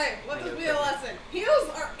equipment. Hey, what My does new be a equipment. lesson? Heels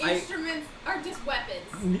are I- instruments, are just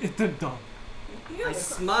weapons. It's the dog. I Heels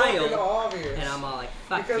smile, Fucking obvious. and I'm all like,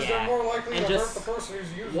 fuck because yeah. they're more likely And to hurt just the person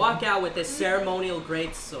who's using Walk them. out with this ceremonial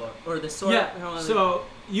greatsword, or the sword. Yeah, so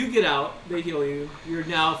you get out, they heal you. You're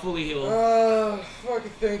now fully healed.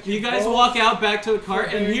 Fucking thank you. You guys both. walk out back to the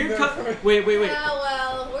cart, for and being here there comes. for me. Wait.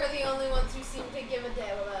 well, we're the only ones who seem to give a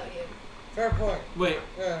damn about you. Fair point. Wait.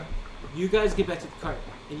 Yeah. You guys get back to the cart,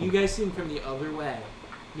 and you guys see him from the other way.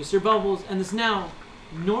 Mr. Bubbles and this now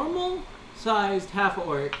normal-sized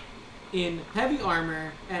half-orc in heavy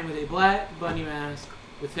armor and with a black bunny mask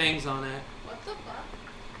with fangs on it. What the fuck?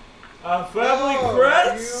 A family Oh,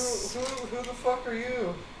 crest. Who the fuck are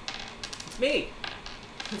you? It's me.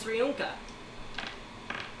 It's Ryunka.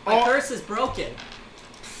 My curse is broken.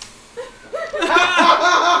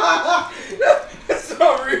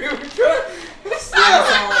 Sorry,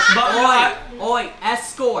 Oi,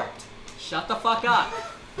 escort. Shut the fuck up.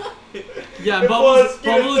 Yeah, It Bubbles was just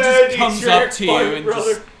Kennedy comes Jack, up to you my and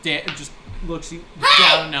brother. just looks you Hey!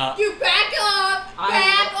 down and up. You back up!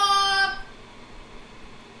 Back up!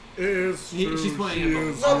 It's She's pointing at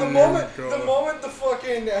Bubbles. No, the moment the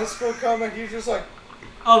fucking escort comment, he's just like,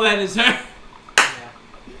 Oh, that is her.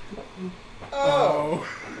 oh.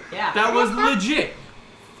 Yeah. That was legit.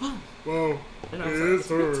 Whoa. And It's it's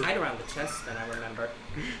pretty her. tight around the chest, and I remember.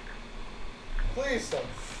 Please don't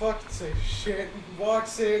fucking say shit.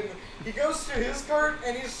 Walks in. He goes to his cart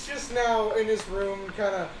and he's just now in his room,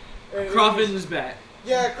 kind of. Coffin is back.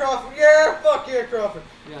 Yeah, Crawford. Yeah, fuck yeah, Crawford.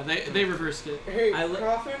 Yeah, they reversed it. Hey, I li-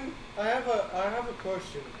 Crawford, I have a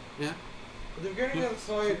question. Yeah. At the beginning of the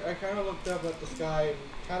fight, I kind of looked up at the sky and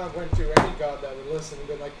kind of went to any god that would listen and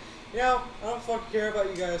been like, you know, I don't fucking care about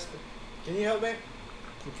you guys, but can you help me?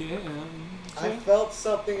 Okay. I felt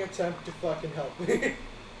something attempt to fucking help me.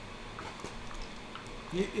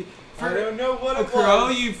 I don't know what a it crow,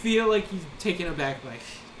 was. you feel like he's taken aback by.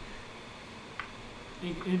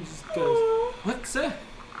 He just goes, "What's that?"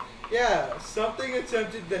 Yeah, something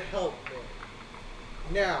attempted to help me.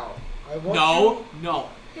 Now, I want No.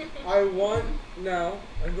 now,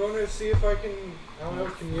 I'm going to see if I can, I don't know,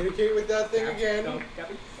 communicate with that thing again. Go,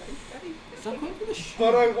 Gabby. Stop going for the shit.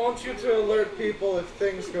 But I want you to alert people if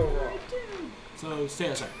things go wrong. So stay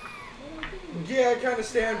outside. Yeah, kind of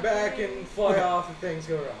stand back and fly off if things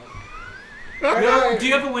go wrong. Do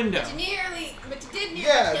you have a window? But you did nearly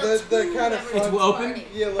Yeah, kill the two kind of members front the open? party.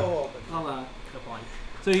 Yeah, a little open. Hold on. Good one.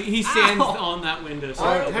 So he stands Ow! on that window. So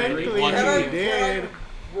Oh, technically watch Can he I, you. did. can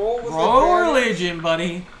I roll with Roll advantage? religion,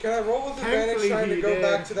 buddy. Can I roll with advantage Technically trying to he go did.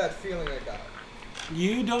 back to that feeling I got?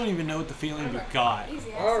 You don't even know what the feeling you got.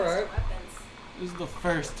 Easy access Alright. to weapons. This is the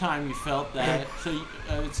first time you felt that, so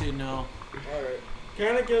I would say no. Alright.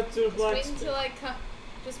 Can I get to Just black? wait until I come.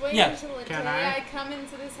 Just wait Yeah. until the Can day I? I come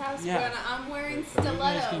into this house Yeah. when I'm wearing You guys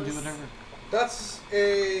stilettos. can do whatever. That's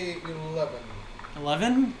a 11.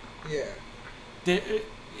 11? Yeah.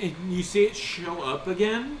 You see it show up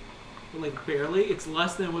again, like barely. It's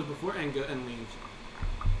less than it was before, and leaves.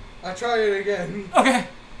 I try it again. Okay.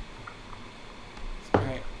 All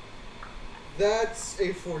right. That's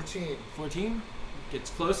a 14. 14 gets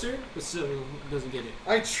closer, but still doesn't get it.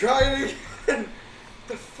 I try it again.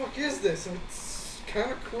 The fuck is this? It's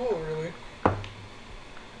kind of cool, really.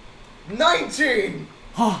 19.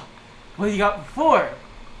 Oh, well, you got 4.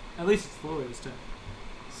 At least it's lower this time.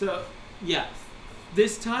 So yeah,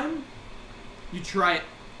 this time you try it.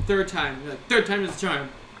 Third time, you're like, third time is the charm.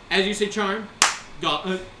 As you say charm,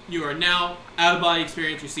 you are now out of body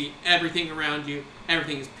experience. You see everything around you.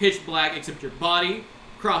 Everything is pitch black except your body,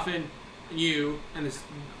 Croffin, you, and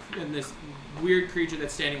this weird creature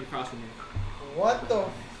that's standing across from you. What the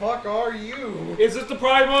fuck are you? Is it the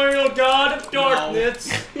primordial god of darkness?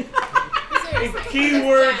 Seriously, A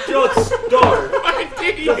keyword just dark.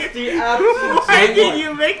 Just the absence Why of did light.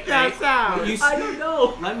 you make that sound? You I don't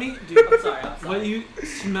know. Let me do. I'm sorry. What you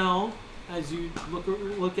smell as you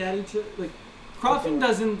look at each other, like Croffin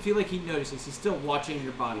doesn't feel like he notices. He's still watching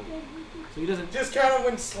your body, so he doesn't. Just kind of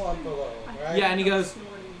went slump below, right? Yeah, and he goes.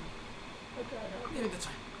 Maybe that's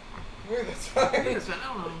fine. Maybe that's Maybe fine. that's fine. I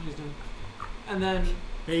don't know what he's doing. And then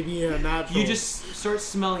Maybe a natural. you just start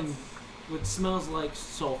smelling what smells like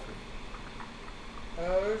sulfur.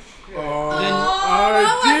 Oh shit.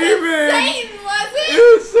 that wasn't Satan, was it?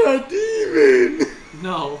 It's a demon.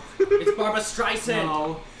 No, It's Barbara Streisand.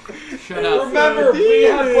 no. Shut up. Remember, we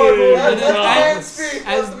have primordial Let the man gods. speak.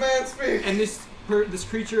 as- Let the man speak. And this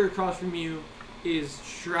creature across from you is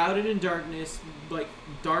shrouded in darkness, like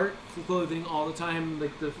dark clothing all the time.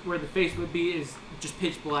 Like where the face would be is just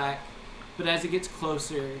pitch black. But as it gets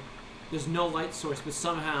closer, there's no light source. But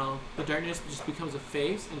somehow the darkness just becomes a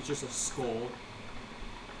face, and it's just a skull.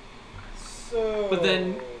 So. But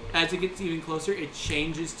then, as it gets even closer, it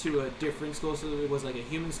changes to a different skull. So it was like a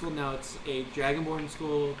human skull. Now it's a dragonborn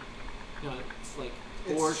skull. Now it's like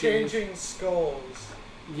It's orcish. changing skulls.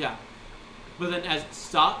 Yeah. But then as it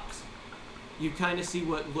stops, you kind of see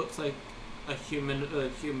what looks like a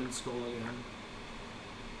human skull again.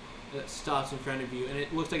 That stops in front of you, and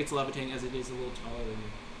it looks like it's levitating as it is a little taller than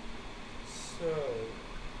you. So.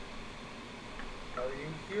 Are you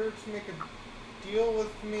here to make a deal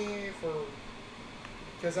with me for.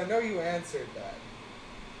 Because I know you answered that.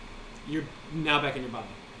 You're now back in your body.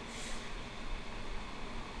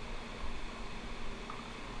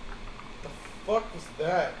 The fuck was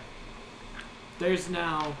that? There's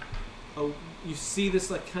now you see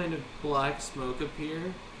this like kind of black smoke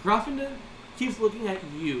appear. Groffinda keeps looking at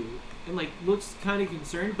you and like looks kind of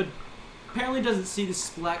concerned, but apparently doesn't see this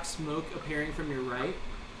black smoke appearing from your right.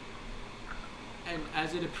 And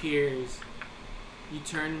as it appears, you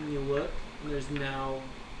turn and you look, and there's now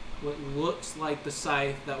what looks like the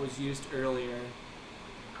scythe that was used earlier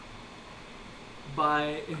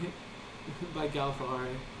by Galfar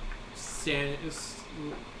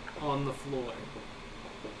on the floor.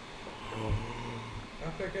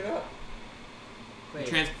 I'll pick it up. Wait.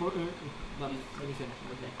 Transport. Let me finish.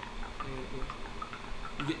 Okay.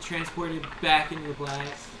 You get transported back into the black.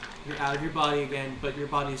 You're out of your body again, but your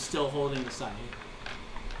body is still holding the scythe.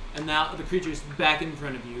 And now the creature is back in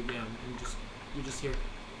front of you again, and you just hear.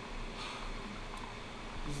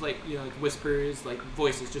 Just like like whispers, like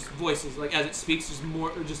voices. Like as it speaks, just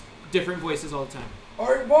more, just different voices all the time. All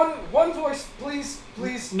right, one voice, please.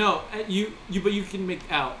 No, but you can make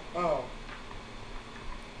out. Oh.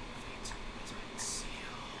 Fate has been sealed.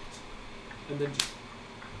 And then just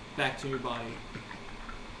back to your body.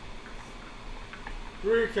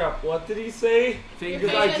 Recap, what did he say? Fate, Your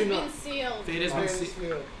Because fate I has do been not- sealed. fate has been Fate is sealed.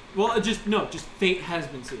 sealed. Well, just fate has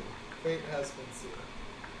been sealed. Fate has been sealed.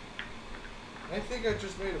 I think I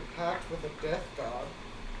just made a pact with a death god.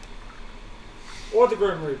 Or the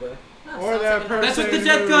Grim Reaper. Or that person. That's what the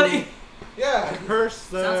death god is. Yeah. Curse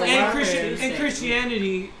the. Sounds like And Wow. weapons. in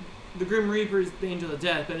Christianity, the Grim Reaper is the angel of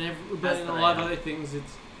death, but That's in what a I lot of know. other things,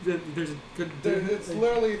 there's a good. It's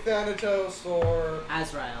literally Thanatos or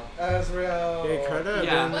Azrael. Azrael. It could have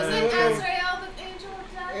Yeah. been. Was it Azrael the angel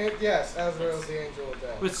of death? Yes, Azrael's the angel of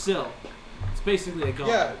death. But still, it's basically a god.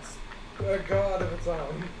 Yeah, it's a god of its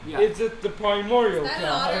own. Yeah. Is it the primordial Is that an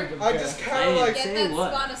god honor? of I death? just kind of Say like. Say Get that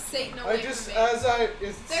what? spawn of Satan away I from just me. as I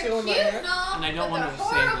it's They're still in my cute hand. and all, And I don't but wanna they're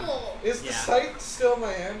say them. horrible. Is the Yeah. scythe still in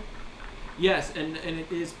my hand? Yes, and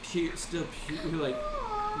it is still pure, like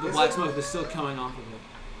the Is black it- smoke is still coming off of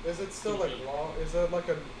it. Is it still like long? Is it like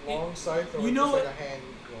a long scythe or You know just like what- a hand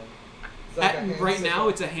one? It's like a hand Right now, sickle.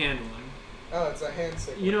 it's a hand one. Oh, it's a hand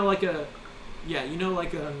sickle. You know, like a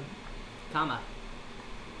Comma.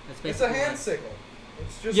 That's it's basically a hand what- sickle.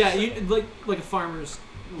 It's just yeah, a sickle. like a farmer's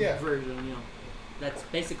Yeah. version. That's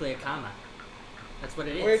basically a comma. That's what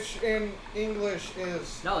it is. which in English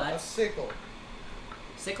is No, a that's- sickle.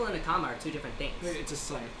 Sickle and a comma are two different things. It's a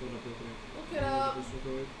scythe. Look Look it up.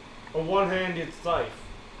 A one-handed scythe.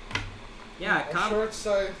 Yeah, A comma. short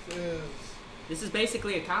scythe is. This is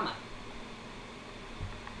basically a comma.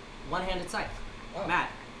 One-handed scythe. Oh.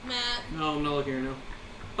 Matt. Matt. No, I'm not looking right now.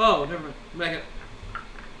 Oh, never mind. Back it.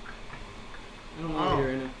 I don't want to look at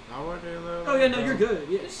it right now. I would do that. Oh yeah, no, you're good.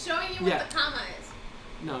 Yeah. Just showing you Yeah. what the comma is.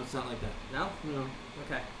 No, it's not like that. No? No,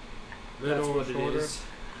 Okay. that's Little what it shorter. is.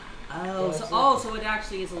 So it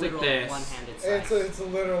actually is a It's like literal this. one-handed scythe. It's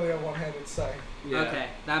literally a one-handed scythe. Yeah. Okay,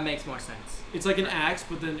 that makes more sense. It's like an axe,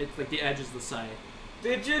 but then it's like the edge is the scythe.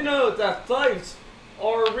 Did you know that scythes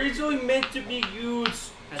are originally meant to be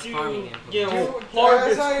used As to, farming implements. you know, As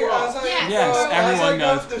harvest I, crops? Yes. Yes, everyone as I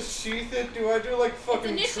does. go to sheath it, do I do like It's fucking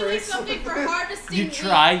initially tricks? something for with it? harvesting You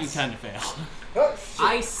try, you wheat. kind of fail. Oh, shit.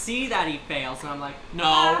 I see that he fails, and I'm like, No,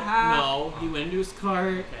 Aha. no, he went into his cart.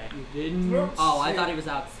 Okay. You didn't. Nope. oh, I thought he was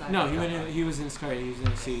outside. No, he was in his cart. He was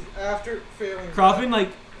in his seat. After failing. Crawford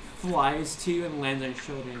like flies to you and lands on your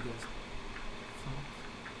shoulder and goes,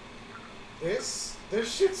 This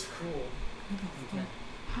shit's cool. Okay.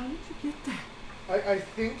 "How did you get that?" I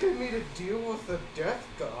think I made a deal with the death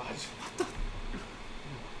god.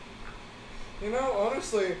 You know,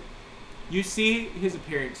 honestly, You see his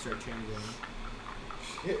appearance start changing.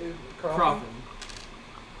 shit, Crawford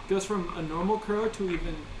goes from a normal crow to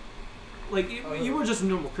even like you were just a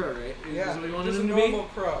normal crow, right? Yeah, Is what you wanted just a him to normal be.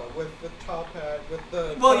 crow with the top hat, with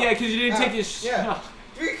the. Well, top yeah, because you didn't hat. take his. Yeah.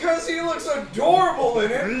 Because he looks adorable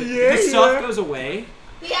in it. The stuff goes away.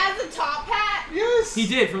 He has a top hat. Yes. He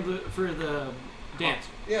did for the dance,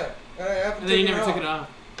 Yeah, and I haven't and then he taken never it took it off.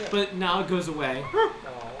 Yeah. But now it goes away, Aw.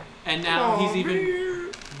 and now Aw, he's even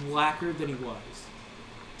man. blacker than he was.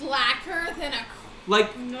 Blacker than a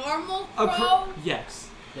Like normal a crow. yes,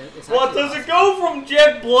 It's What actually does it go from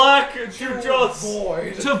jet black to just?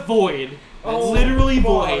 void. to void. Oh, Literally fuck.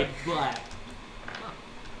 void black.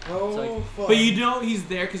 Oh, So- fuck. But you know he's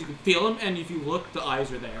there because you can feel him, and if you look, the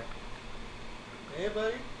eyes are there. Hey,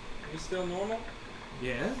 buddy, you still normal?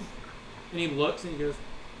 Yeah. And he looks and he goes,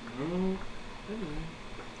 "No."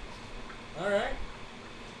 All right.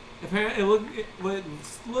 Apparently, what it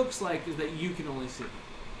looks like is that you can only see.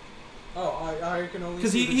 Oh, I can only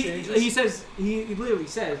Because see the he changes. says he literally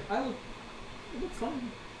says, I look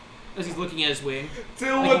fine. As he's looking at his wing.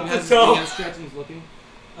 Still Like with he the has his wing toe. outstretched and he's looking.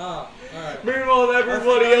 Ah, all right. Meanwhile,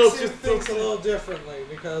 everybody I else see just thinks a looks. little differently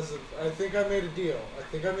because I think I made a deal.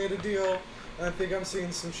 And I think I'm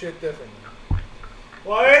seeing some shit differently.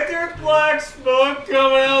 Why is there black smoke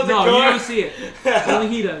coming out of the No, car? you don't see it. Only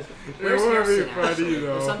he does. Where's It would be Harrison funny actually? There's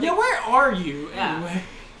though. something- Yeah, where are you Yeah. anyway?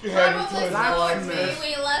 You had me Probably towards so the with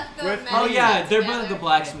me. We left the With- Oh yeah, medicine they're both together. the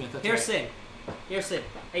blacksmith. That's Here's right. Sid. Here's Sid.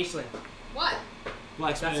 Aislinn. What?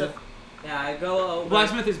 Blacksmith. That's a. Yeah, I go over.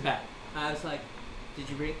 Blacksmith is bad. I was like, do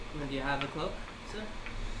you have a cloak, sir?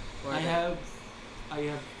 Or I the- have.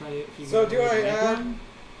 If you So can do I make add- one.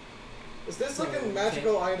 Is this like a Okay.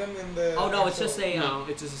 magical item in the? Oh no, it's actual- just a. No,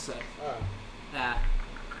 it's just a set. Ah.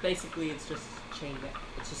 Basically, it's just chain.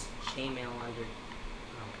 It's just chainmail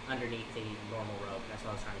underneath the normal rope. That's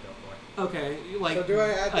what I was trying to go for. Okay, like So do I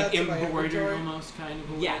add like that to my embroidered inventory? almost kind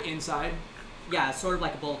of Yeah. inside. Yeah, it's sort of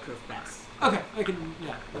like a bulletproof vest. Okay, I can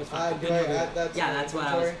that's fine. Do I add that to Yeah, my that's what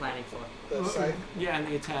I was inventory? planning for. The scythe. Yeah, and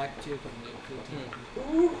the attack too.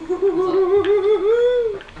 Hmm.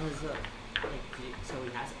 Ooh. I was, so he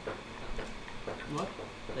has it. What?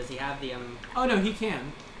 Does he have the Oh no, he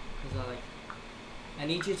can. He's like, I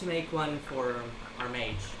need you to make one for our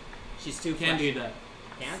mage. She's too Can fresh. do that.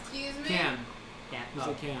 Can't? Excuse me. Can. Can't. Yes,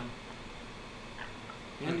 Oh. I can.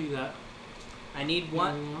 Can do that. I need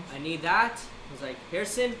one. Anything else? I need that. I was like,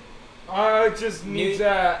 Pearson. I just need New- to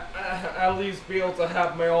at least be able to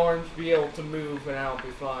have my arms be able to move, and I'll be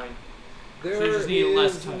fine. There So you just need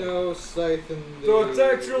less is time. no scythe in the. So it's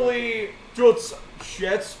actually just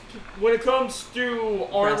chest. When it comes to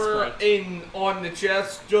armor Breastplate. on the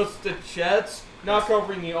chest, just the chest, not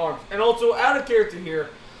covering the arms. And also, out of character here,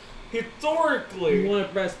 historically, want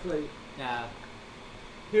a breastplate. Yeah.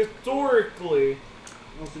 historically,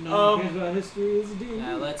 Also about history is a D.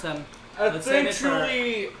 Yeah. Let's Let's save it for-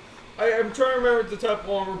 essentially, I'm trying to remember the type of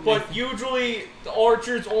armor, but usually the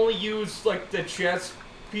archers only use like the chest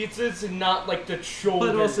pieces and not like the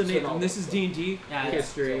shoulders. But also and Nathan, all this is that D&D Yeah, yeah.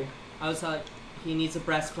 history. I was like, he needs a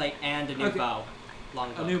breastplate and a new Okay. bow.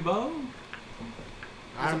 Long bow. A new bow?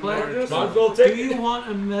 I'm black- more just- Might as well Do take you it. want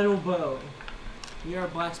a metal bow? We are a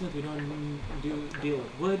blacksmith. We don't deal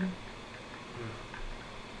with wood.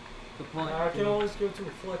 Good point. I can always go to a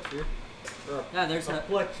Fletcher. Yeah, there's A a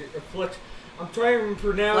Fletcher. A Fletcher. I'm trying to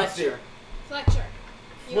pronounce Fletcher. it. Fletcher.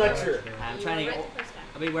 Fletcher. I'm trying to Right get. the first time.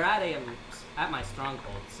 I mean, we're at my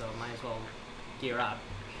stronghold, so might as well gear up.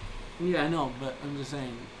 Yeah, I know, but I'm just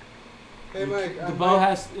saying. Hey, Mike. The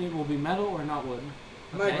bow it will be metal or not wood.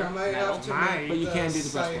 Mike, Okay, I might have to Mike. make But you the can't do the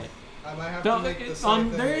scythe. breastplate. I might have Don't, to make the it,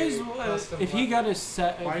 scythe. there is custom if he got a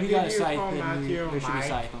set, Why if he did got a you scythe, call then Matthew there should be a Mike?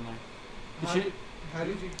 scythe on there. It How, should, how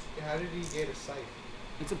did he get a scythe?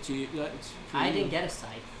 it's up to you. It's for I you. didn't get a scythe.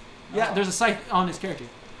 Yeah, there's a scythe on his character.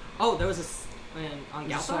 Oh, there was on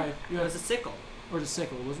There's a Galthar? scythe. There was a sickle. Or the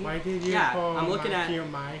sickle, wasn't Why it? did you Yeah, call I'm looking at- Matthew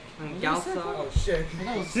Mike? On Was it a sickle? Galthar. Oh shit. I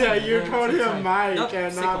thought it was Yeah, sickle. you It's called a him scythe. Mike Nope,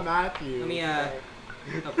 and sickle. not Matthew. Let me Sorry.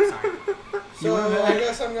 Oh, sorry. So I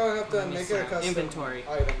guess I'm gonna have to Let me make see. it a custom Inventory.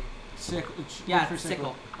 item. Sickle. Yeah, look for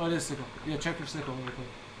sickle. Oh, it is sickle. Yeah, check for sickle real quick.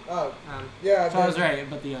 Oh, Um, yeah. So I was but right,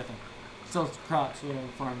 but the other thing. Still, it's crocs, whatever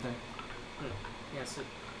farm thing. yeah, so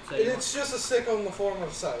you It's just a sickle in the form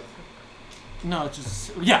of scythe. No, it's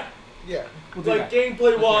just yeah. Yeah. We'll do Like that.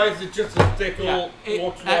 gameplay wise, it's just a sickle. Yeah,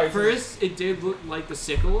 looks at wise. first it did look like the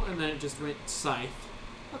sickle, and then it just went scythe.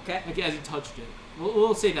 okay. Like as he touched it.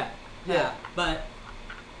 We'll say that. Yeah, but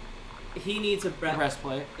he needs a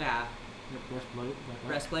Breastplate. Yeah, Yeah, breastplate.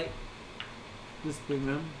 breastplate. This big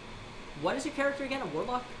man. What is your character again? A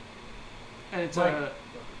warlock? And it's Like-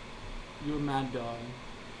 you're a mad dog.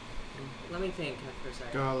 Let me think for a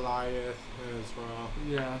second. Goliath as well.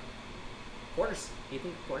 Yeah. Do you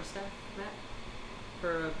think quarterstaff, Matt?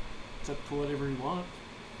 For a It's up to whatever you want.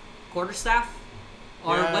 quarterstaff?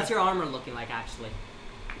 Or Yeah. what's your armor looking like actually?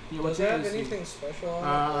 Yeah, Does what's it have yours? anything special on it?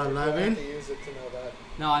 Or do I 11? have to use it to know that?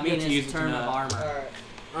 No, I You mean have to use his it to turn know of that. armor.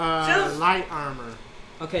 Alright. Just- Light armor.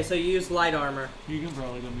 Okay, so you use light armor. You can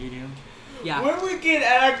probably go medium. Yeah. When we get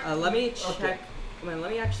act, Let me check. I mean,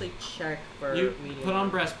 let me actually check for You medium. put on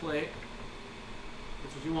breastplate.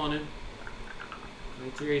 That's what you wanted.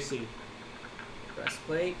 It's your AC.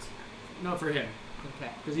 breastplate. No, for him,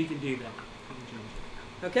 Okay. because he can do that. He can change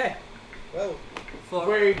it. Okay. Well, For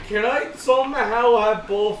wait, can I somehow have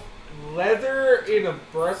both leather in a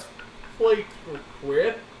breastplate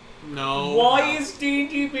equipped? No. Why is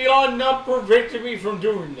D&D Beyond not preventing me from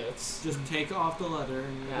doing this? Just take off the leather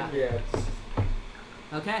and Yeah. Yeah.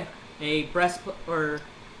 okay, a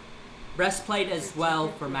breastplate as well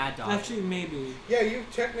for Mad Dog. Actually, maybe yeah, you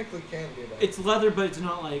technically can do that. it's leather, but it's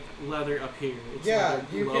not like leather up here. It's yeah, leather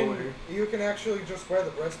you lower. can actually just wear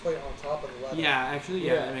the breastplate on top of the leather. Yeah, actually,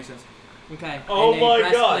 yeah, Yeah. that makes sense. Okay. Oh and my a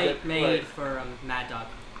God, breastplate that's made right. for Mad Dog.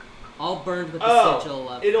 All burned with the Oh, sigil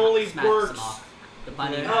of it only smacks them works- off. The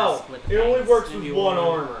bunny Yeah. mask Oh, with the it only fangs. works And with you one want-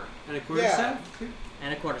 armor. And a quarter Yeah. staff.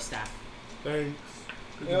 And a quarterstaff. Thanks.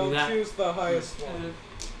 You can You'll do that. choose the highest Uh, one.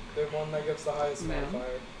 The one that gives the highest Yeah.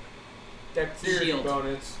 modifier. Dexterity Shield.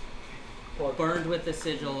 bonus. Plus- Burned with the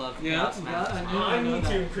sigil of Yeah, chaos yeah, mask I know. I need that.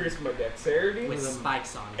 to increase my dexterity. with them.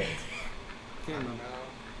 spikes on it. Can't remember.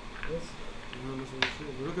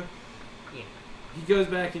 No. Okay. Yeah. He goes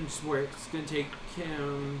back and just works. It's gonna take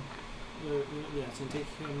him. Yeah, it's gonna take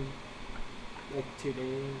him like 2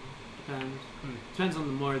 days. Depends. Depends on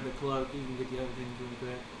the more the cloak. You can get the other things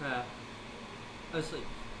really quick. I was like,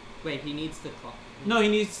 wait, he needs the clock. No, he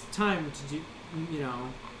needs time to do.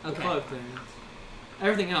 The Okay. cloak thing.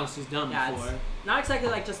 Everything else he's done Yeah, before. it's not exactly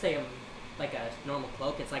like just a like a normal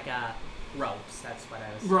cloak. It's like a robes. That's what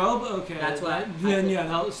I was. Robe. Okay. That's what I Then think- yeah,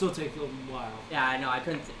 that'll still take a while. Yeah, I know. I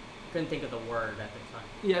couldn't think of the word at the time.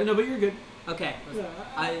 Yeah. No, but you're good. Okay. Yeah,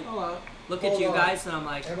 I- I'll allow it. Look at Hold you on. guys, and I'm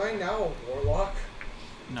like, Am I now a warlock?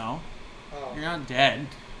 No, Oh. you're not dead.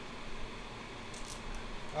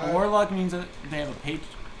 A warlock means that they have a page.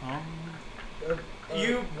 Oh.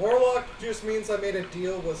 Warlock just means I made a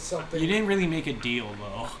deal with something. You didn't really make a deal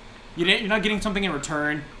though. You're not getting something in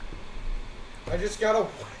return. I just gotta.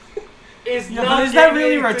 It's Yeah, not but is that getting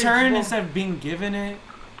really anything return from- instead of being given it?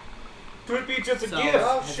 Could be just a So- gift.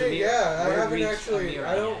 Oh Has the shit! mirror- Yeah, I word haven't reached a actually. mirror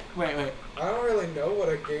I don't. yet? Wait. I don't really know what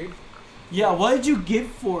I gave. Yeah, what did you give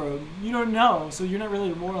for him? You don't know, so you're not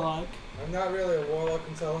really a warlock I'm not really a warlock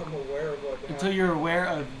until I'm aware of what. until you're aware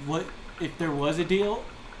of what if there was a deal,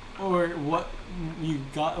 or what you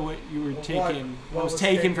got, what you were What- taking, what what was was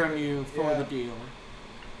taken taken, from you for yeah. the deal.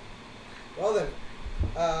 Well then,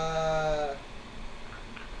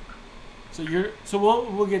 So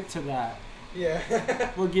we'll get to that. yeah.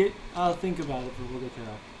 I'll think about it, but we'll get to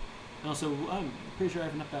that. And also, I'm pretty sure I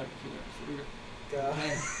have enough battery for that, so we're good. God.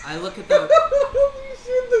 okay. I look at the. Holy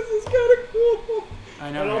shit! This is kind of cool. I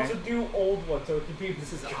And know, also right? do old ones so it could be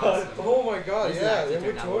This is cut. awesome. Oh my god! This is Yeah, actually it would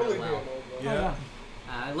turned out totally really be an well. old one. Oh, yeah.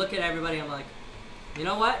 I look at everybody. I'm like, you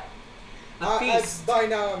know what? A I, feast. by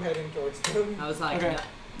now, I'm heading towards them. I was like, Okay.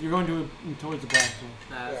 You're going towards the black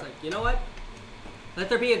one. I was Yeah. like, you know what? Let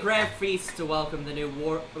there be a grand feast to welcome the new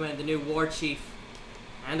war chief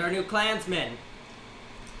And our new clansman.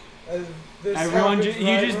 This Everyone,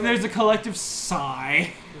 happens right there's a collective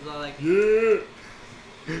sigh. It was all like, Yeah.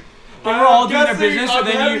 They were all doing their guessing business, so I'm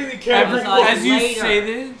then having you, the camera as you later. say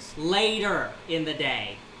this, later in the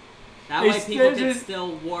day. That There's- way people there's can a-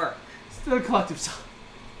 still work. still a collective sigh.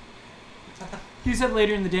 You said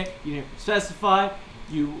later in the day. You didn't specify.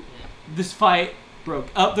 This fight broke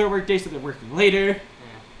up their workday, so they're working later.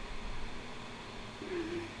 Yeah.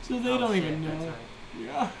 So they Oh, don't shit, even that's know. right.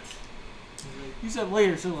 Yeah. You said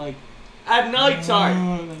later, so like. At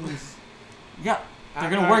nighttime. that means- yeah, they're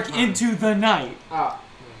gonna work into the night.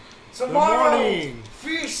 Tomorrow, morning.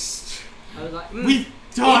 feast. I was like, We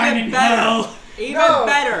died even in better. hell. Even No,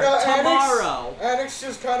 better, no, tomorrow. Annex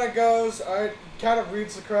just kind of goes, kind of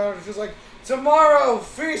reads the crowd, it's just like, tomorrow,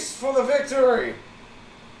 feast for the victory.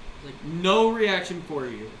 No reaction for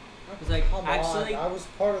you. I was like, Come actually, on, I was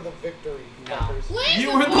part of the victory. No. fuckers. Please,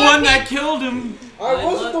 You were the one that killed him. I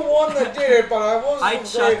wasn't the one that did it, but I was. I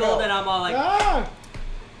chuckled and I'm all like, Ah!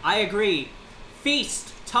 I agree.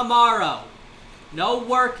 Feast tomorrow. No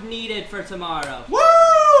work needed for tomorrow. Woo!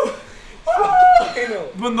 I know,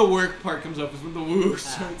 When the work part comes up is when the woo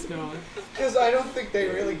starts going. because I don't think they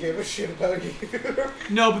really give a shit about you.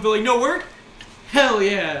 No, but they're like, no work? Hell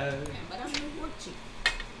yeah. Yeah, but I'm a work chief.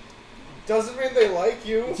 Doesn't mean they like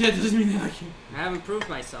you. Yeah, it doesn't mean they like you. I haven't proved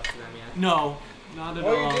myself to them yet. No, not at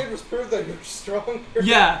All all. you did was prove that you're stronger.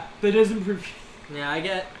 Yeah, that doesn't prove. Yeah, I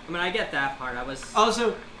get that part. I was.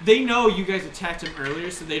 Also, they know you guys attacked him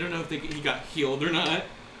earlier, so they don't know if he got healed or not.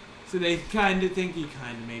 So they kind of think he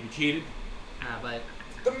kind of maybe cheated. But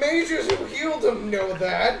The mages who healed him know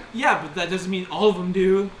that. Yeah, but that doesn't mean all of them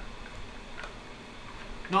do.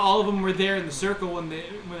 Not all of them were there in the circle when it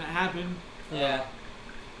happened. yeah.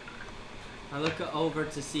 I look over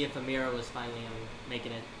to see if Amira was finally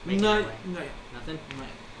making it her No, way. Nothing?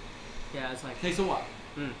 Yeah, it's like, Takes a while.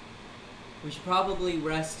 we should probably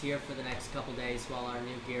rest here for the next couple days while our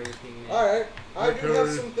new gear is being made. Alright, I do have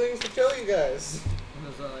Okay. some things to tell you guys. I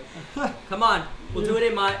was like, come on, we'll do it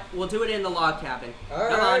in the log cabin. Come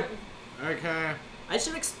on. Alright. Okay. I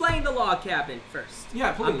should explain the log cabin first.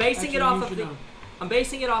 Yeah, please. I'm basing it Actually, off you of should the. know. I'm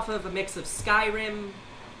basing it off of a mix of Skyrim.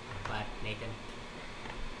 What, Nathan?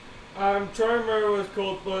 I'm trying to remember what it's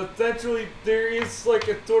called, but essentially there is like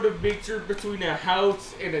a sort of mixture between a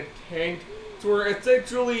house and a tent, to where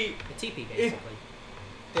essentially A teepee, basically.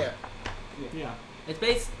 Yeah. Yeah.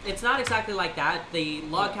 It's not exactly like that. The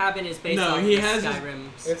log cabin is based No, on he the has his- Skyrim.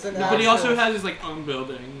 It's an But he actual- also has his like own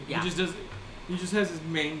building. Yeah. He just has his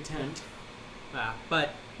main tent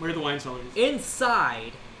But where the wine cellar is.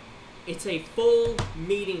 inside, it's a full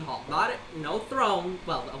meeting hall. No throne.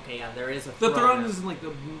 Well, okay, yeah, there is a The throne. throne is in like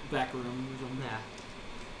the back room or something. Yeah.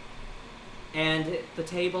 And the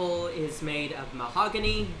table is made of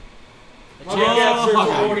mahogany. The Oh, yeah, chairs- there's a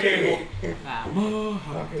okay. war table.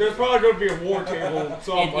 Yeah. There's probably going to be a war table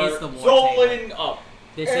somewhere. It is the war So table. linen up.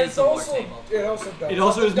 This And is it's the war also, table. It also does. It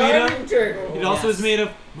also The is made of- dining table. It also Yes. is made of.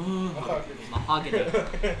 Mahogany. I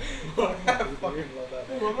fucking love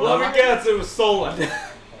that. Let me guess, it was Solon.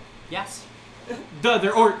 Yes. Duh,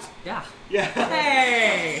 they're orcs. Yeah. Yeah.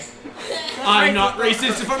 Hey! I'm not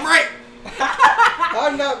racist if I'm right.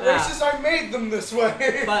 I'm not Yeah. racist, I made them this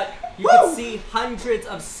way. But you can see hundreds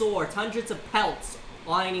of swords, hundreds of pelts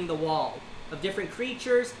lining the wall of different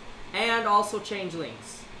creatures and also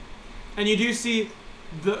changelings. And you do see,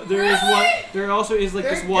 there is one. There also is like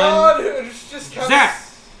Thank this one. God, it's just kind Zach!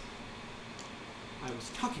 of... I was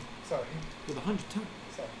talking Sorry. for the 100th time.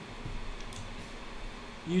 Sorry.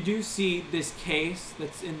 You do see this case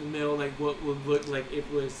that's in the middle, like what would look like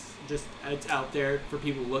it's out there for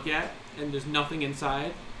people to look at, and there's nothing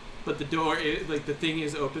inside, but the door, like the thing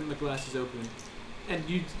is open, the glass is open, and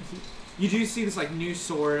you do see this like new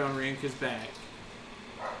sword on Ranka's back.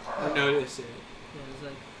 Or notice it. Yeah, it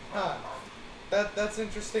was like, Ah, that's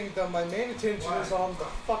interesting, though my main attention is on the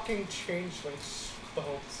fucking changeling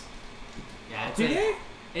skulls. yeah, Do they?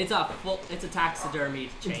 it's a taxidermied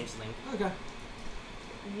changeling. Okay.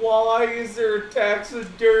 Why is there a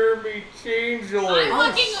taxidermy changeling? I'm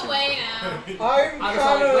looking away now. I'm I was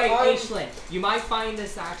kind like, of... wait, Aishlin, you might find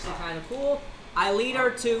this actually kind of cool. I lead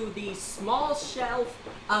her to the small shelf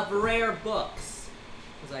of rare books.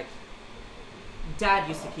 I was like, Dad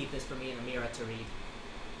used to keep this for me and Amira to read.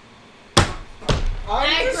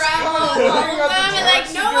 I just grab kinda hold of looking at the them and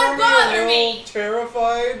like, no one taxidermy bother and me. all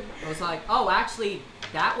terrified. I was like, oh, actually,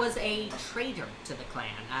 that was a traitor to the clan.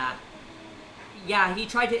 Yeah, he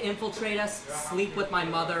tried to infiltrate us, sleep with my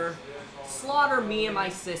mother, slaughter me and my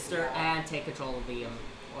sister, and take control of the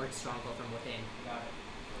Orc stronghold from within.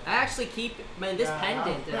 I actually keep this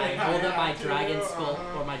pendant, and I hold up my dragon skull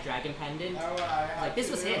or my dragon pendant. Like this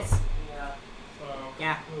was his.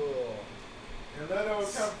 Yeah. Cool. And then it will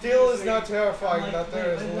come Still is not terrifying that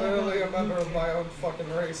there is literally a member of my own fucking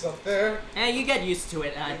race up there. And you get used to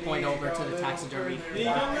it, and I point over to the taxidermy. What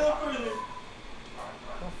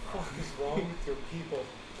the fuck is wrong with your people?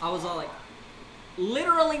 I was all like,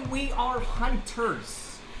 literally, we are hunters.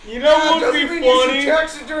 You know what would be doesn't mean funny? you should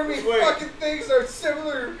taxidermy fucking things that are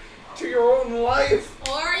similar to your own life.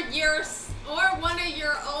 Or one of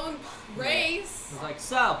your own race. I was like,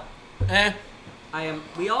 so,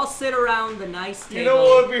 we all sit around the nice table. You know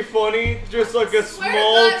what would be funny? Just like a Swear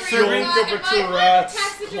small to God, chunk Ray, of a if I find a giraffe's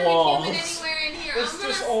taxidermy claws. human anywhere in here, It's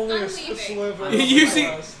just only a sliver. of You the see-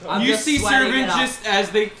 glass. I'm you just see sweating it servants up. just as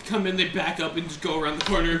they come in, they back up and just go around the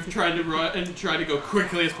corner and try to run and try to go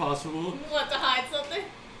quickly as possible. What, to hide something?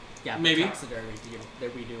 Yeah, Maybe. taxidermy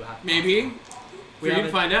that we do have. Maybe. We We have can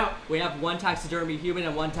it- find out. We have one taxidermy human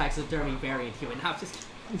and one taxidermy variant human. I'm just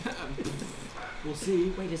We'll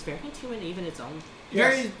see. wait, is variant human even its own?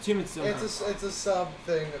 Yes. Very human still. It's a sub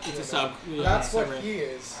thing. It's a sub. Yeah, That's what separate. he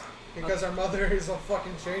is. Because our mother is a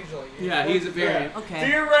fucking changeling. Yeah, he's a variant. Okay.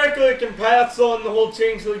 Theoretically, it can pass on the whole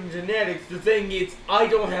changeling genetics. The thing is, I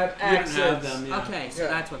don't have You don't access. have them. Yeah. Okay, so Yeah.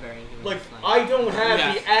 that's what variant human Like, is like. I don't have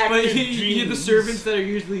Yeah. the active But genes. you're the servants that are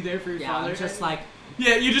usually there for your Yeah, father. I'm just like,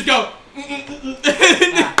 Yeah, you just go.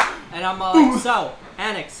 yeah. And I'm all like, so,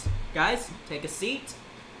 Annex, guys, take a seat.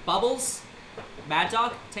 Bubbles, Mad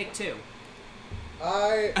Dog, take 2.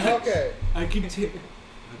 Okay. I can take.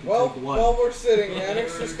 Well, take one. while we're sitting,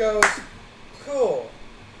 Annex just goes, cool.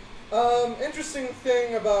 Interesting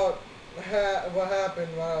thing about what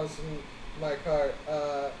happened when I was in my cart.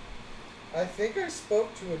 I think I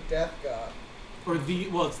spoke to a death god. Or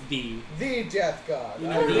it's the. The death god. You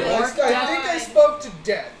I, know, the realized- orc I death think I god. spoke to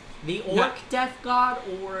death. The Orc Death God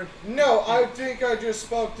or No, I think I just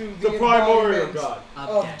spoke to The primordial embodiment god.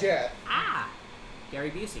 of death? death. Ah!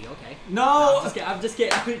 Gary Busey, okay. No. I'm just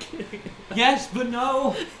kidding. I'm kidding. Yes, but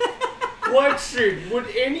no. Question: would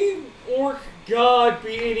any orc god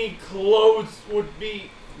be any close? Would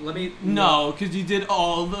be Let me No, because you did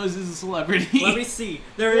all those as a celebrity. Let me see.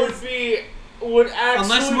 There would is be would actually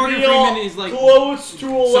Unless Morgan be Freeman is, like, close to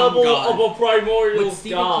a some level god. of a primordial would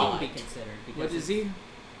Stephen god. King be considered? Because What is he?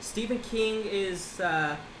 Stephen King is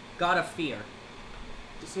God of Fear.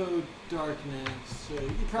 So darkness. So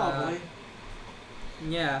you probably.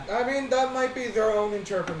 Yeah. I mean, that might be their own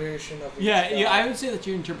interpretation of each yeah, god. yeah. I would say that's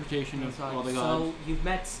your interpretation of all the gods. So you've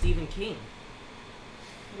met Stephen King.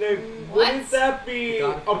 Now, What? wouldn't that be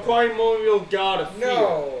God a of primordial god of fear?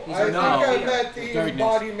 No, These I are think no. I fear. met the Darkness.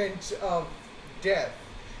 embodiment of death.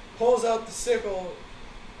 Pulls out the sickle.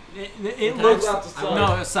 It Can I looks. roll out the scythe? No,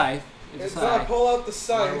 a scythe. It's It's a not scythe. pull out the I want to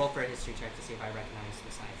scythe. roll for a history check to see if I recognize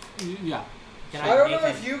the scythe. Yeah. Can I don't know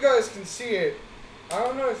Nathan, if you guys can see it. I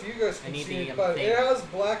don't know if you guys I can need see the, it, but thing. it has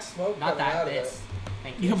black smoke Not coming out that, of it. this.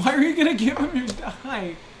 Thank you. Yeah. Why are you gonna give him your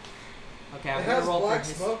die? Okay, It I'm has gonna roll for black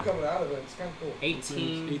his smoke coming out of it. It's kind of cool.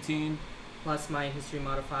 18 18. plus my history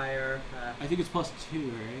modifier. I think it's +2, right?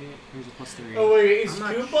 Or is it +3? Oh wait, is I'm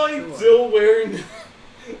not Cubine sure. still wearing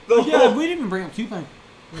the Yeah, whole? we didn't even bring up coupon.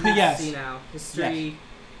 Let me Yes. see now. History.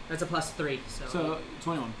 That's a +3. So. So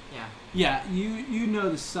 21. yeah. Yeah, you know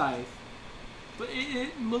the scythe, but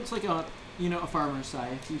it looks like a a farmer's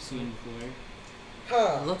scythe you've seen before.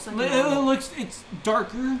 Huh. It looks like. But a normal- it's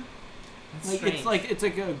darker. That's Like strange. it's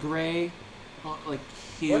like a gray, like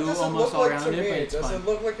hue What does it almost look all like around to it, me? but it's Does fun. it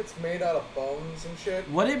look like it's made out of bones and shit?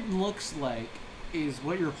 What it looks like is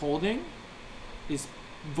what you're holding is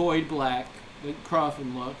void black, like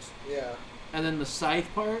Crawford looks, Yeah. and then the scythe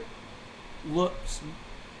part looks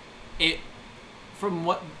from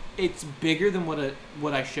what it's bigger than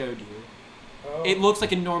what I showed you. Oh. It looks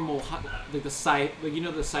like a normal like the scythe, like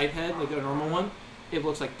the scythe head, like a normal one. It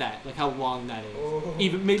looks like that, like how long that is. Oh.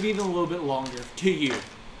 Maybe even a little bit longer to you.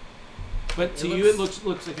 But to It you, it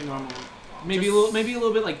looks like a normal one. Maybe Just- a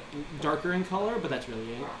little bit like darker in color, but that's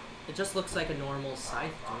really it. It just looks like a normal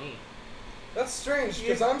scythe to me. That's strange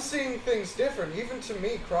because I'm seeing things different. Even to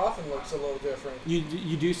me, Crawford looks a little different. You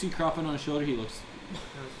do see Crawford on his shoulder. He looks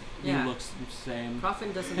Yeah. he looks the same.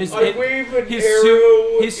 Coffin doesn't. His- I wave an his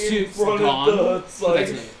arrow his in suit's front gone. of the So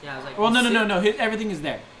that's scythe. it. yeah, I was like. Well, his no. suit- Everything is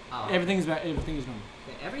there. Oh. Everything is normal.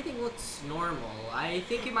 Okay, everything looks normal. I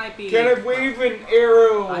think it might be. Can I wave an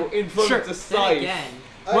arrow I- in front Sure. of the Then scythe? again,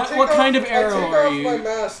 What kind of arrow I take are off you my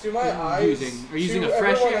mask. Do my eyes using? Are you using a to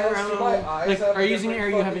fresh everyone else, arrow? do my eyes Like, have are a you using an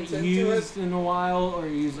different arrow you fucking haven't tint to it? used in a while, or are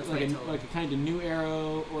you using Let's wait till- like a kind of new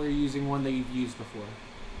arrow, or are you using one that you've used before?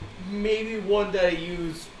 Maybe one that I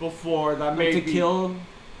used before that Like maybe to kill,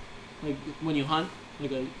 like when you hunt,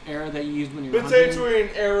 Like an arrow that you used when you were hunting? Potentially an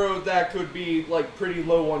arrow that could be like pretty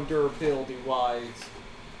low on durability wise.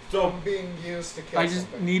 So being used to kill I just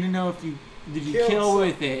something. need to know if you Killed kill some-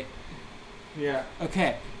 with it. yeah.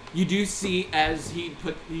 Okay. You do see as he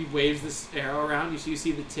waves this arrow around, you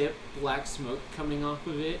see the tip, black smoke coming off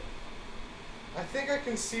of it. I think I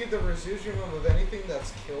can see the residuum of anything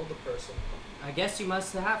that's killed a person. I guess you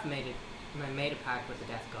must have made a pact with the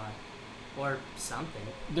death god. Or something.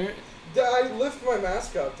 There I lift my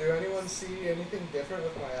mask up. Do anyone see anything different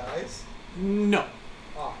with my eyes? no.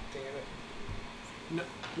 Oh, damn it. No.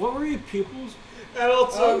 What were your pupils? And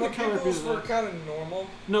also, The the color pupils of were the- kind of normal.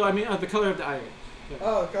 No, I mean the color of the iris.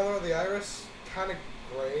 Oh, the color of the iris, kind of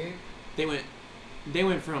gray. They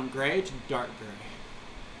went from gray to dark gray.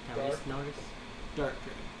 Can we Dark. notice? Dark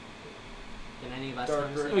gray. Did any of us Dark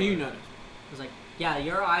notice gray. it? Oh, you noticed. I was like, yeah,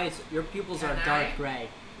 your pupils are Can dark I? gray.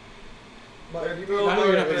 But They're you still mean I know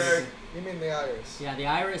you're not iris. gonna- You mean the iris? Yeah, the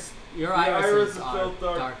iris, your The irises iris is are still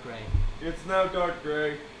dark. dark gray. it's now dark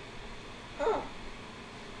gray. Huh.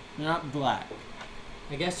 They're not black.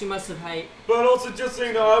 I guess you must have had. But also, just so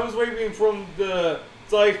you know, I was waiting from the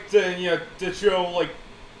site to show like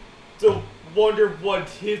to wonder what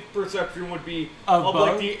his perception would be Of of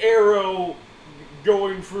like both? the arrow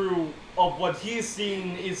going through of what he's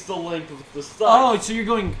seen is the length of the sight. Oh, so you're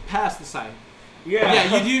going past the side. yeah,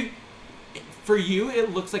 Yeah, you do. For you,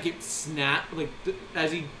 it looks like it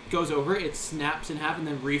as he goes over, it snaps in half and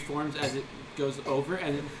then reforms as it goes over,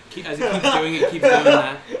 and as it keeps doing it, keeps doing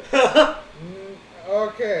that.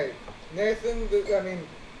 Okay. Nathan,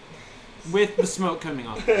 With the smoke coming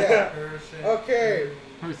off. yeah. Person. Okay.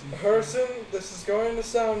 Person. Person, this is going to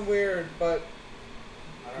sound weird, but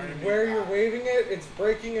where you're waving it, it's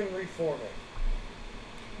breaking and reforming.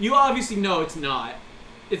 You obviously know it's not.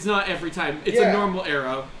 It's not every time. It's Yeah. a normal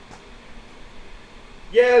arrow.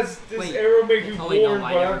 Yes, this Wait, arrow makes you totally know warm,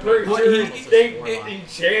 why but you're I'm pretty What, sure he- they it-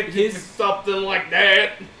 enchanted his- with something like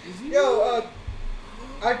that. Yo,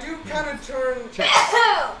 I do kind of turn.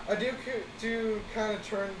 I do kind of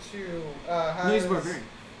turn to No, he's a barbarian.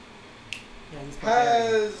 Yeah, he's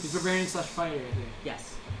barbarian. He's barbarian / fighter, I think.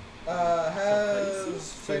 Yes. Has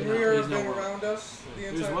So Fenrir he's no been more. around us the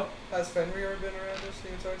There's entire? what? Has Fenrir been around us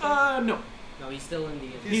the entire time? No. No, he's still in the.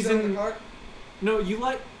 He's he's in in- the cart. No,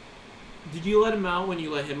 did you let him out when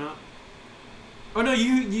you let him out? Oh no,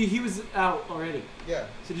 he was out already. Yeah.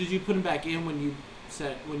 So did you put him back in when you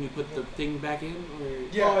put the thing back in, or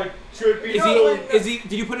Yeah. Oh, it should be.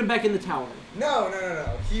 did you put him back in the tower?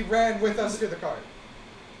 No. He ran with us to the cart.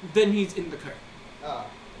 Then he's in the cart. Ah.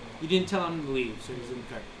 You didn't tell him to leave, so he's in the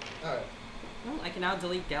cart. All right. Well, I can now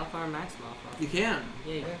delete Galfar and Maximoff. You can,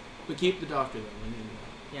 Yeah, Yeah. but keep the doctor though. When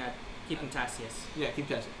you, yeah. Keep him Tacius. yeah, keep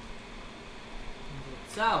testing.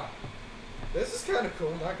 So, This is kind of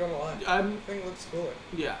cool. Not gonna lie. Thing looks cooler.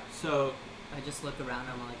 Yeah. So I just look around.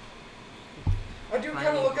 I'm like, I do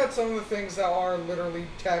kind of look at some of the things that are literally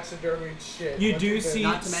taxidermied shit. you What do you think? see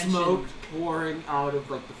Not to mention- smoke pouring out of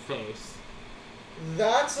like the face.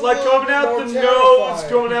 That's a like little coming bit out more the terrifying. nose,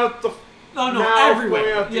 going out the. Oh no, Mouth going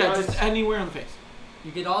everywhere. out the Yeah, eyes. just anywhere on the face.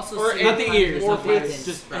 you could also Or see Not the kind ears, of not the weapons ears,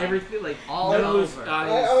 just spread everything like all nose, over.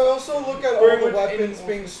 eyes. I also look at all Very the much weapons in-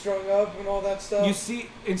 being strung up and all that stuff. You see,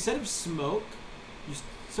 instead of smoke, you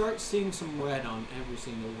start seeing some red on every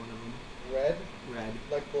single one of them. Red, Red.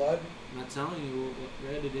 like blood. I'm not telling you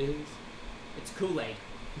what red it is. It's Kool-Aid.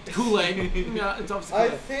 Kool-Aid. No, it's obviously I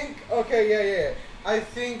Kool-Aid. think. Okay, yeah. I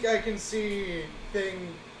think I can see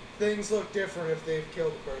things look different if they've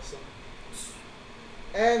killed a person.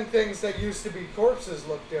 And things that used to be corpses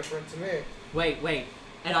look different to me. Wait.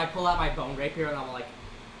 And I pull out my bone rapier and I'm like,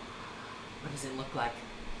 what does it look like?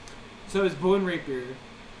 So his bow and rapier,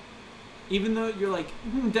 even though you're like,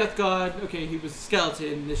 Death God, okay, he was a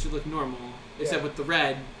skeleton, this should look normal. Except Yeah. with the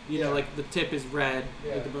red, you know, Yeah. like the tip is red,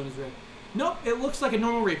 Yeah. like the bone is red. Nope, it looks like a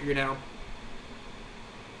normal rapier now.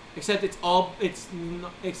 Except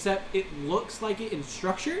except it looks like it in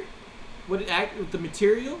structure. What it act with the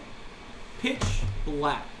material, pitch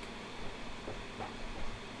black.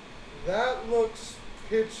 That looks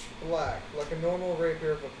pitch black, like a normal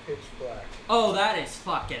rapier, but pitch black. Oh, that is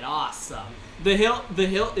fucking awesome. The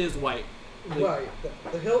hilt is white. Like, Right.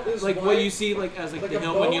 The hilt is like white, what you see like as like, like the a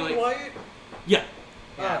hilt bone when you like white. yeah.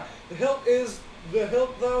 Ah, the hilt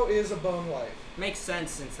though is a bone white. Makes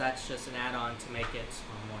sense since that's just an add-on to make it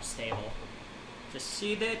more stable. Just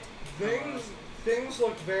sheathe it. Things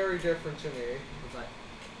look very different to me. But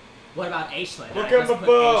what about Aishlin? Look I at just the put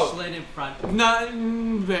bow. Aishlin in front. No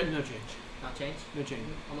change. Not change? No change.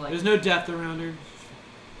 I'm like, There's no depth around her.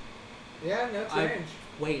 Yeah, no I- change.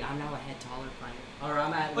 wait, I'm now a head taller finally. Or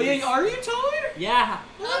I'm at Oh yeah, least- are you taller? Yeah.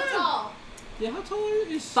 How tall? Yeah, how tall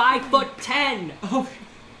is 5'10". Oh,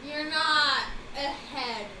 You're not a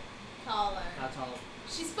head taller. How tall?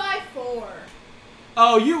 She's 5'4".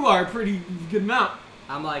 oh, you are a pretty good amount.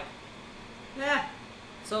 I'm like, eh.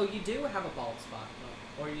 So you do have a bald spot,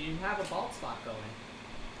 though. Or you have a bald spot going.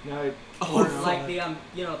 No, Or fuck. like the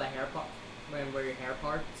you know, the hair part, where your hair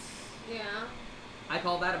parts. Yeah. I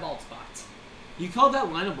call that a bald spot. You called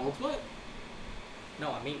that line a bald spot?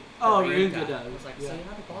 No, I mean. Oh, Rinka. Rinka does. I was like, Yeah. so you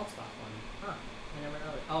have a bald spot on you. Huh. I never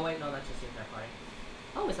noticed. Oh, wait, no, that's just your hair parting.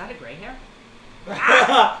 Oh, is that a gray hair?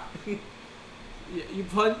 Yeah,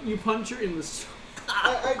 you punch her in the stomach.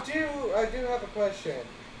 I do have a question.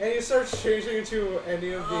 And he starts changing into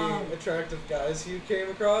any of the attractive guys you came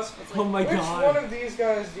across. Oh my Which god. one of these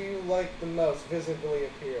guys do you like the most visibly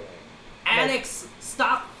appealing? Annex,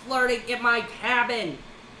 stop flirting in my cabin!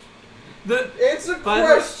 It's a By the-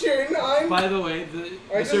 question. By the way, the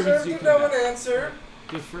I servants deserve do to come know back. an answer.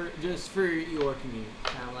 Just for your community.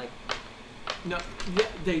 And I'm like, No, yeah,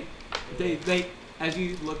 they, as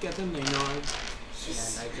you look at them, they nod.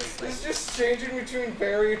 It's and I just it's like, just changing between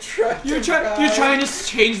very attractive You're guys, trying to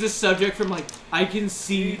change the subject from like I can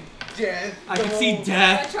see death. I can see I'm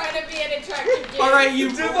death. trying to be an attractive dude. All right, you.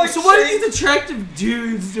 Dude, like, So what are change- these attractive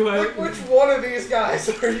dudes do I? Like, which one of these guys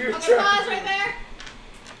are you Okay, attracted pause to? right there.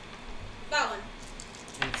 That one.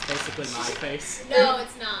 and it's basically my face. No,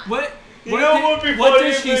 it's not. What? you know what would be what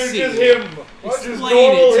funny does if she it was see? just him? Just Explain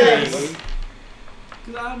normal it him. to me.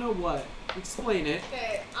 Cause I don't know what. Explain it.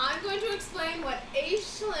 Okay, I'm going to explain what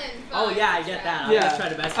Aishlin Oh finds yeah, I get that. I'm Yeah. just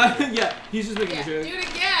trying to mess with you. Yeah, he's just making Yeah, a do joke. it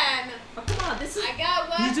again. Oh, come on, this is. I got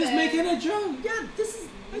weapons. He's just making a joke. Yeah, this is.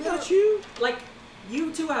 I got you. Like,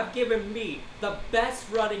 you two have given me the best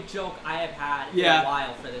running joke I have had in Yeah. a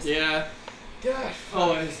while for this. Yeah. Gosh.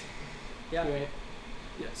 Always. Yeah. Right.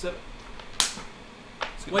 Yeah. So.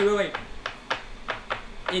 Wait.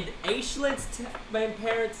 In Aishlin's my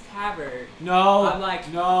parents' tavern. No. I'm like,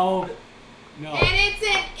 no. No. And it's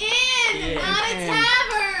an inn, Yeah, not a an inn.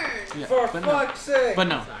 tavern. Yeah, For but fuck's sake. But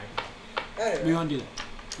no, Sorry. Anyway. we won't do that.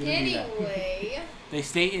 We don't do that. Anyway, They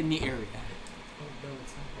stay in the area.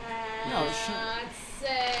 No, let's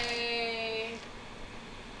say.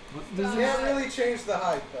 What does Uh, it- Can't really change the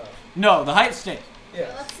height though. No, the height stays.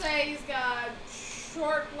 Yes. Let's say he's got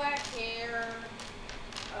short black hair,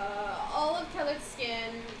 olive colored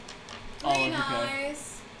skin, green Olive, okay.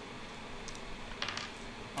 eyes.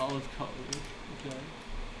 Olive color. Okay.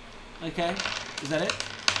 Okay. Is that it?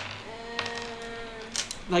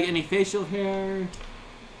 Like any facial hair?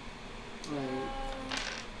 Or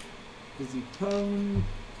is he prone?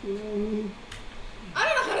 I don't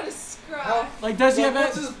know how to describe. How, Like, does he have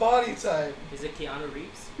what's a... his body type? Is it Keanu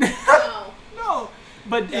Reeves? No. No.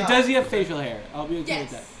 But Yeah. does he have facial hair? I'll be okay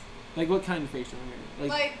with that. Yes. Like, what kind of facial hair?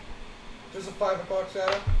 Like, There's a 5 o'clock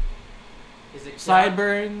shadow. Is it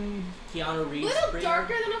Sideburn? Keanu a Reeves? little beard?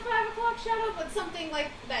 darker than a 5 o'clock shadow, but something like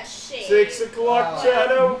that shade. 6 o'clock Oh.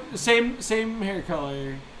 shadow. Same hair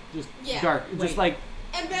color. Just Yeah. dark. Wait. Just like...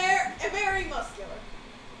 And very muscular.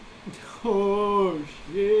 Oh,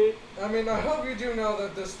 shit. I mean, I hope you do know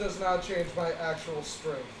that this does not change my actual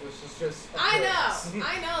strength. This is just. I appearance. know.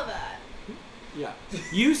 I know that. Yeah.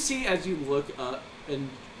 You see as you look up and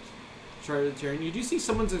try to turn, you do see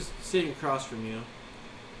someone just sitting across from you.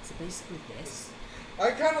 Is it basically this?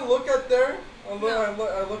 I kind of look at there. I look, No.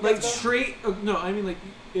 I look Like at them. straight. No, I mean like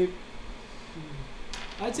if.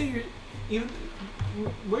 I'd say you're even.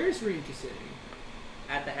 Where's Rinka sitting?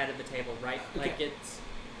 At the head of the table, right? Okay. Like it's.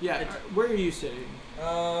 Yeah. It's- Where are you sitting?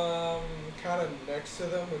 Kind of next to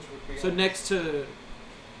them, which would be. So next to. Okay.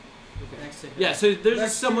 Next to him. Yeah. So there's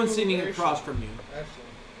Next just someone to sitting Aisha. across from you. Actually.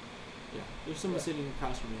 Yeah. There's someone Yeah. sitting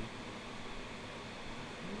across from you.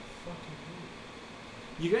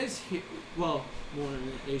 Fucking You guys hear? Well, more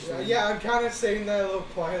yeah, Aishland. yeah, I'm kind of saying that a little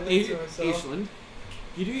quietly to myself. Aishland.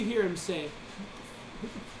 You do hear him say, "Who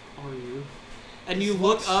the f- are you?" And you This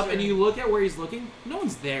look looks up and strange. you look at where he's looking. No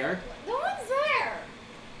one's there. No one's there.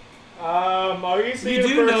 Are you seeing You a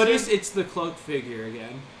do person? notice it's the cloaked figure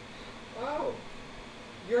again. Oh,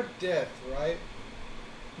 you're death, right?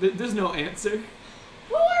 There's no answer.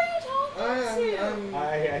 Who are you talking to?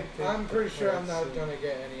 I think I'm pretty sure I'm not person. gonna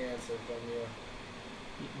get any answer from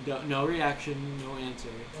you. No reaction, no answer.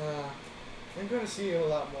 I'm gonna see you a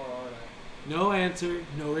lot more, aren't I? No answer,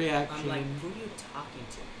 no reaction. I'm like, who are you talking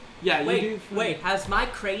to? yeah, you do. Wait, has my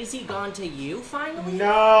crazy gone to you finally?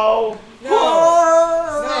 No.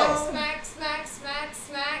 No. Smack, smack, smack,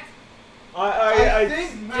 smack. I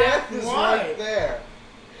think smack death is what? right there.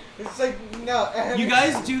 It's like no. And You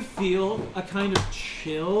it's- guys do feel a kind of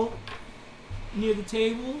chill near the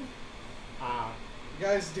table.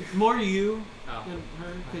 guys do. More you Oh. than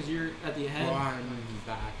her, because you're at the head. Well, I'm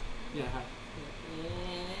back. Yeah.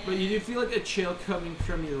 But you do feel like a chill coming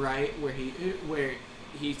from your right, where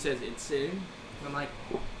he says it's sitting. I'm like,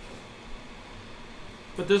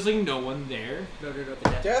 But there's like no one there. no, the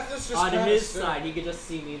death. Death is just On kinda his sick. side, you could just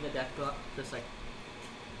see me, the death clock, just like.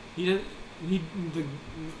 He did.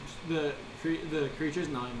 The creature's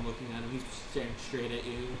not even looking at him. He's staring straight at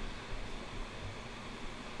you.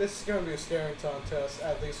 This is gonna be a staring contest,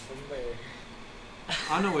 at least for me.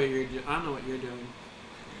 I know what you're doing. I know what you're doing.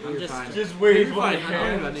 I'm You're just- fine. Just wave You're my fine. I don't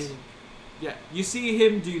worry about hands. anything. Yeah, you see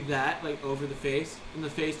him do that, like over the face, and the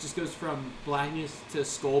face just goes from blackness to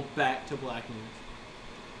skull back to blackness.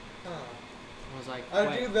 Huh. I was like, I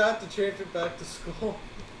wait. do that to change it back to school.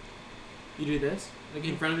 You do this, like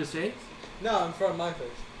in front of his face. No, in front of my face.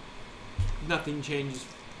 Nothing changes,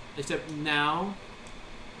 except now.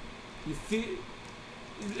 You feel,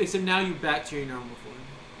 except now you back to your normal form.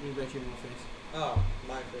 You're back to your normal face Oh,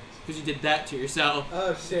 my face. because you did that to yourself.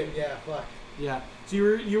 Oh shit, yeah, fuck. Yeah. So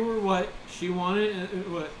you were what she wanted,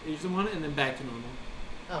 what Asia wanted, and then back to normal.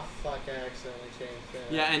 Oh fuck, I accidentally changed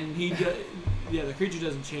that. Yeah, and yeah, the creature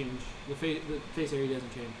doesn't change. The face area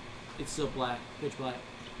doesn't change. It's still black, pitch black.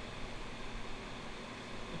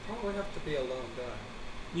 I probably have to be alone, don't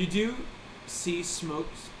I? You do see smoke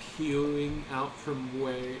spewing out from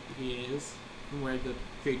where he is, from where the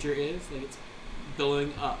creature is. Like it's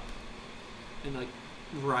billowing up and like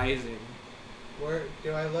rising. Where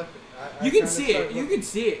do I look? I You can kinda see start it. You looking- can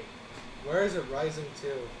see it. Where is it rising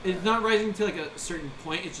to? It's not rising to like a certain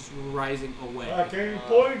point. It's just rising away. Can you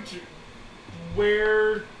point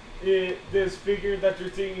where this figure that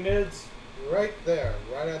you're seeing is? Right there,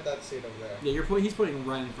 right at that seat over there. Yeah, he's pointing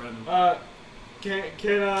right in front of him.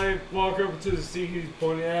 Can I walk over to the seat he's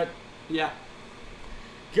pointing at? Yeah.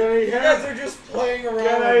 Can I You guys have? are just playing around.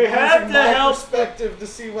 Can I and have using the my help? perspective to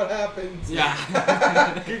see what happens? Yeah.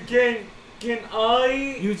 Can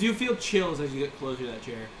I? You do feel chills as you get closer to that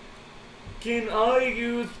chair. Can I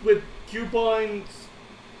use with Cupine's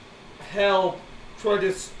help try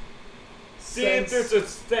to see if there's a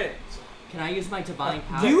scent? Can I use my divine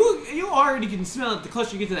power? You already can smell it the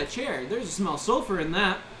closer you get to that chair. There's a smell of sulfur in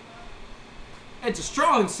that. It's a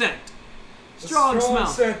strong scent. Strong smell.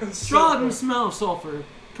 Strong smell of sulfur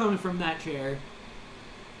coming from that chair.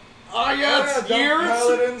 Ah, yes,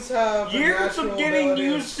 Paladins have years of getting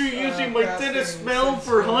used to using my sense of smell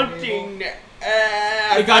for hunting.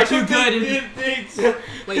 It got too good. It's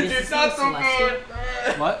Wait, is this not a so celestial?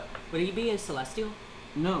 good. What? Would he be a celestial?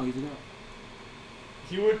 No, he's not.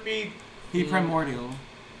 He would be. He primordial.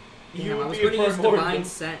 He Damn, I would was be going to a use divine primordial.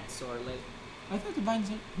 sense or like. I thought divine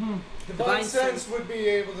sense. Divine sense would be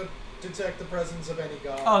able to detect the presence of any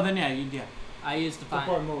god. Oh, then yeah. I use divine.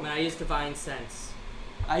 primordial. When I use divine sense.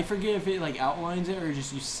 I forget if it like outlines it or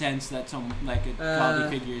just you sense that some like a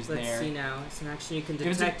godly figure is Let's there. see now. It's an action you can Give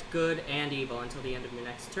us a- detect good and evil until the end of your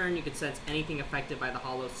next turn. You can sense anything affected by the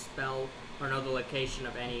hollow spell or know the location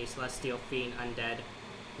of any celestial fiend undead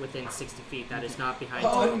within 60 feet that is not behind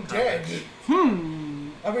total cover. Undead. Hmm.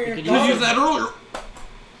 I mean, You could You God- used that earlier.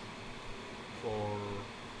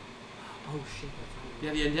 Oh shit!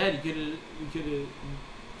 That's Yeah, the undead. You could have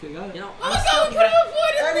got it. You know, Oh I'm my still god, could have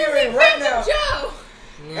avoided Anyway, losing right friends now. of Joe!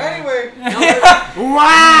 Anyway, Also,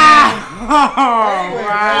 Wow.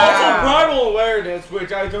 primal awareness,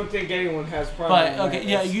 which I don't think anyone has primal But awareness. okay,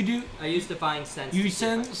 yeah, you do. I use divine sense. You to see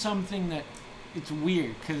sense if something that it's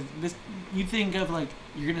weird because this. You think of like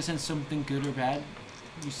you're gonna sense something good or bad.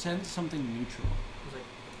 You sense something neutral. I was like,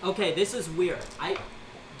 okay, this is weird.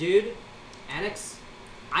 Dude, Annex,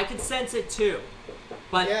 I could sense it too,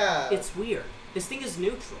 but Yeah. it's weird. This thing is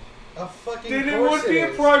neutral. a fucking Then it course would be a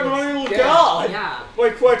is. primordial It's death. god. Yeah,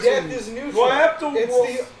 Wait, question. Death is neutral. Do I have to It's roll?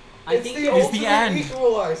 the I it's think the It's the ultimate end.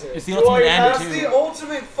 equalizer. It's the Do ultimate I end have It's too. the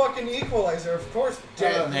ultimate fucking equalizer. Of course,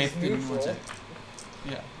 death is Nathan wants neutral. it.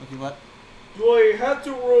 Yeah. Okay. What? Do I have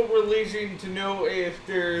to roll religion to know if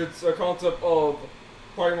there's a concept of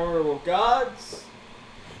primordial gods?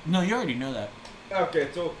 No, you already know that. Okay,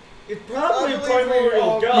 so it's probably I a believe we primordial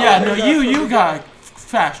all- god. Yeah. No, that's you what got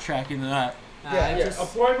fast track into that Yeah, I yeah, A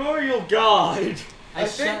just primordial god. I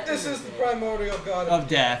think this is the primordial god of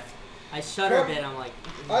death. I shudder a bit. I'm like,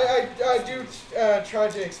 I do try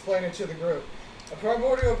to explain it to the group. A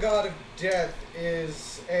primordial god of death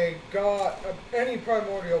is a god. Any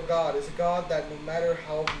primordial god is a god that no matter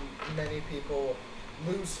how many people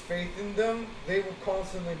lose faith in them, they will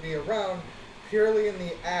constantly be around, purely in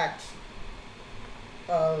the act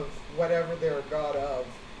of whatever they're a god of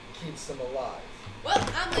keeps them alive. Well,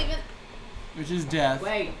 I'm leaving. Which is death.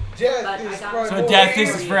 wait. Death But I is got- So primordial. death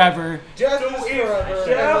is forever. Death So is if forever,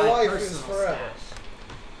 death- and life is Personal forever. stash.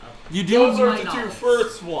 You do. Those are my the two knowledge.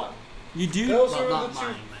 first one. You do. Those Well, are not the two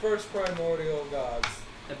mine, but- first primordial gods.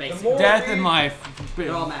 The basic. more- Death we- and life.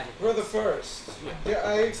 They're all magic. We're the first. Yeah,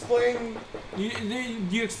 I explained.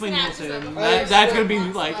 You explain Snatches to of them. the fire That's gonna be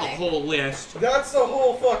walks like a away. whole list. That's the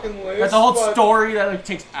whole fucking list. That's a whole but story that like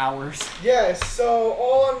takes hours. Yes. So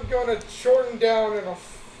all I'm gonna shorten down in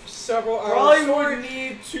several hour Probably story. would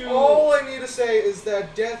need to. All I need to say is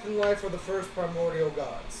that death and life are the first primordial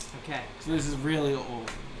gods. Okay. So this is really old.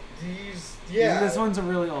 These, yeah. This one's a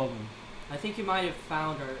really old one. I think you might have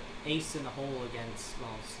found our ace in the hole against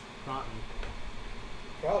Groton.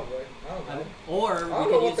 Probably. I don't know. Or I we don't know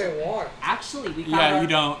could what use they want. Actually, we found Yeah, our, you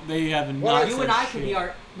don't. They haven't. Well, not you You said and I could shit. be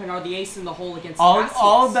our the ace in the hole against all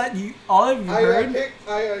Cassius. that you all of you heard.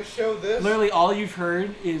 I show this. Literally, all you've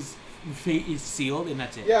heard is fate is sealed, and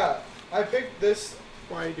that's it. Yeah, I picked this.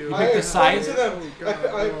 Why do You I picked the explain scythe? to them. Oh, God,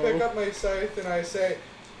 I no. pick up my scythe and I say,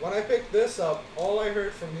 when I picked this up, all I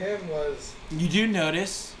heard from him was, You do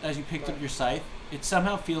notice as you picked up your scythe, it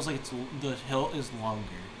somehow feels like the hilt is longer.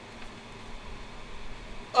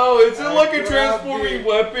 Oh, is it I like a grabbed transforming it.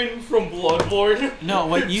 weapon from Bloodborne? No,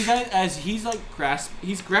 what you guys as he's like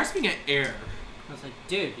he's grasping at air. I was like,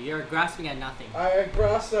 dude, you're grasping at nothing. I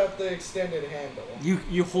grasped at the extended handle.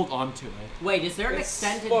 You hold on to it. Wait, is there an It's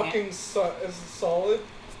extended fucking is it solid.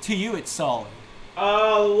 To you, it's solid.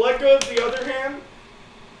 Let go of the other hand.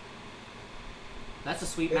 That's a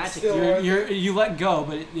sweet It's magic. still- You let go,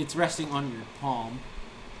 but it's resting on your palm.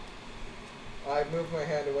 I moved my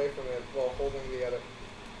hand away from it while holding the other.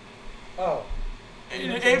 Oh.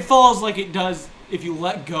 It falls like it does if you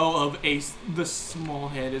let go of the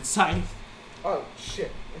small-handed scythe. Oh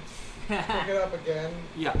shit. Pick it up again,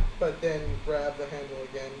 Yeah, but then grab the handle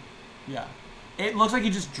again. yeah. It looks like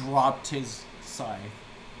he just dropped his scythe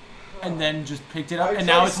and then just picked it up, I and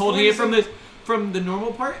now tried it's holding it squeezing- from the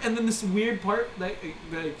normal part, and then this weird part, that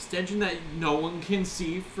the extension that no one can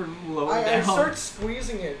see from lower I down. start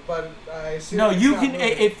squeezing it, but I assume No, it's you not can. moving.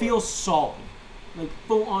 It feels solid, like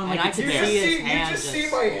full on, And like I it's can You there. just see his see, you hand just just-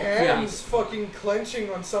 see my hands fucking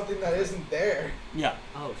clenching on something that isn't there. Yeah.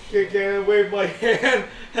 Oh shit. Can't wave my hand.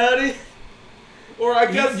 How do you... Or I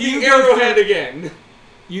guess you the go arrowhead for- again.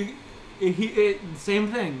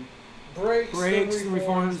 Same thing. Breaks And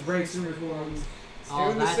reforms, breaks and reforms. It's Oh,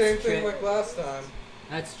 doing the that's same thing tri- like last time.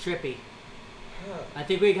 That's trippy. Huh. I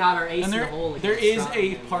think we got our ace And in the hole there against is Groton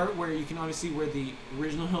a and- part where you can obviously see where the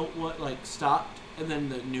original hilt stopped, and then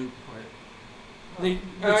the new part. They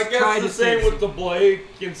And I try guess to the same say- with the blade.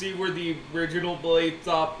 You can see where the original blade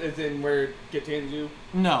stopped, as in where it continues.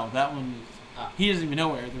 No, that one. He doesn't even know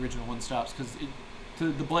where the original one stops because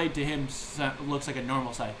the blade to him looks like a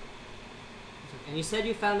normal scythe. And you said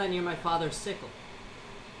you found that near my father's sickle.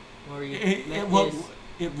 Or you It met looked his...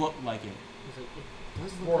 it looked like it. He's like, it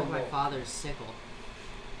does look More like and my more. father's sickle.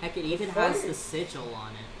 Heck, it even funny- has the sigil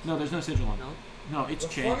on it. No, there's no sigil on it. No? No, it's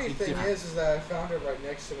The chain. funny It's thing different. is that I found it right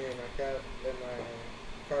next to me in my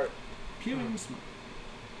cart. Pewing smoke.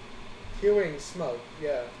 Hewing smoke,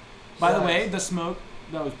 yeah. By the Nice. way, the smoke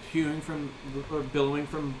that was pewing or billowing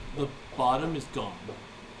from the bottom is gone.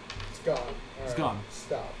 It's gone. It's Alright, gone.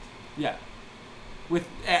 Stopped. Yeah.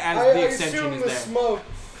 As I the extension assume is the there. smoke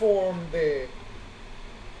formed the.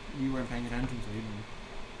 You weren't paying attention, so you didn't.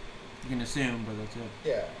 You can assume, but that's it.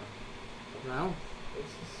 Yeah. Well, This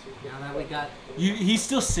is super now that we got... He's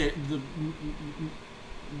still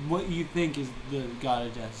what you think is the god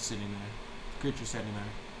of death sitting there. Creature sitting there.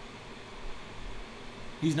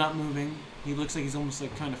 He's not moving. He looks like he's almost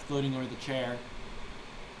like kind of floating over the chair.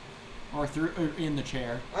 Or in the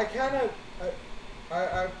chair. I kind of.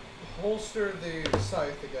 I holster the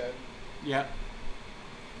scythe again. Yeah.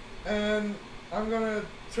 And I'm gonna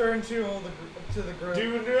turn to the group. Do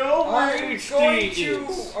you know where HD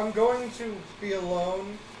is? I'm going to be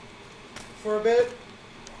alone for a bit.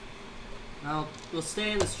 Well, we'll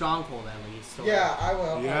stay in the stronghold at least. or- Yeah, I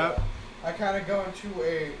will. Yep. I kind of go into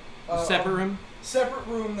a Separate room. Separate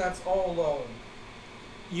room that's all alone.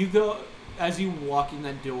 You go as you walk in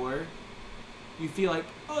that door. You feel like,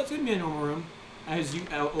 oh, it's gonna be a normal room. As you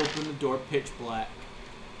open the door, pitch black,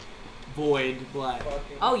 void black.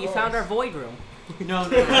 Fucking Oh, you found our course. void room. No,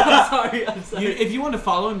 no. sorry, I'm sorry. If you want to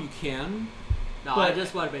follow him, you can. no, but I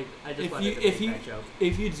just want to make. I just if wanted you- to if make you- that joke.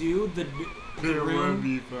 If you do, the room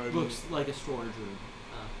be funny. looks like a storage room.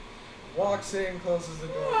 Walks in, closes the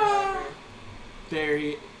door behind me.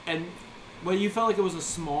 Very and well, you felt like it was a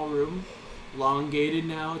small room, elongated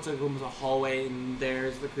now. It's like almost a hallway, and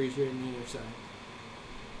there's the creature on the other side.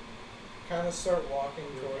 Kind of start walking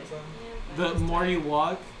towards them. The more you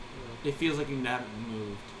walk, it feels like you haven't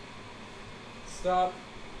moved. Stop.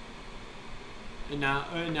 And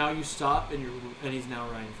now you stop, and he's now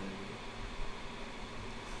right in front of you.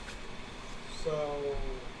 So,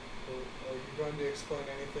 are you going to explain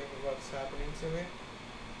anything of what's happening to me?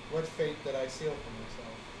 What fate did I seal for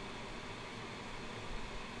myself?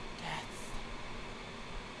 Death.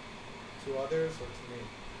 To others or to me?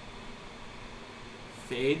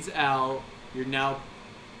 Fades out. You're now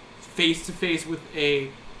face to face with a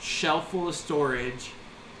shelf full of storage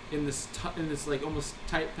in this like almost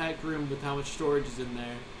tight packed room with how much storage is in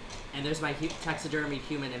there. And there's my taxidermy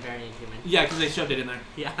human and variant human. Yeah, because they shoved it in there.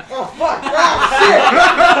 Yeah. Oh fuck! Ah, shit!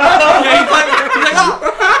 Yeah, he's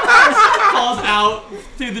like falls out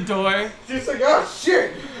through the door. She's like, oh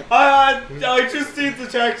shit! I just need the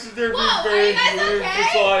taxidermy Whoa, are you variant guys human. okay?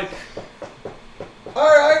 It's like,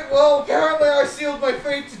 Alright, well, apparently I sealed my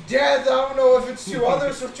fate to death. I don't know if it's to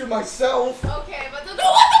others or to myself. Okay, but what the fuck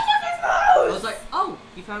is I those? was like, oh,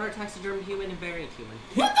 you found our taxidermy human and variant human.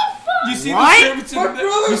 What the fuck? You see What? the servants in My the, you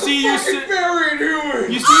brother's see a your fucking variant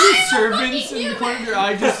human! you see your I'm a servants fucking in the corner of human. your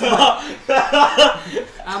eye just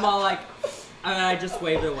I'm all like, and I just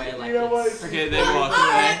waved it away like You know what? it's, okay, they walk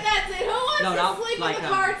Alright, away. that's it. Who wants No, to not sleep like, in the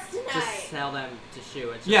carts tonight? just tell them to shoot.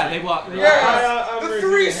 It's just Yeah, like, they walk. Yeah, I'm the raising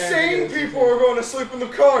three my hand sane against people it. are going to sleep in the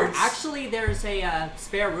carts. Actually, there's a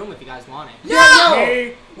spare room if you guys want it. yeah, no!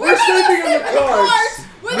 Hey, We're sleeping in the carts! carts!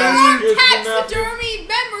 We're the Then more you just taxidermy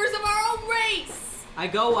members of our own race! I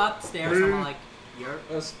go upstairs. I'm all like,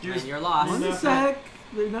 Excuse you're lost. One Nothing. sec.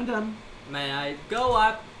 They're not done. Man, I go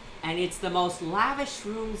up, and it's the most lavish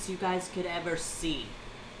rooms you guys could ever see.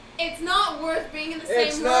 It's not worth being in the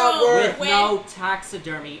It's same not room worth- With no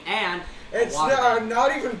taxidermy and It's water not, bed.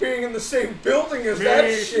 not even being in the same building as Me.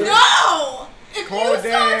 that shit. No! If Call you saw a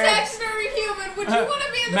Dad. taxidermy human, would you want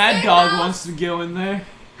to be in the Mad same Dog house? wants to go in there.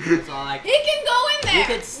 It's all like, He can go in there. you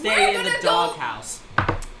could stay We're in the gonna doghouse.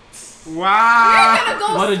 We're wow. gonna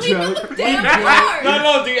go What a sleep joke. in the damn cars.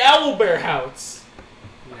 No, the owlbear house.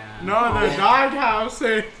 No, the doghouse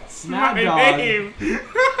is Mad my Dog. name.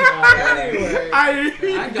 Anyway,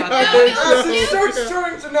 I got as that. it starts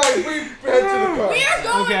turning tonight, we head to the carts. We are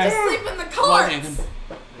going Okay. to sleep in the One carts. hand.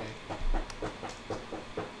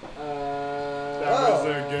 That was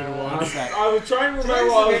a good One one. sec. I was trying to Today's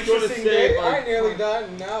remember what I an was going to interesting say. day. I Like, nearly died,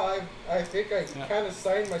 and now I think I Yeah. kind of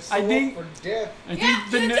signed myself think- up for death. I Yeah,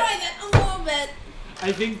 think the you enjoy that a little bit.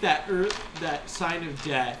 I think that that sign of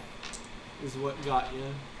death is what got you.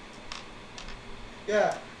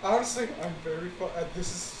 Yeah, honestly, I'm very this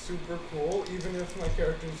is super cool, even if my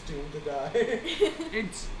character's doomed to die.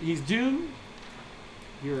 He's doomed.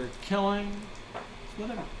 You're killing. It's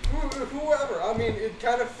whatever. Whoever. I mean, it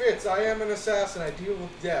kind of fits. I am an assassin. I deal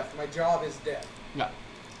with death. My job is death. Yeah.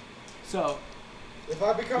 So If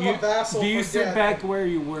I become you, a vassal do you for sit death, back where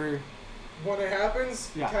you were? when it happens,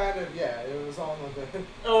 Yeah. kind of, yeah, it was on the bed.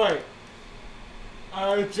 oh wait.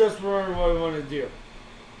 I just remembered what I want to do.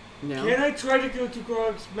 No. Can I try to go to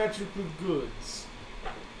Grog's Magical Goods?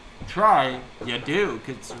 Try. You do,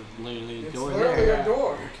 cause it's literally a It's door literally there. a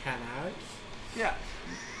door. Can I? Yeah.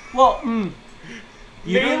 Well, you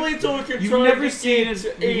Mainly so we can you've try never to seen get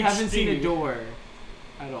it. to You haven't seen a HD. door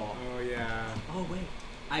at all. Oh yeah. Oh wait,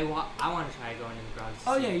 I want to try going in the garage. to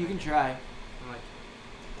Oh see yeah, if you I can try. I'm like,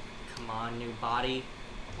 come on, new body,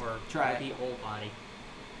 or Try maybe old body.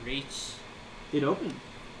 Reach. It opened.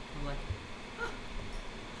 I'm like,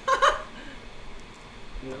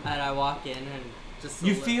 and I walk in and just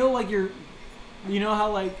You feel like you're. You know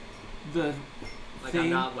how like the like thing. I'm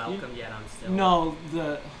not welcomed yet. I'm still No,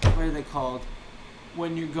 the what are they called?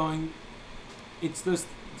 When you're going, it's those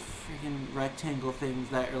freaking rectangle things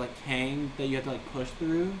that are like hang that you have to like push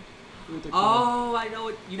through. What they're called. Oh, I know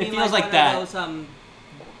what you It mean. feels like like one that. Of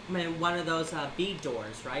those, one of those bead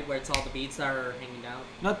doors, right? Where it's all the beads that are hanging down.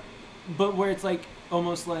 Not, but where it's like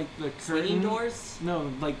almost like the Swinging curtain. doors.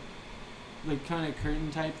 No, like kind of curtain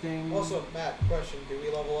type thing. Also, Matt, question: do we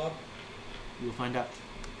level up? You'll find out.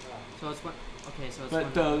 So it's what? Okay, so it's But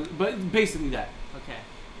one. those, but basically that. Okay,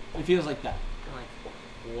 It feels like that. I'm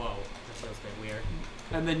like, whoa, that feels a bit weird.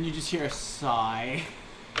 And then you just hear a sigh.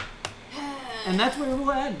 And that's where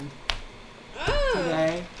we'll end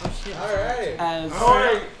today. Oh shit. Alrighty. As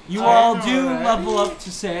Alright. you I all know, do right? level up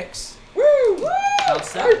to 6. Woo! Oh, I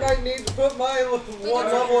seven. might need to put my one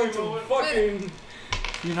level into fucking.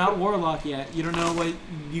 You're not Warlock yet. You don't know what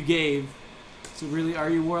you gave. So really, are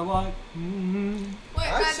you Warlock? Mm-hmm. Wait,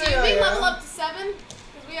 I'd Matt, say do you I think am. level up to 7?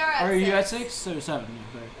 Because we are at Are 6. you at 6 or 7?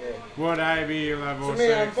 No, sorry. Yeah. Would I be level To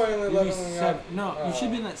me, I'm 6? finally You'd be leveling seven- up. No, you should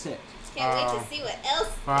be in that 6. Can't wait to see what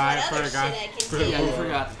else, I what other forgot. shit I can do. Yeah, you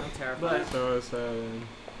forgot. I'm terrified. But So 7.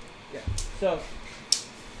 so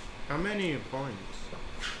How many points?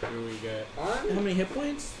 What do we get? I'm How many hit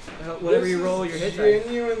points? Whatever you roll, your hit This dice. is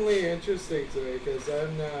genuinely interesting to me because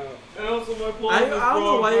I'm now. And also my plan I with don't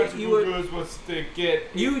know Raw why Magical you would- Goods was to get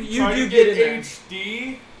You try do to get in there.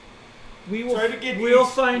 HD. We will. Try to get We'll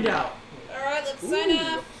each- find out. Alright, let's sign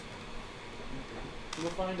up. We'll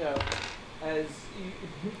find out as.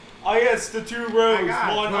 I guess the two roads,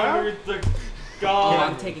 got one 12. under the Oh,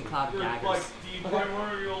 god, I'm taking cloud or, daggers. like the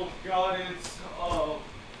primordial goddess of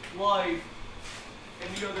life,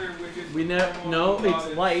 and the other which is We the know. No, primordial it's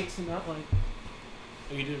goddess light, not light.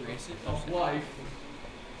 Oh, you did erase it. of life.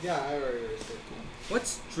 Yeah, I already erased it.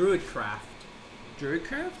 What's Druidcraft?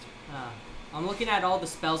 Druidcraft? I'm looking at all the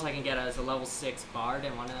spells I can get as a level 6 bard,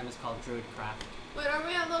 and one of them is called Druidcraft. Wait, are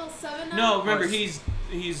we at level 7 now? No, remember Course.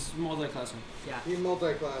 he's multi-class. Yeah. He's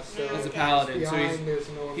multi-class, so He's a paladin, so behind his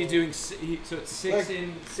normal. he's doing. So it's 6 Like,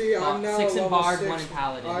 in. See, I'm now 6 a in level bard, 6. 1 in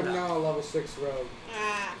paladin. I'm now a level 6 rogue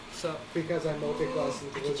Ah. So because I'm multi-class in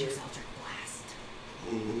I could use wizard. Eldritch Blast.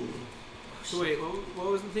 So wait, what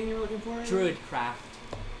was the thing you were looking for? Druidcraft.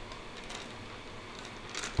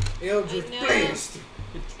 Eldritch I know. Blast!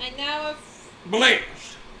 I now have. Blade.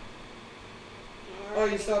 Oh,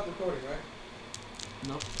 you stopped recording, right?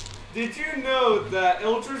 Nope. Did you know that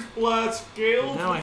Eldritch Blast scales Now I